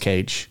Nicolas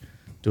Cage.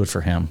 Do it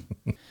for him.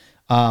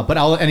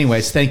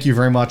 Anyways, thank you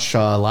very much.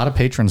 A lot of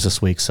patrons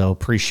this week, so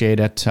appreciate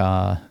it.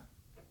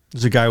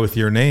 There's a guy with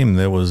your name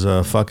that was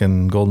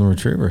fucking golden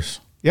retrievers.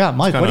 Yeah,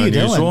 Mike, what are you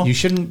unusual. doing? You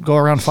shouldn't go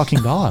around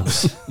fucking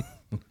dogs.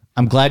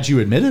 I'm glad you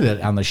admitted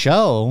it on the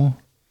show.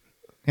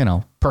 You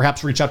know,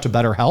 perhaps reach out to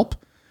BetterHelp.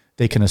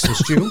 They can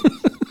assist you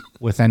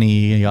with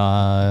any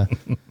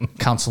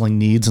counseling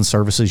needs and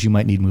services you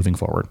might need moving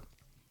forward.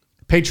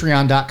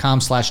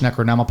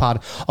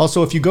 Patreon.com/Necronomipod.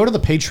 Also, if you go to the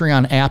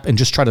Patreon app and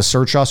just try to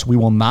search us, we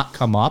will not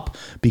come up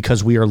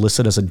because we are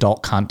listed as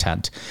adult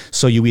content.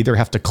 So you either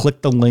have to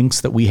click the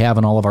links that we have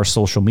in all of our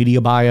social media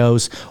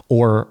bios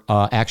or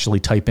actually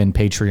type in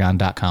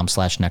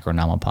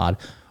patreon.com/Necronomipod.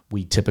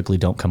 We typically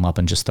don't come up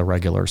in just the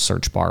regular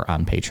search bar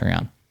on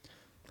Patreon.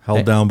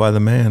 Held down by the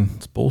man.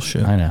 It's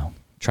bullshit. I know.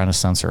 Trying to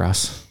censor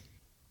us.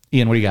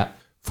 Ian, what do you got?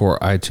 For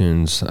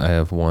iTunes, I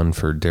have one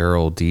for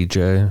Daryl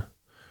DJ,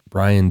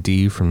 Brian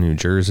D from New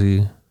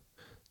Jersey,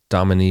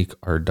 Dominique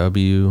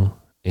RW,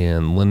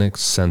 and Linux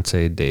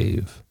Sensei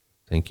Dave.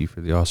 Thank you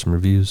for the awesome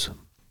reviews.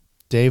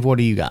 Dave, what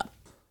do you got?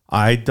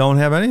 I don't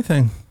have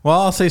anything. Well,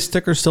 I'll say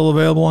stickers still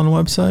available on the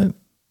website.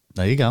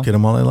 There you go. Get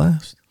them while they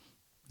last.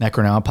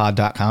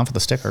 Necronomipod.com for the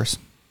stickers.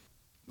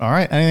 All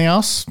right. Anything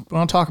else we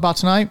want to talk about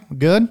tonight?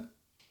 Good?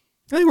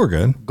 I think we're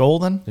good.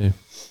 Golden? Yeah,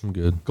 I'm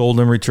good.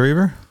 Golden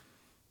retriever.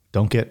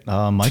 Don't get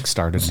Mike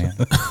started, man.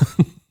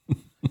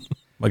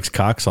 Mike's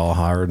cock's all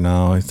hard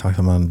now. He's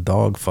talking about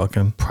dog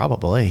fucking.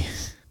 Probably.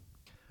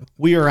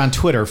 We are on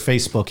Twitter,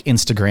 Facebook,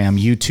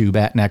 Instagram, YouTube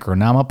at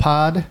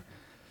Necronomipod.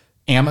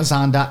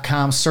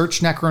 Amazon.com,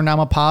 search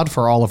Necronomipod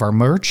for all of our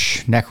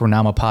merch.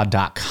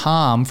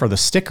 Necronomipod.com for the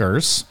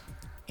stickers.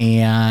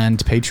 And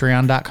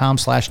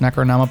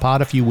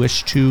patreon.com/Necronomipod if you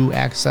wish to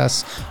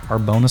access our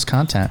bonus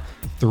content.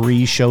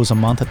 3 shows a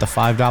month at the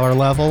 $5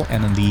 level,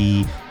 and then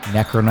the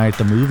Necronite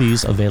the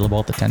movies available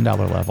at the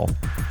 $10 level.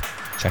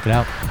 Check it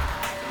out.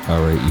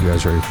 All right, you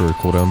guys ready for a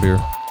cool down beer?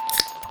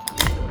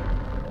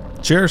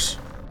 Cheers.